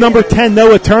to number 10,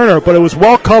 Noah Turner, but it was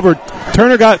well covered.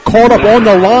 Turner got caught up on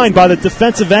the line by the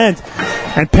defensive end,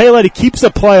 and Paoletti keeps the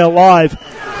play alive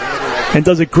and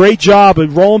does a great job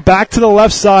of rolling back to the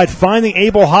left side, finding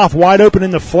Abel Hoff wide open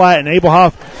in the flat, and Abel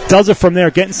Hoff does it from there,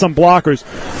 getting some blockers.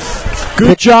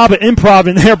 Good job at improv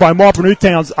in there by Marple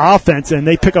Newtown's offense, and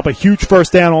they pick up a huge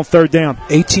first down on 3rd down.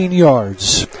 18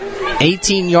 yards.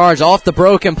 18 yards off the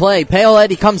broken play.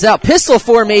 Paoletti comes out, pistol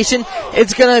formation.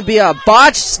 It's going to be a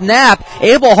botched snap.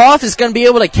 Abel Hoff is going to be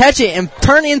able to catch it and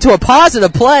turn it into a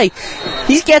positive play.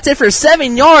 He gets it for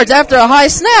 7 yards after a high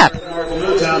snap.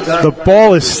 The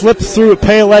ball is slipped through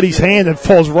Paoletti's hand and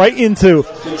falls right into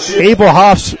Abel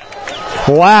Hoff's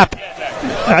lap.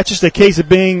 That's just a case of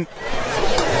being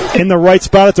in the right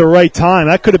spot at the right time.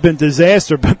 That could have been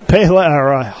disaster, but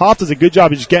Hoff does a good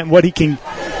job of just getting what he can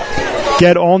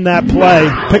get on that play.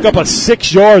 Pick up a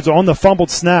 6 yards on the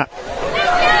fumbled snap.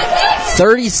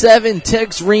 37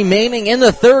 ticks remaining in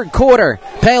the third quarter.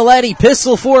 Paoletti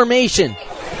pistol formation.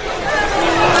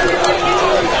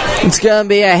 It's going to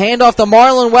be a handoff to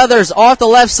Marlon Weathers off the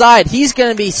left side. He's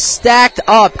going to be stacked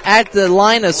up at the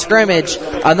line of scrimmage.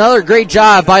 Another great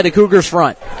job by the Cougars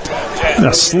front.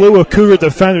 A slew of Cougar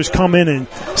defenders come in and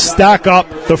stack up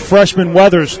the freshman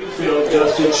Weathers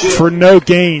for no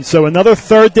gain. So another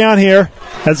 3rd down here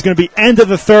That's going to be end of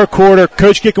the third quarter.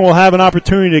 Coach Gicken will have an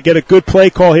opportunity to get a good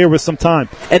play call here with some time.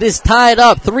 It is tied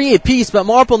up 3 apiece, but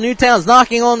Marple Newtown's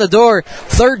knocking on the door.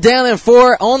 3rd down and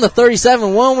 4 on the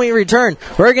 37. When we return,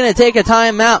 we're going to take a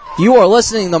timeout. You are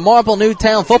listening to Marple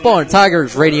Newtown Football and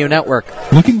Tigers Radio Network.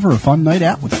 Looking for a fun night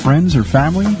out with friends or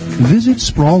family? Visit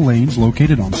Sprawl Lanes,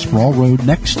 located on Sprawl Road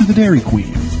next to the Dairy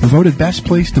Queen. Voted best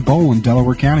place to bowl in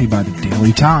Delaware County by the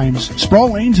Daily Times,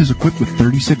 Sprawl Lanes is equipped with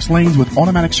 36 lanes with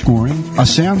automatic scoring, a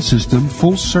sound system,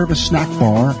 full-service snack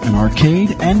bar, an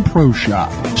arcade, and pro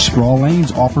shop. Sprawl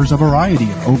Lanes offers a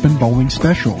variety of open bowling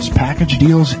specials, package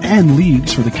deals, and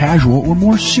leagues for the casual or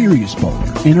more serious bowler.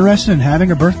 Interested in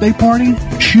having a birthday party?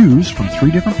 Choose from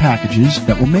 3 different packages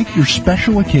that will make your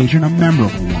special occasion a memorable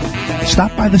one.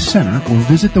 Stop by the center or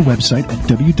visit the website at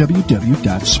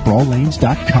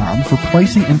www.sprawllanes.com for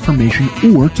pricing information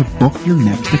or to book your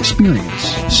next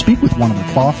experience. Speak with one of the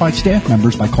qualified staff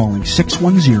members by calling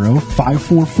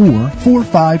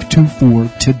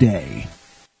 610-544-4524 today.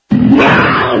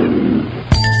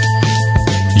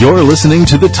 You're listening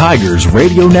to the Tigers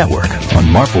Radio Network on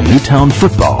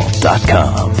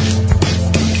MarpleNewtownFootball.com.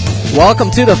 Welcome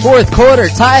to the fourth quarter,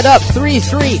 tied up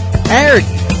 3-3. Eric,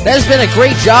 that has been a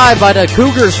great job by the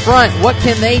Cougars front. What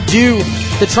can they do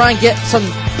to try and get some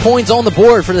points on the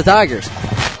board for the Tigers?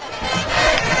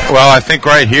 Well, I think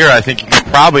right here, I think you can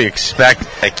probably expect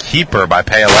a keeper by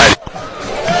Paoletti.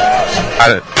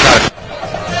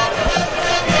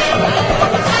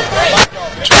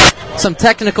 Some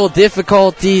technical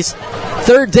difficulties.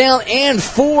 3rd down and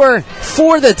 4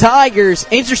 for the Tigers.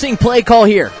 Interesting play call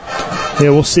here. Yeah,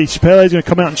 we'll see. Paoletti's going to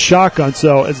come out in shotgun.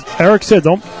 So, as Eric said,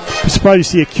 don't be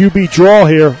surprised to see a QB draw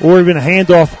here or even a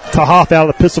handoff to Hoff out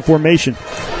of the pistol formation.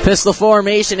 Pistol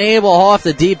formation, Abel Hoff,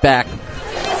 the deep back.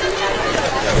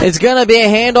 It's going to be a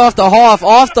handoff to Hoff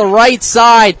off the right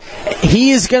side. He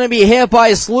is going to be hit by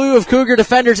a slew of Cougar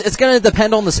defenders. It's going to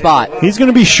depend on the spot. He's going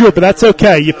to be short, but that's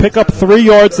okay. You pick up 3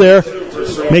 yards there,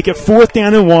 make it 4th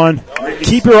down and 1.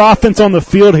 Keep your offense on the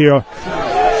field here.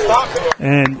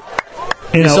 And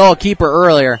you saw a keeper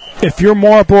earlier. If you're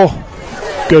Marple,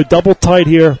 go double tight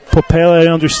here, put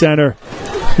Paoletti under center,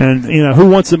 and who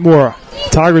wants it more?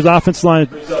 Tigers offense line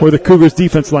or the Cougars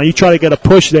defense line? You try to get a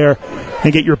push there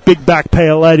and get your big back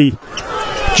Paoletti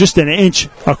just an inch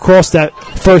across that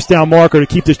 1st down marker to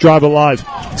keep this drive alive.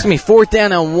 It's going to be 4th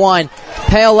down and 1.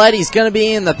 Paoletti's going to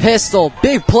be in the pistol.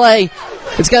 Big play.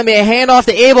 It's going to be a handoff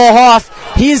to Abel Hoff.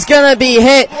 He's going to be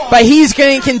hit, but he's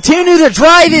going to continue to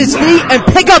drive his feet and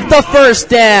pick up the 1st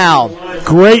down.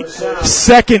 Great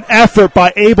second effort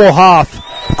by Abel Hoff.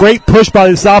 Great push by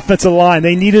this offensive line.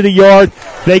 They needed a yard.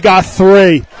 They got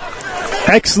 3.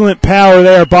 Excellent power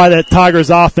there by that Tigers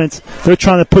offense. They're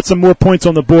trying to put some more points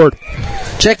on the board.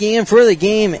 Checking in for the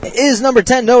game is number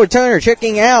 10, Noah Turner.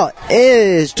 Checking out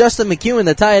is Justin McEwen,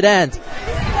 the tight end.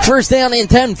 1st down and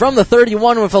 10 from the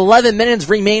 31 with 11 minutes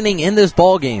remaining in this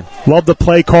ball game. Love the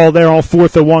play call there on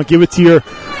 4th and 1. Give it to your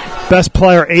best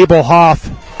player, Abel Hoff.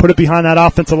 Put it behind that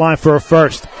offensive line for a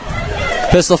first.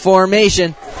 Pistol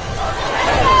formation.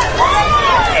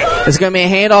 It's going to be a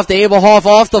handoff to Abel Hoff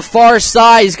off the far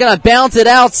side. He's going to bounce it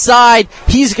outside.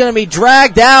 He's going to be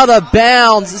dragged out of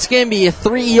bounds. It's going to be a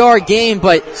 3-yard gain,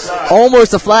 but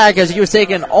almost a flag as he was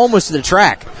taken almost to the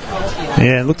track.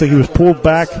 Yeah, it looked like he was pulled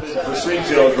back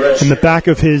in the back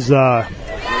of his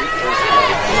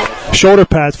shoulder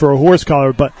pads for a horse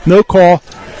collar, but no call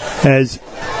as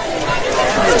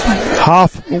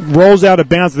Hoff rolls out of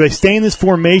bounds. They stay in this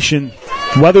formation.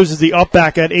 Weathers is the up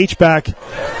back at H-back,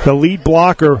 the lead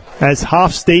blocker, as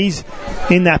Hoff stays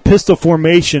in that pistol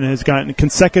formation and has gotten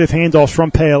consecutive handoffs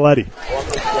from Paoletti.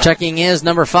 Checking in is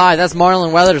number 5. That's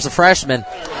Marlon Weathers, a freshman.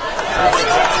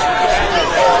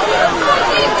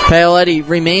 Paoletti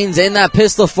remains in that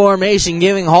pistol formation,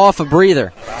 giving Hoff a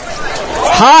breather.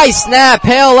 High snap.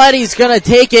 Paoletti's going to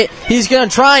take it. He's going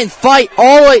to try and fight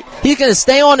all the way. He's going to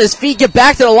stay on his feet, get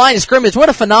back to the line of scrimmage. What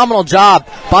a phenomenal job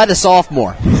by the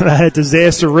sophomore. That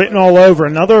disaster written all over.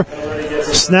 Another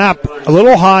snap, a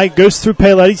little high, goes through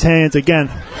Paoletti's hands. Again,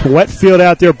 wet field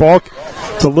out there. Ball,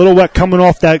 it's a little wet coming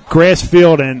off that grass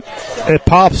field, and it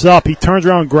pops up. He turns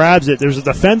around and grabs it. There's a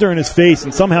defender in his face,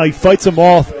 and somehow he fights him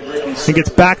off and gets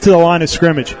back to the line of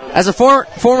scrimmage. As a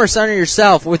former center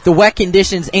yourself, with the wet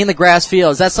conditions and the grass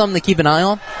field, is that something to keep an eye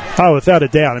on? Oh, without a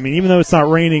doubt. I mean, even though it's not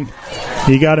raining,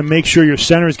 you got to make sure your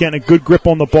center is getting a good grip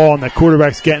on the ball and that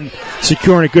quarterback's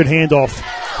securing a good handoff.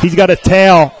 He's got a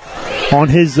towel on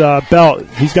his belt.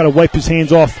 He's got to wipe his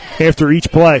hands off after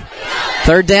each play.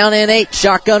 3rd down and 8.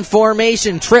 Shotgun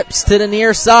formation. Trips to the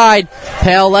near side.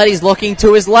 Paoletti's looking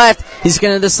to his left. He's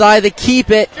going to decide to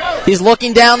keep it. He's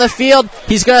looking down the field.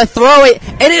 He's going to throw it.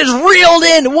 And it is reeled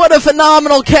in. What a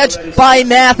phenomenal catch by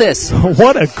Mathis.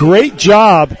 What a great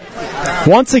job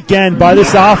once again by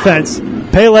this offense.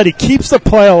 Paoletti keeps the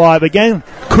play alive. Again,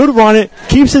 could run it.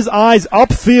 Keeps his eyes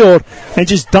upfield and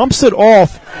just dumps it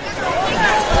off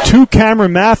to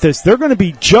Cameron Mathis. They're going to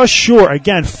be just short.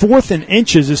 Again, 4th and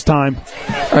inches this time.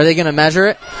 Are they going to measure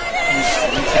it?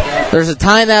 There's a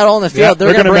timeout on the field. Yep,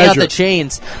 they're going to bring out the it.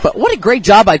 chains. But what a great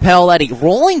job by Paoletti.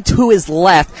 Rolling to his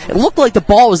left. It looked like the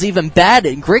ball was even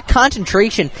batted. Great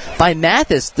concentration by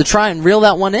Mathis to try and reel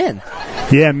that one in.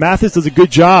 Yeah, Mathis does a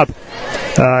good job.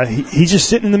 He's just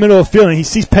sitting in the middle of the field, and he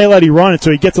sees Paoletti running,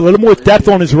 so he gets a little more depth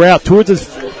on his route towards the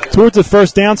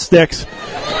 1st down sticks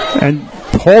and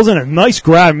hauls in a nice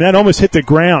grab. Man, that almost hit the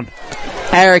ground.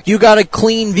 Eric, you got a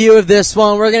clean view of this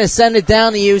one. We're going to send it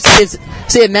down to you.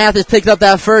 See if Mathis picked up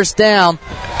that 1st down.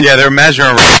 Yeah, they're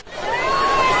measuring.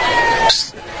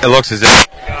 It looks as if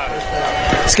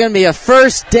it's going to be a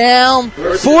 1st down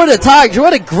for the Tigers.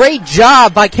 What a great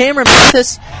job by Cameron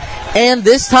Mathis and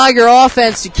this Tiger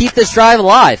offense to keep this drive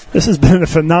alive. This has been a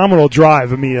phenomenal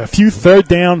drive. I mean, a few 3rd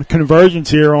down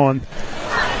conversions here on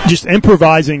just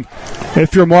improvising.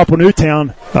 If you're Marple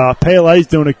Newtown, Paoletti's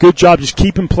doing a good job just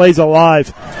keeping plays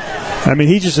alive. I mean,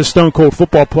 he's just a stone-cold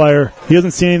football player. He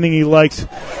doesn't see anything he likes.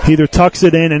 He either tucks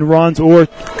it in and runs or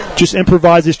just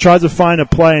improvises, tries to find a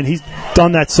play, and he's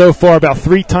done that so far about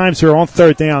 3 times here on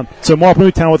 3rd down. So Marple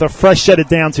Newtown with a fresh set of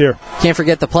downs here. Can't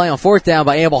forget the play on 4th down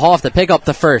by Abel Hoff to pick up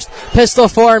the 1st. Pistol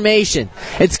formation.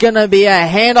 It's going to be a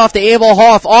handoff to Abel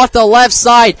Hoff off the left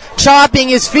side, chopping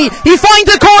his feet. He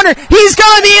finds the corner. He's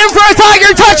going to be in for a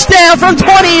Tiger touchdown from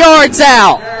 20 yards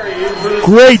out.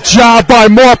 Great job by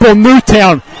Marple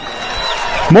Newtown.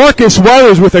 Marcus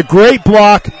Weathers with a great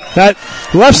block. That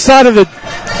left side of the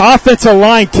offensive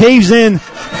line caves in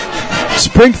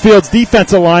Springfield's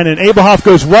defensive line, and Abelhoff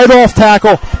goes right off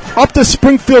tackle, up the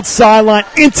Springfield sideline,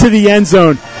 into the end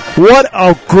zone. What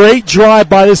a great drive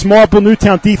by this Marple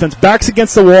Newtown defense. Backs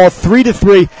against the wall,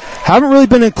 3-3. Haven't really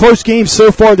been in close games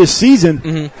so far this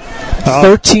season.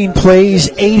 13 plays,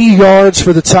 80 yards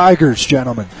for the Tigers,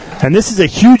 gentlemen. And this is a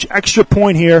huge extra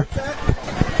point here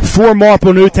for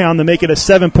Marple Newtown to make it a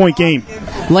 7-point game.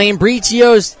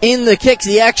 Lambricio's in the kick,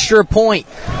 the extra point.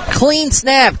 Clean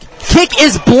snap. Kick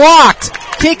is blocked.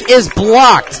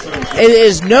 It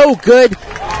is no good.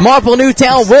 Marple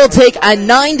Newtown will take a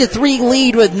 9-3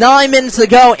 lead with 9 minutes to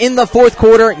go in the 4th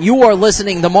quarter. You are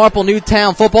listening to Marple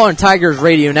Newtown Football and Tigers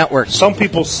Radio Network. Some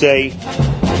people say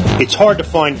it's hard to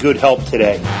find good help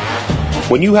today.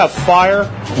 When you have fire,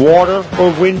 water,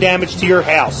 or wind damage to your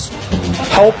house,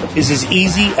 help is as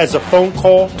easy as a phone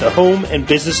call to Home and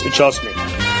Business Adjustment,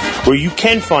 where you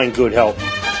can find good help.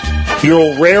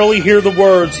 You'll rarely hear the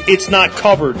words, "it's not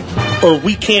covered," or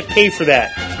 "we can't pay for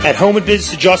that." At Home and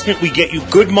Business Adjustment, we get you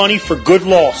good money for good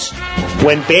loss.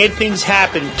 When bad things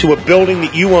happen to a building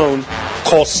that you own,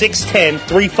 call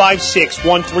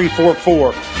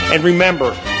 610-356-1344. And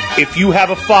remember, if you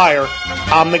have a fire,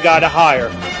 I'm the guy to hire.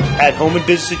 At Home and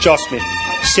Business Adjustment,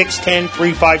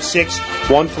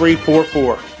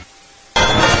 610-356-1344.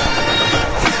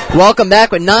 Welcome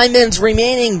back with 9 minutes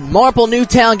remaining. Marple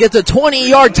Newtown gets a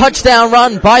 20-yard touchdown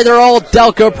run by their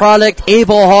all-Delco product,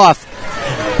 Abel Hoff.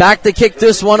 Back to kick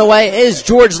this one away is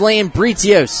George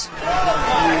Lambricios.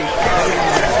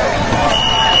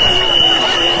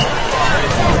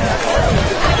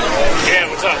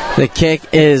 The kick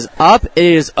is up. It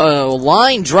is a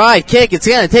line drive kick. It's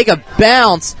going to take a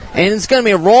bounce, and it's going to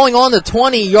be rolling on the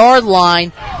 20-yard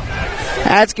line.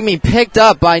 That's going to be picked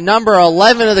up by number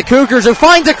 11 of the Cougars, who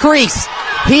finds a crease.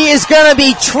 He is going to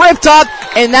be tripped up,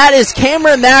 and that is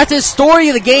Cameron Mathis. Story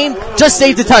of the game, just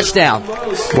saved the touchdown.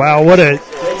 Wow, what a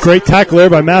great tackle there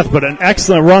by Mathis, but an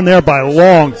excellent run there by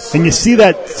Long. And you see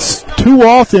that too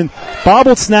often,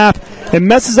 bobbled snap. It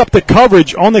messes up the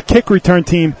coverage on the kick return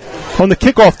team, on the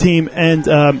kickoff team, and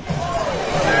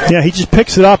he just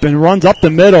picks it up and runs up the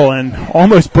middle and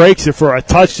almost breaks it for a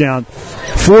touchdown.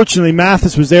 Fortunately,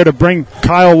 Mathis was there to bring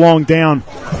Kyle Long down,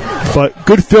 but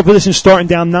good field position starting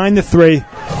down 9-3.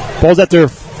 Ball's at their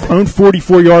own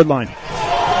 44-yard line.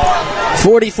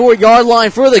 44-yard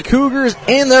line for the Cougars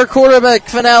and their quarterback,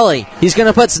 Finelli. He's going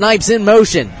to put Snipes in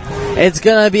motion. It's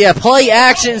going to be a play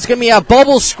action. It's going to be a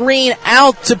bubble screen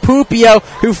out to Pupio,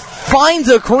 who finds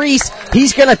a crease.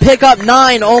 He's going to pick up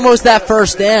 9, almost that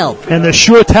first down. And the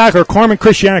sure tackler, Carmen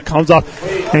Christiana, comes up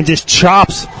and just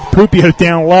chops Pupio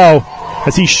down low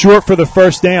as he's short for the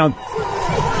first down.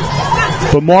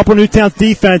 But Marple Newtown's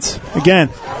defense, again,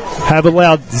 have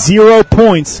allowed 0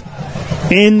 points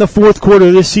in the fourth quarter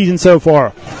of this season so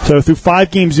far. So through 5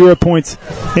 games, 0 points.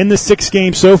 In the 6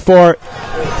 games so far,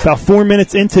 about 4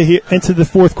 minutes into the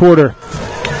fourth quarter,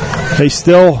 they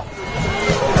still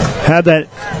have that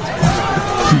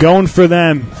going for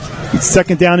them. It's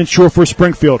second down and short for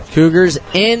Springfield. Cougars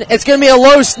in. It's going to be a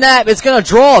low snap. It's going to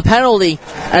draw a penalty,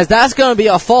 as that's going to be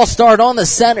a false start on the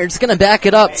center. It's going to back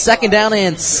it up. Second down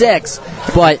and 6.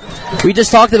 But we just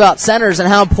talked about centers and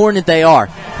how important they are.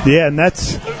 Yeah, and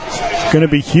that's going to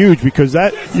be huge, because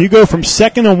that you go from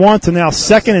 2nd and 1 to now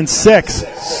 2nd and 6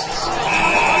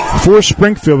 for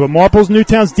Springfield. But Marple's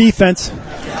Newtown's defense,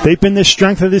 they've been the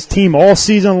strength of this team all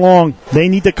season long. They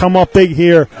need to come up big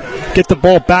here, get the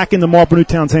ball back into Marple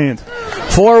Newtown's hands.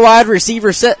 4 wide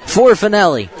receiver set for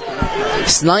Finelli.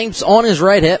 Snipes on his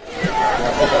right hip.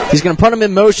 He's going to put him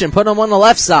in motion, put him on the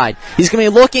left side. He's going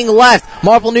to be looking left.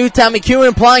 Marple Newtown, McEwen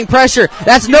applying pressure.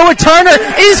 That's Noah Turner.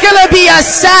 It's going to be a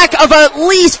sack of at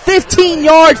least 15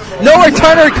 yards. Noah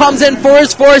Turner comes in for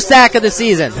his 4th sack of the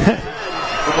season.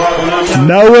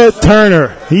 Noah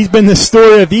Turner. He's been the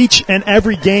story of each and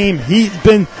every game. He's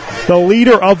been the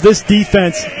leader of this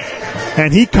defense,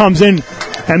 and he comes in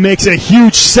and makes a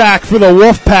huge sack for the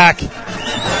Wolfpack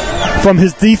from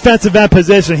his defensive end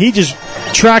position. He just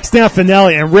tracks down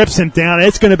Finelli and rips him down.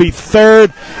 It's going to be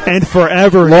 3rd and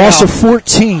forever. Loss of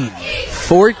 14.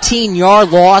 14-yard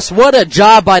loss. What a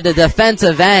job by the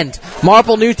defensive end.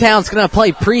 Marple Newtown's going to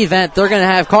play prevent. They're going to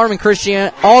have Carmen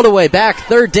Christian all the way back.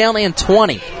 3rd down and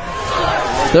 20.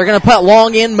 They're going to put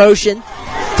long in motion.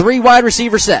 3 wide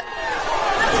receiver set.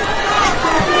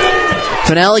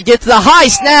 Finelli gets the high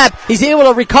snap. He's able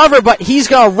to recover, but he's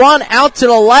going to run out to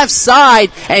the left side,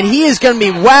 and he is going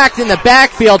to be whacked in the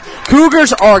backfield.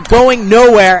 Cougars are going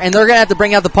nowhere, and they're going to have to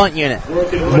bring out the punt unit.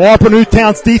 Marple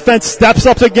Newtown's defense steps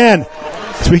up again,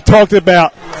 as we talked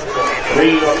about.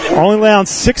 Only allowing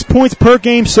 6 points per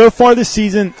game so far this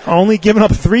season, only giving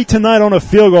up 3 tonight on a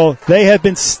field goal. They have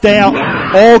been stout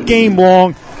all game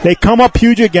long. They come up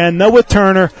huge again. Noah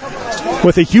Turner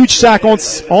with a huge sack on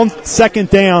 2nd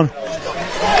down.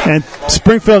 And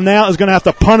Springfield now is going to have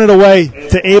to punt it away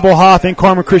to Abel Hoff and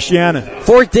Carmen Christiana.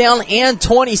 4th down and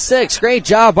 26. Great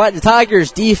job by the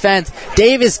Tigers defense.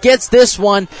 Davis gets this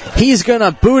one. He's going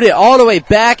to boot it all the way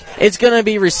back. It's going to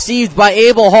be received by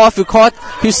Abel Hoff,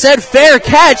 who said fair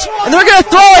catch, and they're going to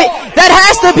throw it. That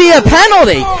has to be a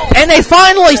penalty. And they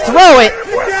finally throw it.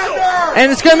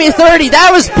 And it's going to be 30.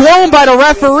 That was blown by the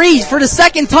referee for the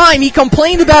 2nd time. He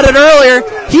complained about it earlier.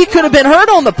 He could have been hurt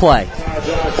on the play.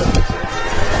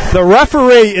 The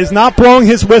referee is not blowing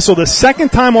his whistle the 2nd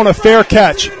time on a fair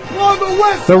catch.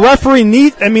 The referee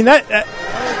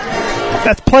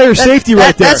that's player safety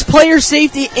right there. That's player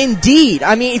safety indeed.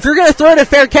 I mean, if you're going to throw in a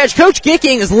fair catch, Coach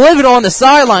Gicking is livid on the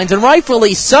sidelines, and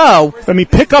rightfully so. I mean,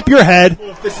 pick up your head,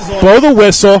 blow the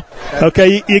whistle.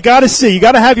 Okay, you got to see. You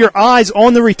got to have your eyes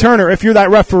on the returner if you're that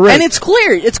referee. And it's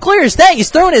clear. It's clear as day. He's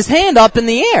throwing his hand up in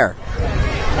the air.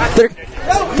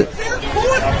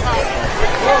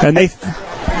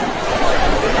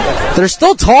 They're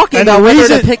still talking about whether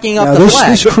they're picking up the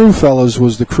flag. This crew, fellas,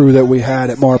 was the crew that we had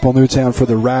at Marple Newtown for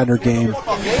the Radnor game.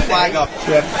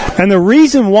 And the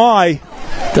reason why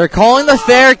they're calling the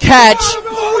fair catch,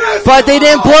 but they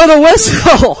didn't blow the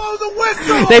whistle.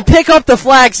 They pick up the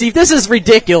flag. Steve, this is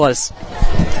ridiculous.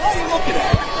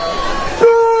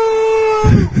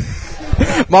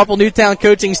 Marple Newtown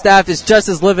coaching staff is just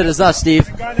as livid as us,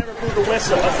 Steve.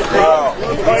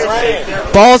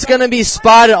 Ball's going to be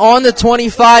spotted on the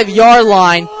 25-yard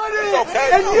line.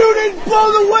 And you didn't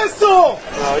blow the whistle!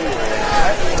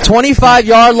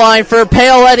 25-yard line for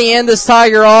Paoletti and this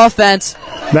Tiger offense.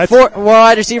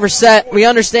 Wide receiver set. We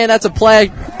understand that's a play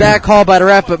back call by the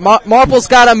ref, but Marple's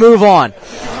got to move on.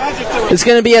 It's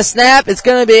going to be a snap. It's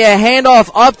going to be a handoff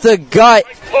up the gut.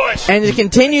 And to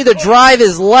continue to drive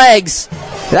his legs.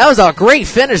 That was a great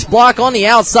finish block on the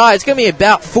outside. It's going to be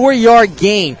about 4-yard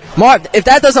gain. If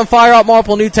that doesn't fire up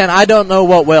Marple Newtown, I don't know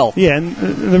what will. Yeah, and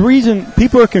the reason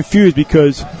people are confused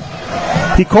because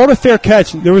he called a fair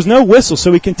catch. There was no whistle,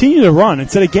 so he continued to run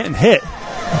instead of getting hit.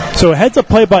 So a heads-up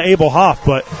play by Abel Hoff,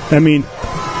 but, I mean...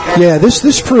 Yeah,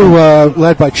 this crew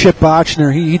led by Chip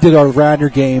Bochner, he did our Radnor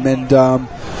game, and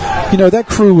that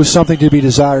crew was something to be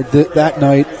desired that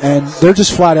night, and they're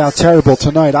just flat out terrible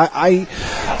tonight.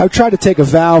 I've tried to take a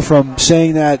vow from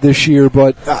saying that this year,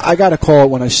 but I got to call it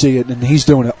when I see it, and he's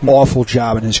doing an awful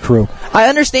job in his crew. I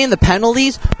understand the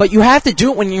penalties, but you have to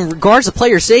do it when in regards to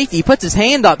player safety. He puts his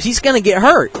hand up, he's going to get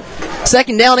hurt.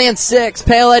 2nd down and 6.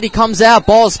 Paoletti comes out,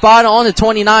 ball is spotted on the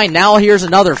 29. Now here's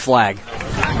another flag.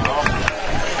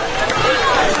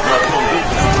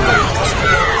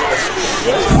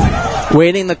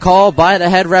 Waiting the call by the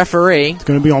head referee. It's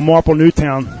going to be on Marple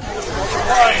Newtown.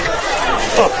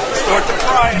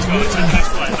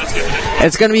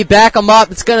 It's going to be back them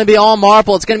up. It's going to be on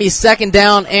Marple. It's going to be 2nd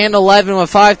down and 11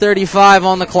 with 5:35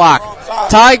 on the clock.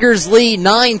 Tigers lead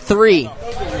 9-3.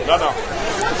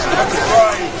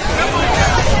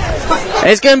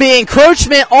 It's going to be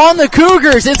encroachment on the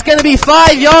Cougars. It's going to be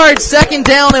 5 yards, 2nd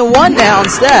down and 1 now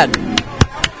instead.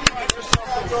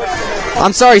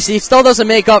 I'm sorry, Steve. Still doesn't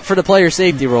make up for the player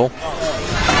safety rule.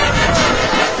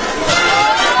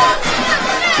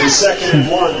 2nd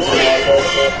and 1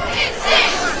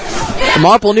 for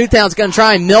Marple Newtown's going to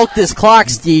try and milk this clock,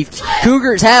 Steve.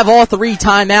 Cougars have all 3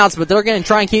 timeouts, but they're going to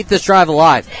try and keep this drive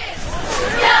alive.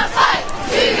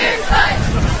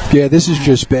 Yeah, this is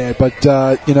just bad, but,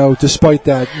 despite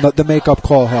that, the make-up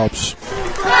call helps.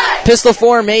 Pistol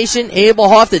formation, Abel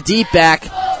Hoff, the deep back.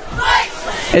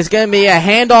 It's going to be a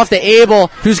handoff to Abel,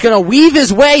 who's going to weave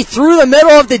his way through the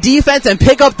middle of the defense and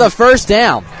pick up the 1st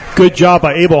down. Good job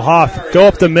by Abel Hoff. Go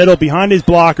up the middle behind his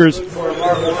blockers.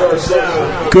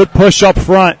 Good push up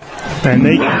front. And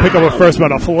they pick up a 1st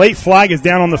down. A late flag is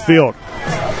down on the field.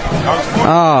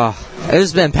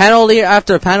 There's been penalty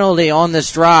after penalty on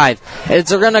this drive. They're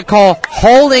going to call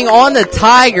holding on the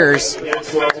Tigers. The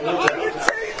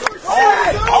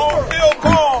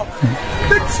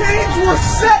chains were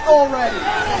set already.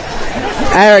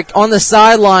 Eric, on the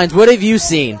sidelines, what have you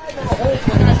seen?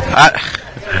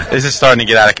 This is starting to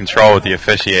get out of control with the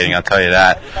officiating, I'll tell you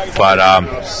that. But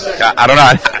I don't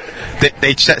know.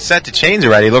 They set the chains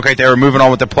already. It looked like they were moving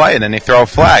on with the play, and then they throw a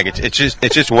flag. It's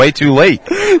just way too late.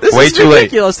 This way is too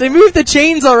ridiculous. They moved the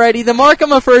chains already. They mark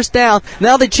them a 1st down.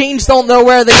 Now the chains don't know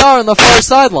where they are on the far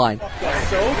sideline.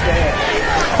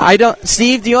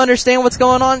 Steve, do you understand what's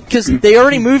going on? Because they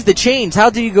already moved the chains. How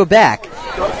do you go back?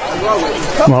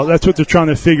 Well, that's what they're trying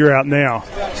to figure out now.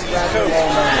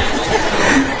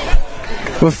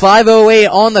 With 5:08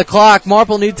 on the clock,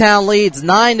 Marple Newtown leads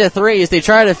 9-3 as they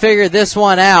try to figure this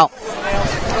one out.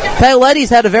 Paoletti's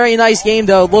had a very nice game,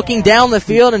 though, looking down the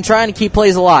field and trying to keep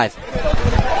plays alive.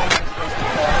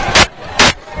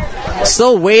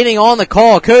 Still waiting on the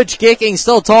call. Coach Gicking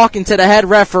still talking to the head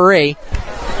referee.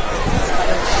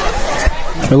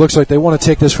 It looks like they want to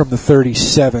take this from the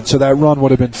 37, so that run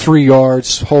would have been 3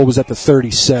 yards. Hold was at the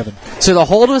 37. So the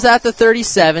hold was at the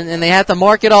 37, and they had to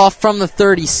mark it off from the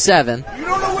 37. You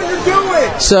don't know what you're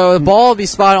doing. So the ball will be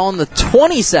spotted on the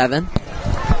 27.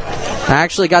 I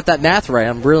actually got that math right.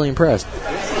 I'm really impressed.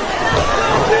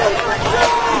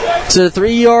 So the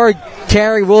 3-yard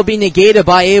carry will be negated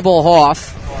by Abel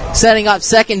Hoff, setting up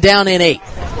 2nd down and 8.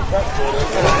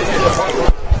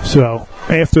 So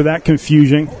after that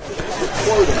confusion,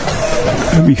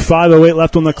 it'll be 5:08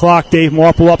 left on the clock. Dave,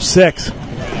 Marple up 6.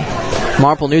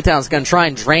 Marple Newtown's going to try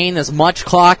and drain as much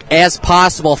clock as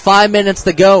possible. 5 minutes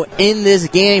to go in this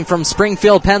game from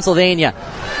Springfield, Pennsylvania.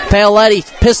 Paoletti,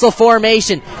 pistol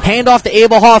formation, handoff to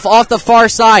Abel Hoff off the far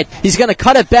side. He's going to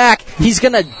cut it back. He's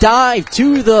going to dive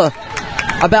to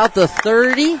about the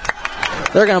 30.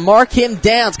 They're going to mark him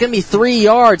down. It's going to be 3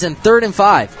 yards and 3rd and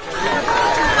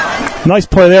 5. Nice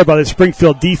play there by the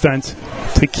Springfield defense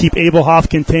to keep Abel Hoff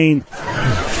contained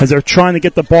as they're trying to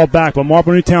get the ball back. But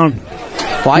Marple Newtown.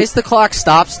 Why is the clock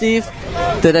stopped, Steve?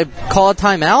 Did they call a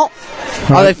timeout?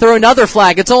 Oh, they threw another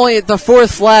flag. It's only the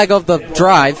 4th flag of the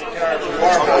drive.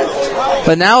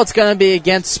 But now it's going to be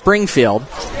against Springfield.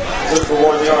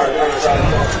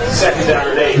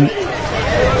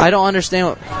 I don't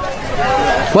understand.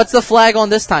 What's the flag on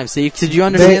this time, Steve? Did you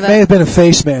understand that? May have been a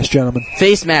face mask, gentlemen.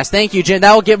 Face mask. Thank you, Jim.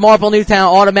 That will give Marple Newtown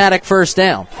automatic 1st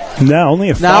down. No, only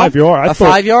a 5 yard. A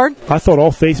 5 yard? I thought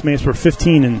all face masks were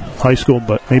 15 in high school,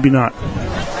 but maybe not.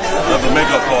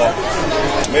 Make-up call.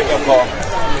 Make-up call.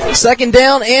 2nd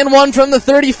down and 1 from the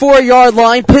 34-yard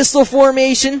line. Pistol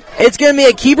formation. It's going to be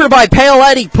a keeper by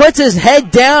Paoletti. Puts his head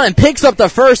down and picks up the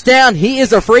 1st down. He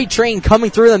is a freight train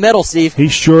coming through the middle, Steve. He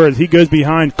sure is. He goes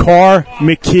behind Carr,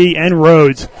 McKee, and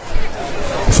Rhodes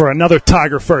for another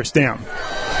Tiger 1st down.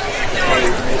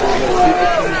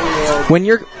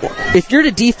 If you're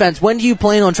the defense, when do you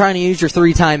plan on trying to use your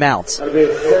 3 timeouts?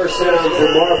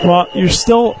 Well, you're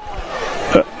still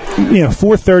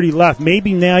 4:30 left.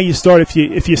 Maybe now you start if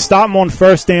you stop them on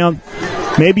 1st down,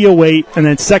 maybe you wait, and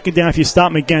then 2nd down if you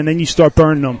stop them again, then you start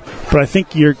burning them. But I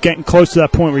think you're getting close to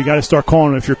that point where you got to start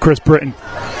calling them if you're Chris Britton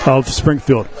of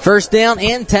Springfield. 1st down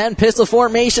and 10. Pistol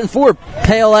formation for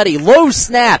Paoletti. Low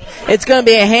snap. It's going to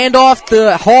be a handoff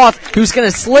to Hoff, who's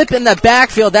going to slip in the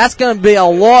backfield. That's going to be a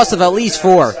loss of at least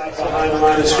 4.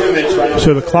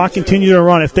 So the clock continues to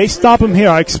run. If they stop him here,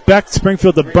 I expect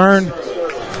Springfield to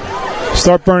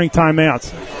start burning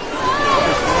timeouts.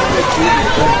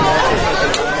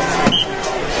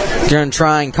 Going to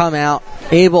try and come out.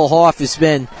 Abel Hoff has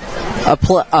been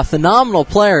a phenomenal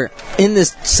player in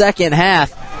this second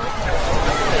half.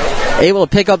 Able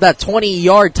to pick up that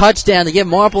 20-yard touchdown to give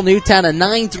Marple Newtown a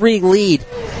 9-3 lead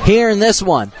here in this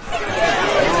one.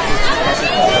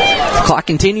 The clock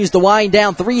continues to wind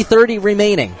down, 3:30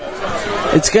 remaining.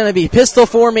 It's going to be pistol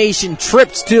formation,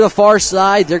 trips to the far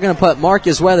side. They're going to put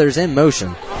Marcus Weathers in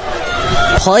motion.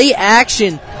 Play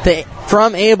action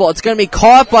from Abel. It's going to be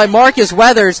caught by Marcus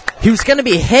Weathers, who's going to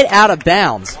be hit out of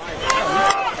bounds.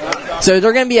 So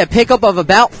they're going to be a pickup of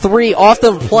about 3 off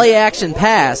the play action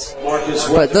pass.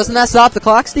 But doesn't that stop the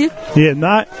clock, Steve?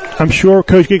 Yeah, I'm sure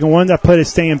Coach Gigan wanted that play to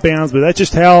stay in bounds, but that's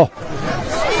just how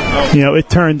it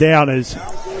turned out. As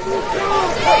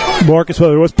Marcus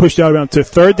Weathers was pushed out around to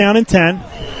 3rd down and 10.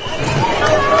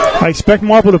 I expect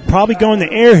Marple to probably go in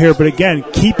the air here, but again,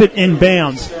 keep it in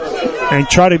bounds and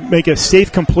try to make a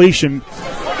safe completion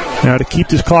to keep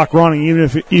this clock running, even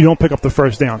if you don't pick up the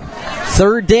first down.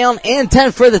 3rd down and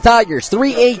 10 for the Tigers.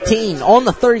 3:18 on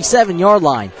the 37-yard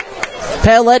line.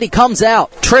 Paoletti comes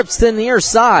out, trips to the near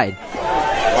side.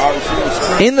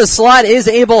 In the slot is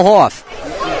Abel Hoff.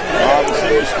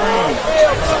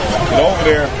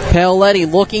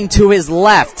 Paoletti looking to his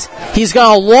left. He's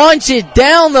going to launch it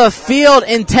down the field,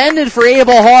 intended for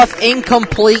Abel Hoff,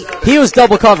 incomplete. He was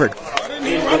double covered.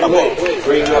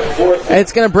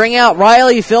 It's going to bring out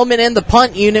Riley Philman in the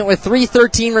punt unit with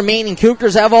 3:13 remaining.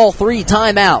 Cougars have all 3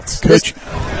 timeouts.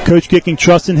 Coach Gicking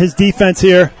trusting his defense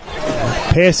here.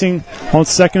 Passing on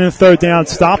 2nd and 3rd down.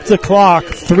 Stop the clock.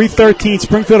 3:13.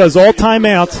 Springfield has all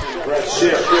timeouts.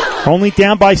 Only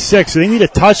down by 6. So they need a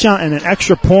touchdown and an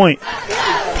extra point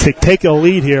to take a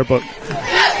lead here. But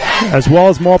as well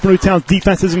as Marple Newtown's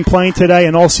defense has been playing today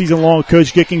and all season long,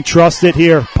 Coach Gicking trusts it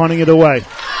here, punting it away.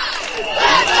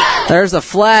 There's a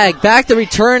flag. Back to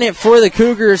return it for the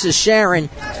Cougars is Sharon.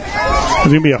 There's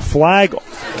going to be a flag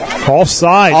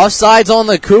offside. Offsides on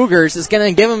the Cougars. It's going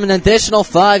to give them an additional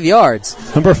 5 yards.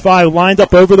 Number 5 lined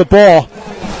up over the ball.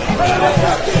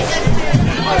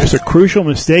 There's a crucial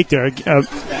mistake there.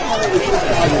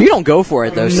 You don't go for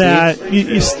it, though, Steve. Nah,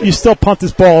 you still punt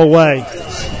this ball away.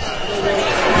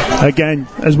 Again,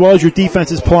 as well as your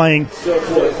defense is playing,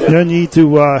 you don't need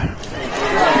to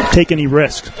take any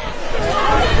risks.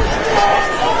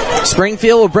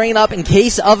 Springfield will bring it up in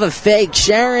case of a fake.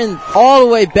 Sharon all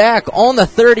the way back on the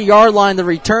 30-yard line to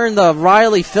return the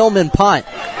Riley Philman punt.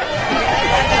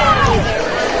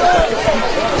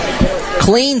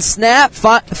 Clean snap.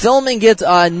 Philman gets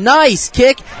a nice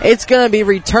kick. It's going to be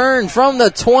returned from the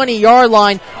 20-yard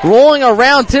line, rolling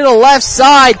around to the left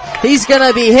side. He's going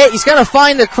to be hit. He's going to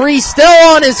find the crease, still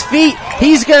on his feet.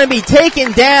 He's going to be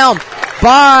taken down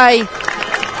by,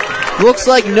 looks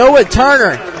like Noah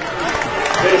Turner.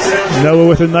 Noah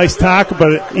with a nice tackle,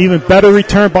 but an even better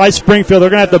return by Springfield.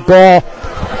 They're going to have the ball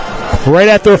right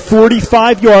at their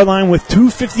 45-yard line with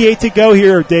 2:58 to go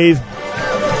here, Dave.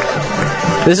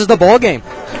 This is the ball game.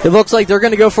 It looks like they're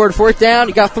going to go for it 4th down.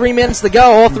 You got 3 minutes to go,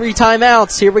 all 3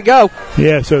 timeouts. Here we go.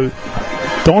 Yeah, so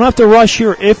don't have to rush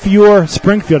here if you're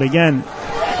Springfield. Again,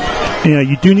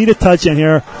 you do need a touchdown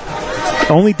here.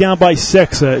 Only down by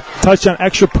 6. A touchdown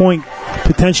extra point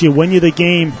potentially win you the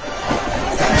game.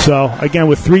 So again,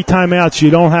 with 3 timeouts, you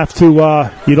don't have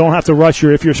to rush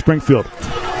here if you're Springfield.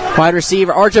 Wide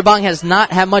receiver Archibong has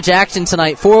not had much action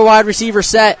tonight. 4 wide receiver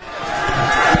set.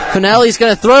 Finelli's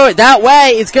going to throw it that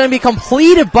way. It's going to be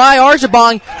completed by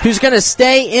Archibong, who's going to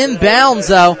stay in bounds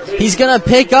though. He's going to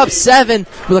pick up 7,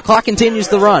 but the clock continues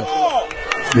to run.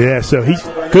 Yeah, so he's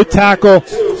good tackle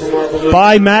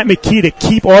by Matt McKee to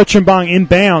keep Archibong in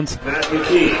bounds,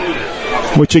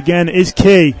 which again is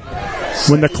key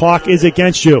when the clock is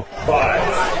against you.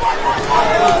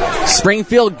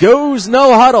 Springfield goes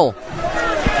no huddle.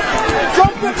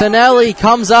 Finelli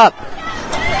comes up.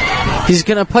 He's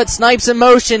going to put Snipes in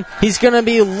motion. He's going to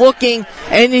be looking,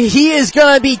 and he is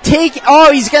going to be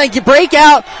he's going to break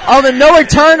out of a Noah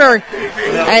Turner,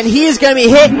 and he is going to be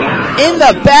hit in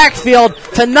the backfield.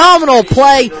 Phenomenal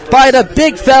play by the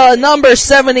big fella, number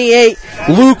 78,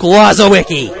 Luke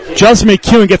Lazowicki. Justin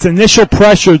McEwen gets initial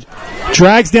pressure,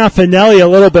 drags down Finelli a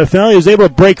little bit. Finelli was able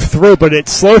to break through, but it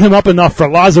slowed him up enough for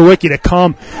Lazowicki to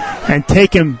come and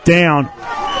take him down.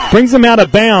 Brings him out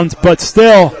of bounds, but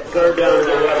still,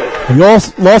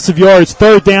 loss of yards,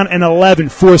 3rd down and 11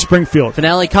 for Springfield.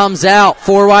 Finelli comes out,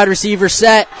 4 wide receiver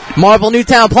set. Marple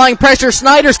Newtown applying pressure.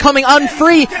 Snyder's coming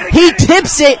unfree. He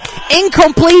tips it,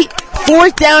 incomplete.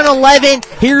 4th down 11.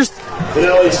 Here's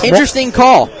interesting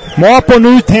call. Marple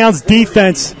Newtown's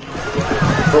defense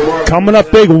coming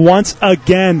up big once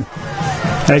again.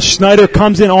 As Schneider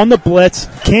comes in on the blitz,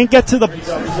 can't get to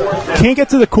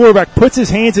the quarterback, puts his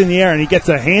hands in the air, and he gets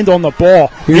a hand on the ball.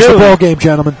 Here's the ball game,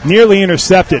 gentlemen. Nearly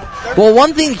intercepted. Well,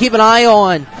 one thing to keep an eye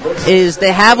on is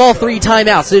they have all 3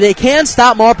 timeouts, so they can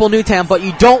stop Marple Newtown, but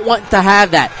you don't want to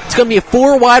have that. It's going to be a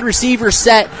 4 wide receiver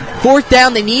set. 4th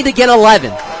down, they need to get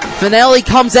 11. Finelli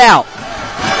comes out.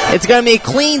 It's going to be a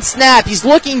clean snap. He's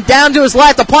looking down to his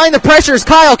left. Applying the pressure is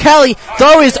Kyle Kelly.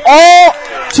 Throw is all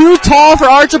too tall for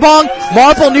Archibong.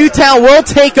 Marple Newtown will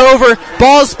take over.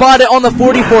 Ball spotted on the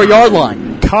 44-yard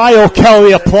line. Kyle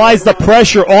Kelly applies the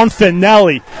pressure on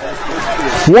Finelli.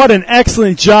 What an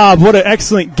excellent job. What an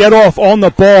excellent get-off on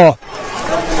the ball.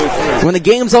 When the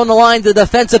game's on the line, the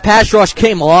defensive pass rush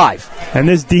came alive. And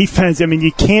this defense, I mean,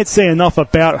 you can't say enough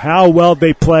about how well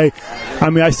they play. I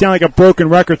mean, I sound like a broken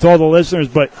record to all the listeners,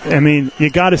 but, I mean, you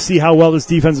got to see how well this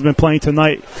defense has been playing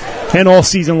tonight and all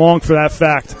season long for that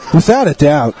fact. Without a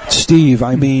doubt, Steve,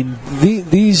 I mean, the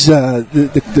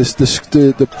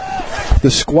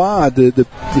squad,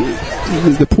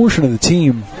 the portion of the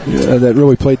team that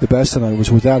really played the best tonight was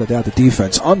without a doubt the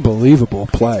defense. Unbelievable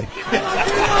play.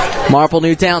 Marple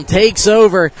Newtown takes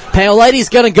over. Paoletti's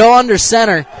going to go under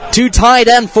center. 2 tight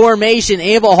end formation.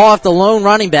 Abel Hoff, the lone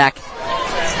running back.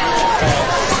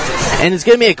 And it's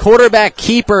going to be a quarterback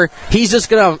keeper. He's just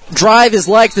going to drive his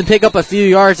legs and pick up a few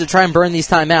yards to try and burn these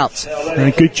timeouts. And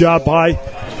a good job by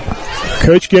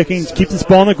Coach Gickings. Keep this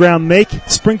ball on the ground. Make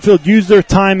Springfield use their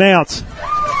timeouts.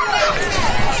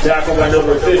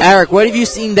 Eric, what have you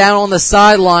seen down on the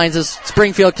sidelines as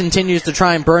Springfield continues to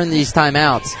try and burn these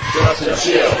timeouts?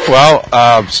 Well,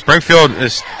 Springfield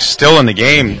is still in the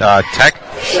game,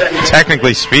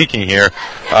 technically speaking here.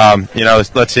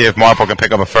 Let's see if Marple can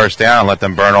pick up a first down and let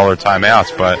them burn all their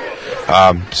timeouts. But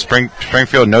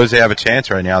Springfield knows they have a chance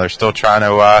right now. They're still trying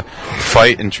to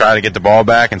fight and try to get the ball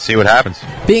back and see what happens.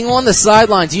 Being on the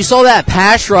sidelines, you saw that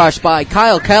pass rush by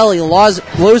Kyle Kelly,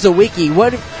 Lozawicki.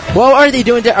 What are they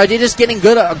doing? Are they just getting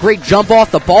a great jump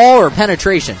off the ball or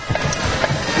penetration?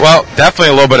 Well, definitely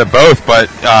a little bit of both, but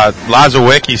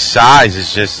Lozawicki's size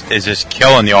is just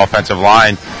killing the offensive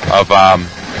line of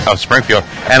Springfield.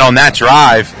 And on that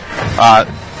drive,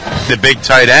 the big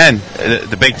tight end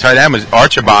was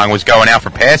Archibong was going out for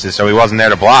passes, so he wasn't there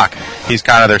to block. He's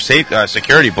kind of their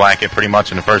security blanket pretty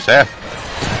much in the first half.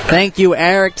 Thank you,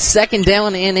 Eric. 2nd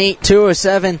down and 8,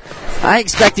 2:07. I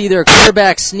expect either a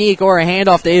quarterback sneak or a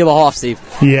handoff to Abel Hoff, Steve.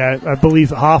 Yeah, I believe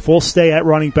Hoff will stay at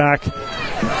running back.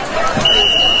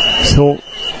 So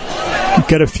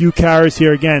get a few carries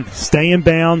here again. Stay in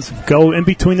bounds. Go in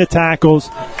between the tackles.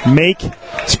 Make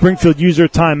Springfield use their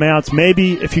timeouts.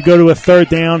 Maybe if you go to a 3rd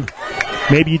down,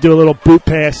 maybe you do a little boot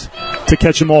pass to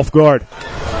catch them off guard.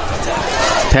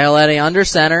 Paoletti under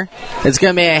center. It's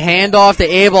going to be a handoff to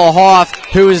Abel Hoff,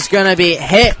 who is going to be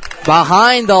hit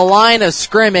behind the line of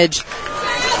scrimmage.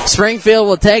 Springfield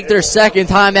will take their 2nd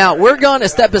timeout. We're going to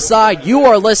step aside. You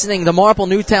are listening to Marple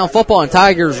Newtown Football and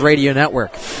Tigers Radio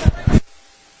Network.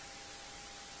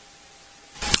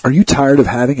 Are you tired of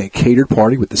having a catered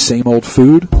party with the same old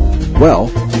food? Well,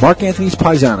 Mark Anthony's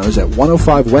Paisanos at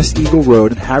 105 West Eagle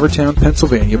Road in Havertown,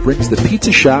 Pennsylvania brings the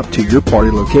pizza shop to your party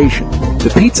location.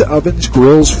 The pizza ovens,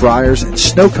 grills, fryers, and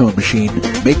snow cone machine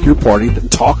make your party the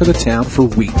talk of the town for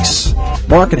weeks.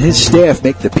 Mark and his staff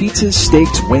make the pizzas,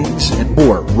 steaks, wings, and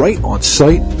more right on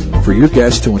site for your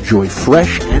guests to enjoy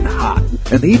fresh and hot.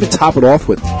 And they even top it off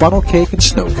with funnel cake and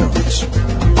snow cones.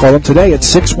 Call them today at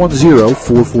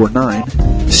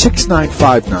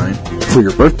 610-449-6959 for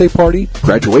your birthday party,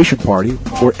 graduation party,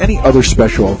 or any other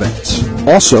special events.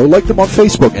 Also, like them on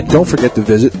Facebook, and don't forget to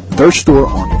visit their store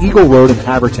on Eagle Road in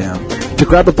Havertown to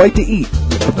grab a bite to eat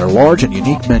from their large and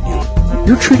unique menu.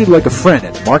 You're treated like a friend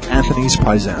at Mark Anthony's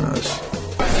Paisanos.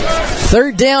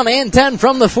 3rd down and 10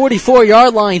 from the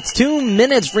 44-yard line. 2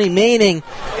 minutes remaining.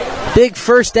 Big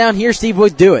first down here. Steve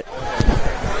would do it.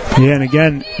 Yeah, and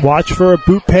again, watch for a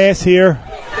boot pass here.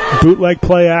 Bootleg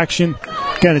play action.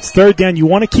 Again, it's 3rd down. You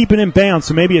want to keep it in bounds,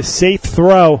 so maybe a safe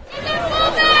throw.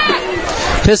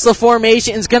 Pistol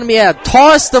formation is going to be a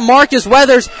toss to Marcus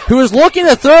Weathers, who is looking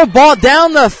to throw a ball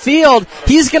down the field.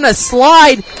 He's going to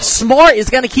slide. Smart is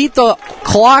going to keep the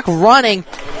clock running,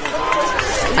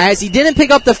 as he didn't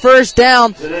pick up the first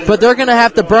down, but they're going to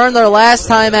have to burn their last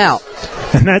time out.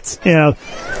 And that's,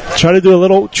 try to do a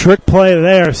little trick play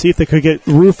there, see if they could get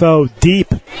Rufo deep,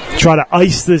 try to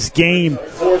ice this game.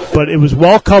 But it was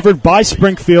well covered by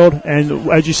Springfield, and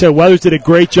as you said, Weathers did a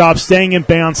great job staying in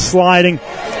bounds, sliding,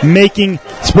 making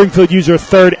Springfield use their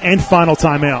 3rd and final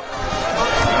timeout.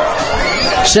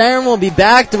 Sharon will be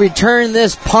back to return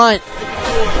this punt.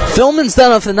 Philman's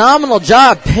done a phenomenal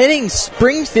job pitting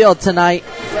Springfield tonight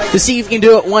to see if he can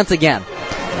do it once again.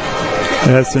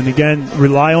 Yes, and again,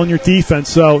 rely on your defense.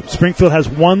 So Springfield has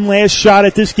one last shot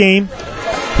at this game.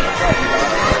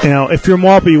 You know, if you're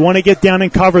Marple, you want to get down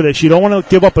and cover this. You don't want to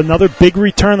give up another big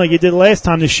return like you did last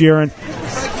time this year, and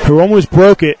who almost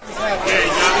broke it.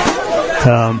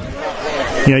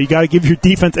 You know, you got to give your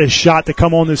defense a shot to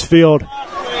come on this field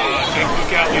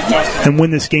and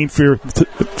win this game for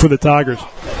the Tigers.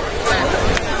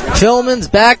 Tillman's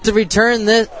back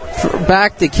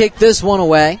to kick this one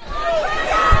away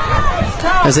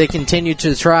as they continue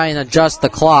to try and adjust the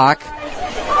clock.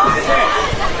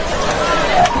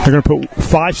 They're going to put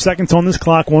 5 seconds on this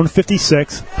clock,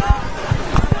 1:56.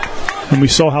 And we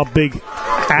saw how big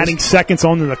adding seconds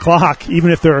onto the clock, even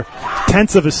if they're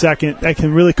tenths of a second, that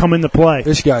can really come into play.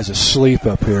 This guy's asleep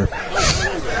up here.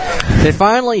 They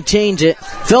finally change it.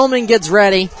 Philman gets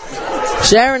ready.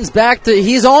 Sharon's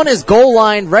he's on his goal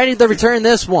line, ready to return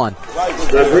this one.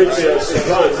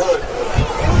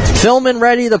 Philman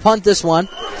ready to punt this one.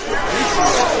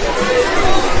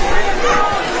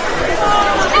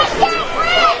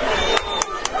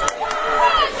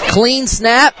 Clean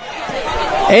snap.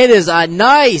 It is a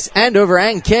nice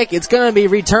end-over-end kick. It's going to be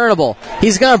returnable.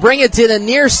 He's going to bring it to the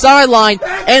near sideline.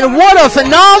 And what a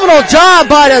phenomenal job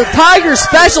by the Tigers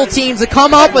special teams to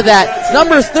come up with that.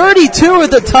 Number 32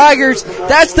 of the Tigers,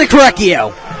 that's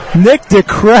DeCrecchio. Nick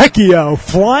DeCrecchio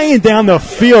flying down the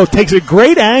field, takes a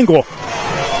great angle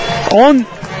on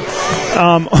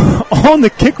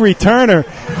the kick returner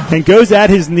and goes at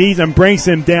his knees and brings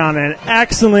him down. An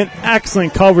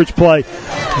excellent coverage play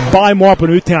by Marple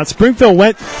Newtown. Springfield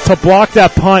went to block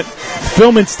that punt.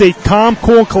 Philman stayed calm,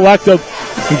 cool, and collective,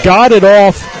 and got it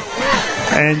off.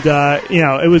 And,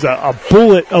 it was a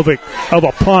bullet of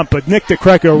a punt, but Nick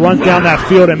DeCrecchio runs down that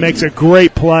field and makes a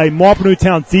great play. Marple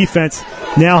Newtown's defense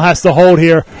now has to hold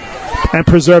here and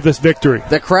preserve this victory.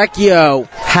 DeCrecchio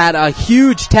had a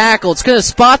huge tackle. It's going to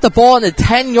spot the ball on the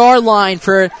 10-yard line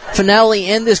for Finelli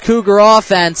in this Cougar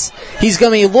offense. He's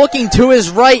going to be looking to his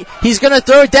right. He's going to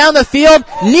throw it down the field,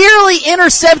 nearly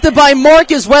intercepted by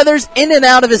Marcus Weathers, in and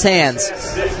out of his hands.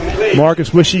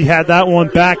 Marcus wish he had that one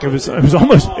back. It was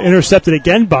almost intercepted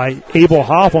again by Abel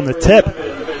Hoff on the tip,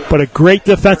 but a great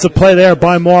defensive play there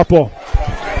by Marple.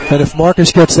 And if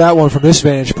Marcus gets that one from this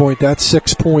vantage point, that's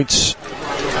 6 points.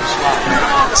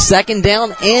 Second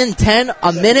down and 10,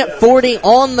 1:40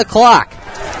 on the clock.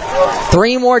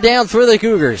 3 more down for the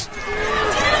Cougars.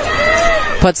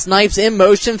 Put Snipes in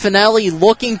motion. Finelli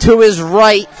looking to his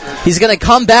right. He's going to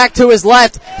come back to his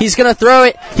left. He's going to throw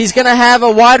it. He's going to have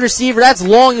a wide receiver. That's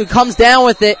Long who comes down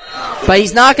with it. But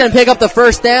he's not going to pick up the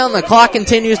first down. The clock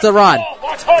continues to run.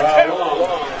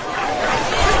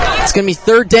 It's going to be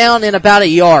third down and about a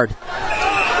yard.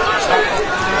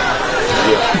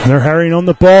 They're hurrying on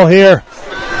the ball here.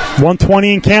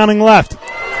 1:20 and counting left.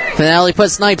 Finelli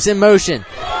puts Snipes in motion.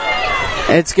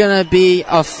 It's going to be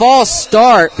a false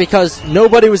start because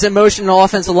nobody was in motion and the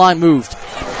offensive line moved.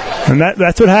 And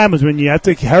that's what happens when you have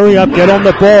to hurry up, get on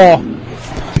the ball.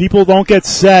 People don't get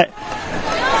set.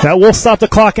 That will stop the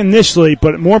clock initially,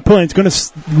 but more importantly, it's going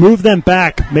to move them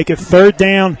back, make it third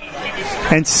down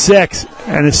and 6.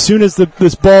 And as soon as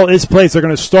this ball is placed, they're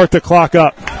going to start the clock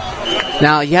up.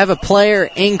 Now, you have a player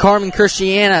in Carmen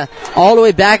Christiana all the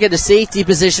way back at the safety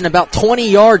position, about 20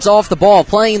 yards off the ball,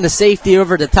 playing the safety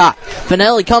over the top.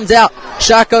 Finelli comes out,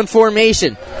 shotgun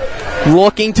formation.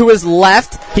 Looking to his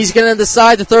left. He's going to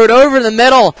decide to throw it over the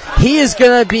middle. He is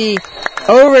going to be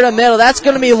over the middle. That's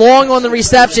going to be Long on the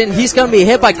reception. He's going to be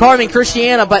hit by Carmen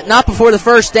Christiana, but not before the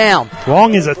first down.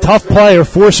 Long is a tough player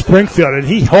for Springfield, and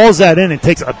he hauls that in and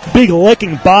takes a big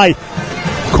licking by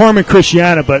Carmen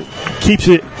Christiana, but keeps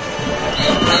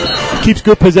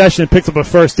good possession and picks up a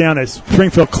first down as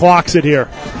Springfield clocks it here.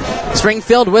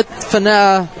 Springfield with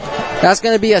that's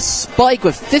going to be a spike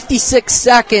with 56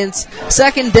 seconds.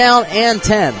 Second down and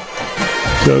 10.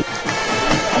 So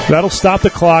that'll stop the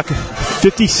clock.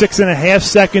 56 and a half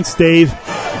seconds, Dave.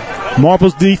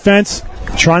 Marple's defense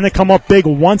trying to come up big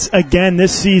once again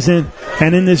this season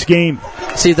and in this game.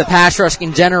 See if the pass rush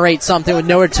can generate something with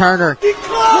no returner.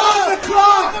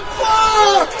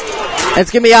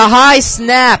 It's going to be a high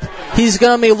snap. He's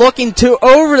going to be looking to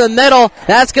over the middle.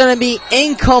 That's going to be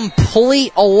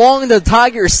incomplete along the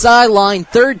Tigers sideline.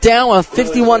 Third down with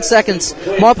 51 seconds.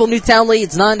 Marple Newtown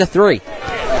leads 9-3.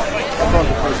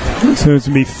 So it's going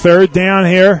to be third down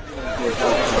here.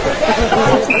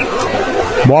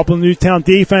 Marple Newtown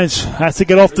defense has to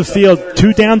get off the field.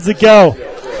 2 downs to go.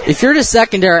 If you're the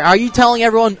secondary, are you telling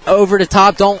everyone over the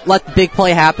top, don't let the big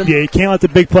play happen? Yeah, you can't let the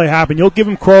big play happen. You'll give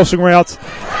them crossing routes,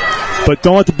 but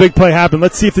don't let the big play happen.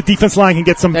 Let's see if the defense line can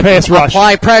get some pass rush.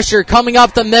 Apply pressure coming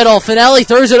up the middle. Finelli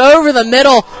throws it over the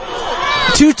middle.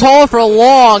 too tall for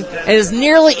long and is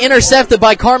nearly intercepted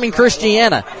by Carmen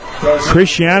Christiana.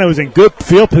 Christiana was in good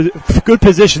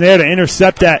position there to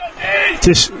intercept that.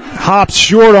 Just hops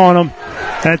short on him.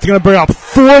 And it's going to bring up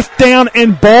 4th down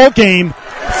and ball game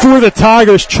for the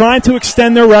Tigers, trying to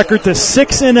extend their record to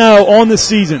 6-0 on the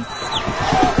season.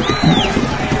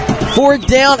 4th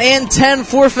down and 10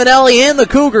 for Finelli and the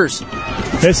Cougars.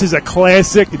 This is a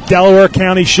classic Delaware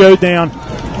County showdown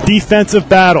defensive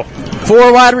battle.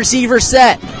 4 wide receiver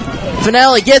set.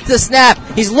 Finelli gets the snap.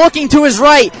 He's looking to his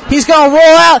right. He's going to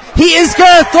roll out. He is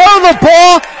going to throw the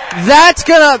ball. That's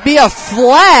going to be a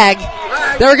flag.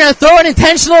 They're going to throw an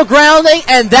intentional grounding,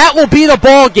 and that will be the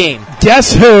ball game.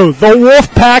 Guess who? The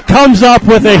Wolfpack comes up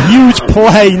with a huge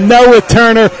play. Noah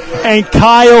Turner and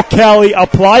Kyle Kelly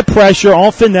apply pressure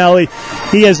on Finelli.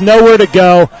 He has nowhere to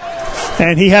go,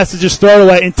 and he has to just throw it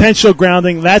away. Intentional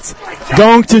grounding. That's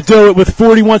going to do it with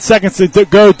 41 seconds to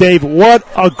go, Dave. What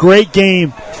a great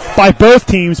game by both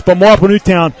teams, but Marple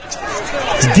Newtown's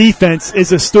defense is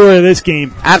the story of this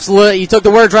game. Absolutely. You took the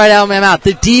words right out of my mouth.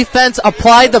 The defense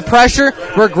applied the pressure.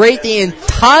 Were great the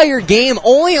entire game,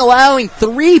 only allowing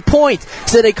 3 points.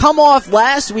 So they come off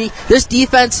last week. This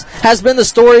defense has been the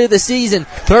story of the season.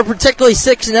 They're particularly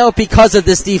 6-0 because of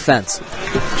this defense.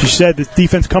 You said the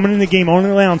defense coming in the game only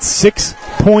allowing 6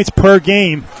 points per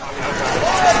game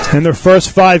in their first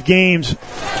 5 games.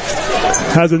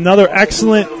 Has another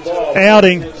excellent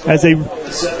outing as they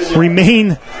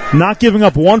remain not giving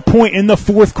up 1 point in the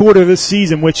fourth quarter of this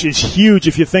season, which is huge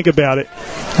if you think about it.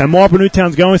 And Marple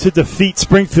Newtown's going to defeat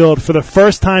Springfield for the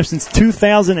first time since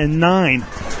 2009.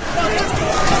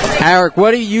 Eric,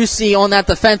 what do you see on that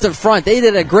defensive front? They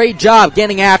did a great job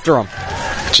getting after them.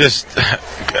 Just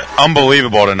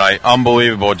unbelievable tonight.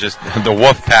 Unbelievable. Just the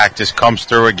Wolfpack just comes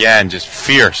through again, just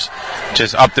fierce.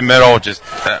 Just up the middle, just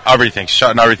everything,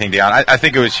 shutting everything down. I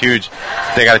think it was huge.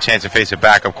 They got a chance to face a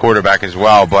backup quarterback as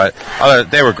well, but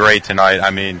they were great tonight. I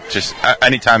mean, just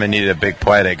anytime they needed a big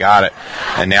play, they got it.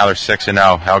 And now they're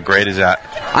 6-0. How great is that?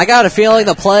 I got a feeling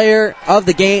the player of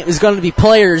the game is going to be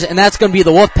players, and that's going to be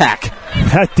the Wolfpack.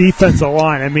 That defensive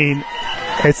line, I mean,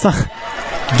 it's not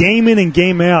game in and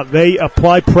game out. They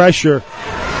apply pressure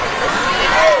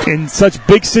in such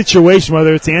big situations,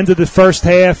 whether it's the end of the first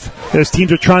half, those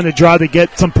teams are trying to drive to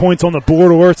get some points on the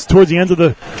board, or it's towards the end of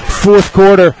the fourth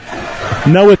quarter.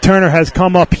 Noah Turner has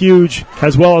come up huge,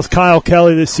 as well as Kyle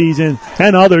Kelly this season,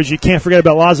 and others. You can't forget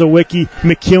about Lazowicki,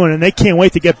 McEwen, and they can't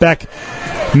wait to get back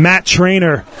Matt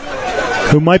Trainer,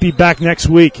 who might be back next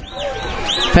week.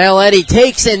 Paoletti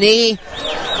takes a knee.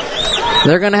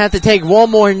 They're going to have to take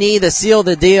one more knee to seal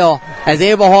the deal, as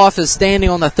Abelhoff is standing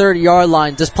on the 30-yard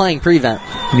line just playing prevent.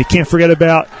 And you can't forget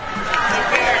about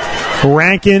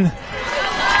Rankin,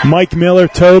 Mike Miller,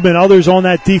 Tobin, others on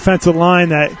that defensive line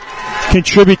that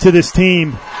contribute to this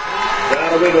team.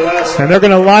 And they're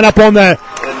going to line up on the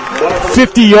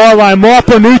 50-yard line.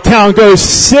 Marple Newtown goes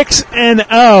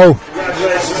 6-0.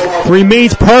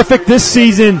 Remains perfect this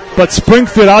season, but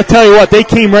Springfield, I'll tell you what, they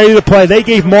came ready to play. They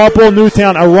gave Marple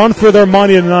Newtown a run for their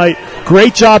money tonight.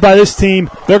 Great job by this team.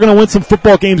 They're going to win some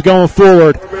football games going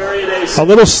forward. A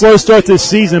little slow start this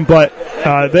season, but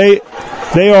they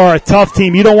are a tough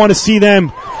team. You don't want to see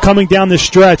them coming down the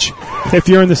stretch if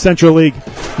you're in the Central League.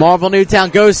 Marple Newtown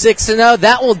goes 6-0.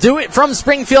 That will do it from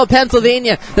Springfield,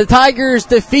 Pennsylvania. The Tigers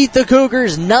defeat the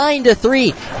Cougars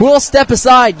 9-3. We'll step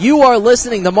aside. You are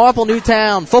listening to Marple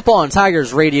Newtown Football and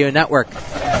Tigers Radio Network.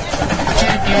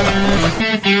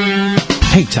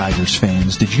 Hey Tigers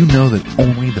fans, did you know that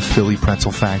only the Philly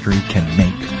Pretzel Factory can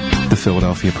make the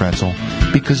Philadelphia pretzel?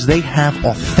 Because they have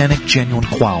authentic, genuine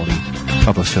quality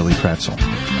of a Philly pretzel.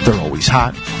 They're always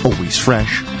hot, always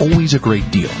fresh, always a great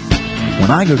deal.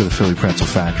 When I go to the Philly Pretzel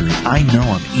Factory, I know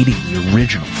I'm eating the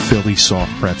original Philly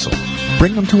soft pretzel.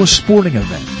 Bring them to a sporting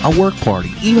event, a work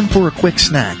party, even for a quick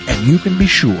snack, and you can be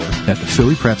sure that the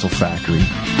Philly Pretzel Factory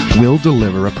will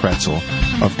deliver a pretzel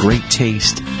of great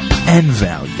taste and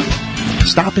value.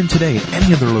 Stop in today at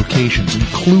any of their locations,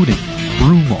 including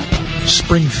Broomall,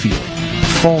 Springfield,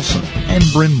 Folsom, and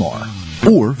Bryn Mawr.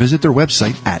 Or visit their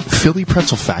website at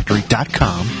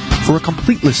phillypretzelfactory.com for a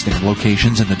complete listing of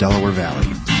locations in the Delaware Valley.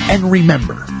 And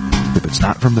remember, if it's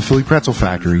not from the Philly Pretzel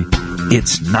Factory,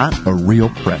 it's not a real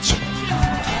pretzel.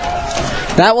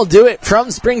 That will do it from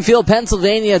Springfield,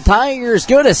 Pennsylvania. Tigers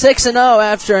go to 6-0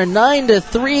 after a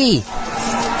 9-3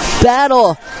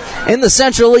 battle in the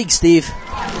Central League, Steve.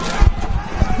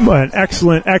 An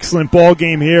excellent ball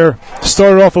game here.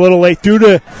 Started off a little late due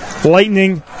to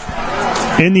lightning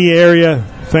in the area.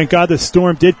 Thank God the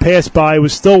storm did pass by. It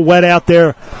was still wet out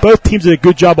there. Both teams did a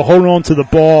good job of holding on to the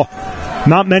ball.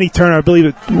 not many turnovers. I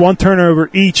believe one turnover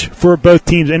each for both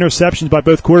teams, interceptions by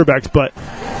both quarterbacks, but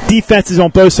defenses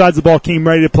on both sides of the ball came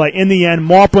ready to play. In the end,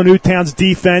 Marple Newtown's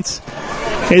defense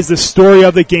is the story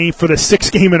of the game for the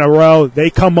 6th game in a row. They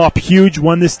come up huge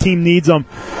when this team needs them.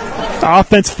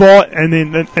 Offense fought, and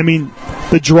then,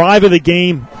 the drive of the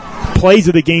game, plays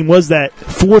of the game was that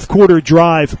fourth quarter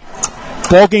drive.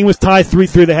 Ball game was tied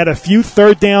 3-3. They had a few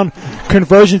third down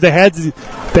conversions they had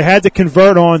to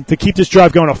convert on to keep this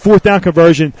drive going. A fourth down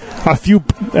conversion, a few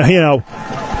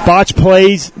botch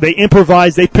plays. They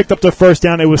improvised. They picked up the first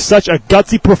down. It was such a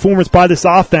gutsy performance by this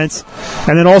offense,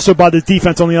 and then also by the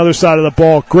defense on the other side of the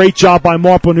ball. Great job by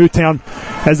Marple Newtown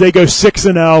as they go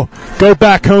 6-0. Go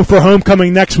back home for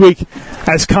homecoming next week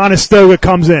as Conestoga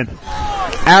comes in.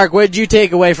 Eric, what did you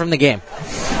take away from the game?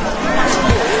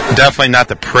 Definitely not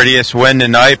the prettiest win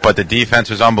tonight, but the defense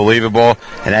was unbelievable.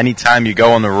 And anytime you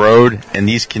go on the road in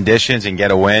these conditions and get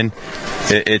a win,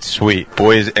 it's sweet.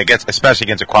 Boys, especially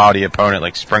against a quality opponent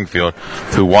like Springfield,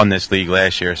 who won this league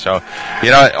last year. So,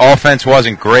 offense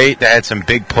wasn't great. They had some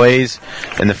big plays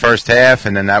in the first half,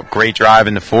 and then that great drive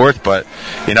in the fourth. But,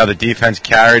 the defense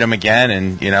carried them again,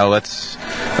 and, let's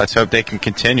hope they can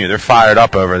continue. They're fired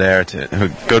up over there.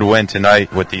 Good win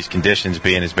tonight with these conditions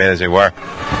being as bad as they were.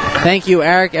 Thank you,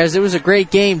 Eric, as it was a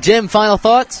great game. Jim, final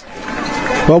thoughts?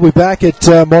 Well, we'll be back at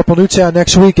Marple Newtown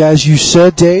next week, as you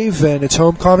said, Dave, and it's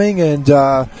homecoming, and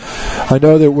I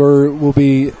know that we'll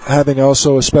be having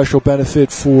also a special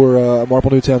benefit for a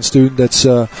Marple Newtown student that's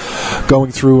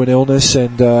going through an illness,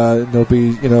 and there'll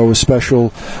be a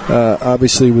special,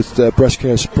 obviously with breast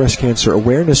cancer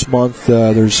awareness month.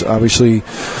 There's obviously,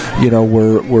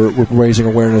 we're raising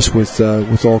awareness with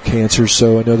all cancers,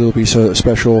 so I know there'll be a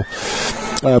special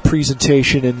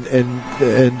presentation, and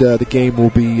the game will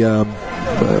be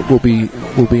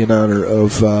in honor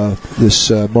of this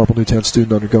Marple Newtown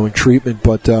student undergoing treatment.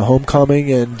 But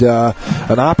homecoming and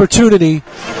an opportunity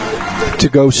to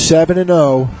go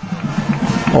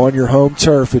 7-0 on your home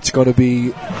turf. It's going to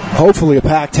be hopefully a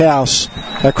packed house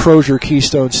at Crozier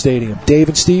Keystone Stadium. Dave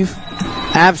and Steve?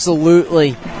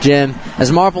 Absolutely, Jim.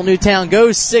 As Marple Newtown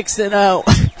goes 6-0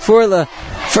 for the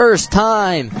first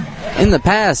time in the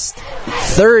past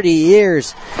 30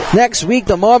 years. Next week,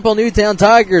 the Marple Newtown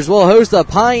Tigers will host the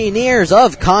Pioneers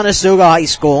of Conestoga High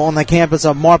School on the campus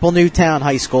of Marple Newtown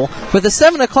High School with a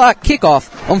 7 o'clock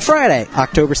kickoff on Friday,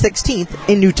 October 16th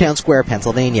in Newtown Square,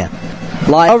 Pennsylvania.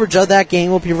 Live coverage of that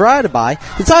game will be provided by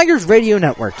the Tigers Radio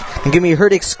Network and can be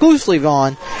heard exclusively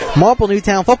on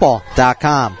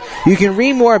MarpleNewtownFootball.com. You can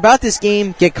read more about this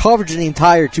game, get coverage of the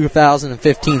entire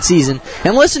 2015 season,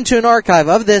 and listen to an archive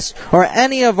of this or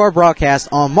any of our broadcasts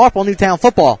on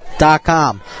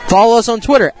MarpleNewtownFootball.com. Follow us on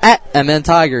Twitter at MN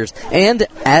Tigers and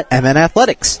at MN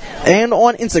Athletics, and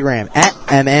on Instagram at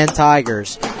MN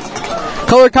Tigers.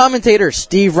 Color commentator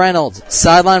Steve Reynolds,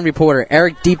 sideline reporter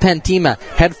Eric DiPentima,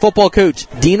 head football coach,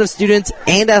 dean of students,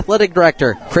 and athletic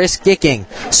director Chris Gicking,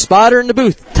 spotter in the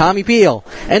booth Tommy Peel,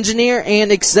 engineer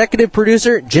and executive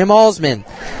producer Jim Alsman.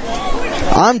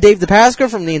 I'm Dave DePasco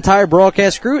from the entire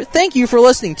broadcast crew. Thank you for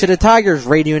listening to the Tigers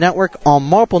Radio Network on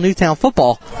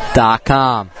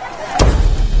MarpleNewtownFootball.com.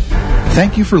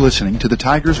 Thank you for listening to the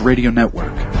Tigers Radio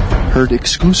Network, heard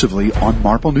exclusively on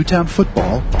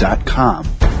MarpleNewtownFootball.com.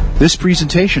 This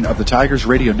presentation of the Tigers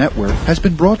Radio Network has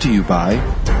been brought to you by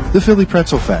the Philly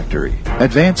Pretzel Factory,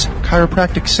 Advanced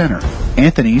Chiropractic Center,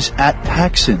 Anthony's at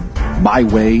Paxson, My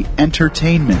Way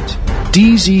Entertainment,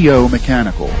 DZO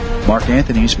Mechanical, Mark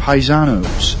Anthony's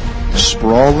Paisanos,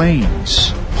 Sprawl Lanes,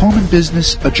 Home and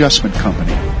Business Adjustment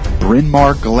Company, Bryn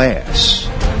Mawr Glass,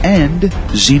 and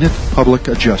Zenith Public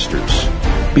Adjusters.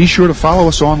 Be sure to follow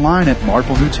us online at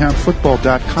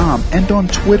MarpleNewtownFootball.com and on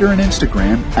Twitter and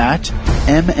Instagram at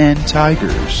MN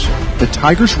Tigers. The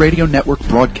Tigers Radio Network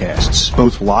broadcasts,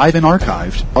 both live and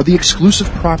archived, are the exclusive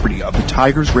property of the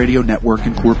Tigers Radio Network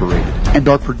Incorporated and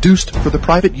are produced for the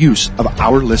private use of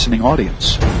our listening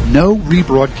audience. No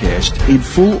rebroadcast, in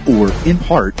full or in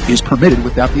part, is permitted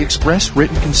without the express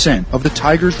written consent of the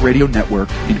Tigers Radio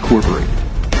Network Incorporated.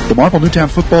 The Marple Newtown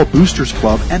Football Boosters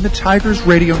Club and the Tigers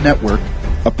Radio Network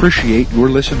appreciate your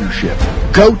listenership.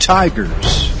 Go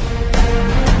Tigers!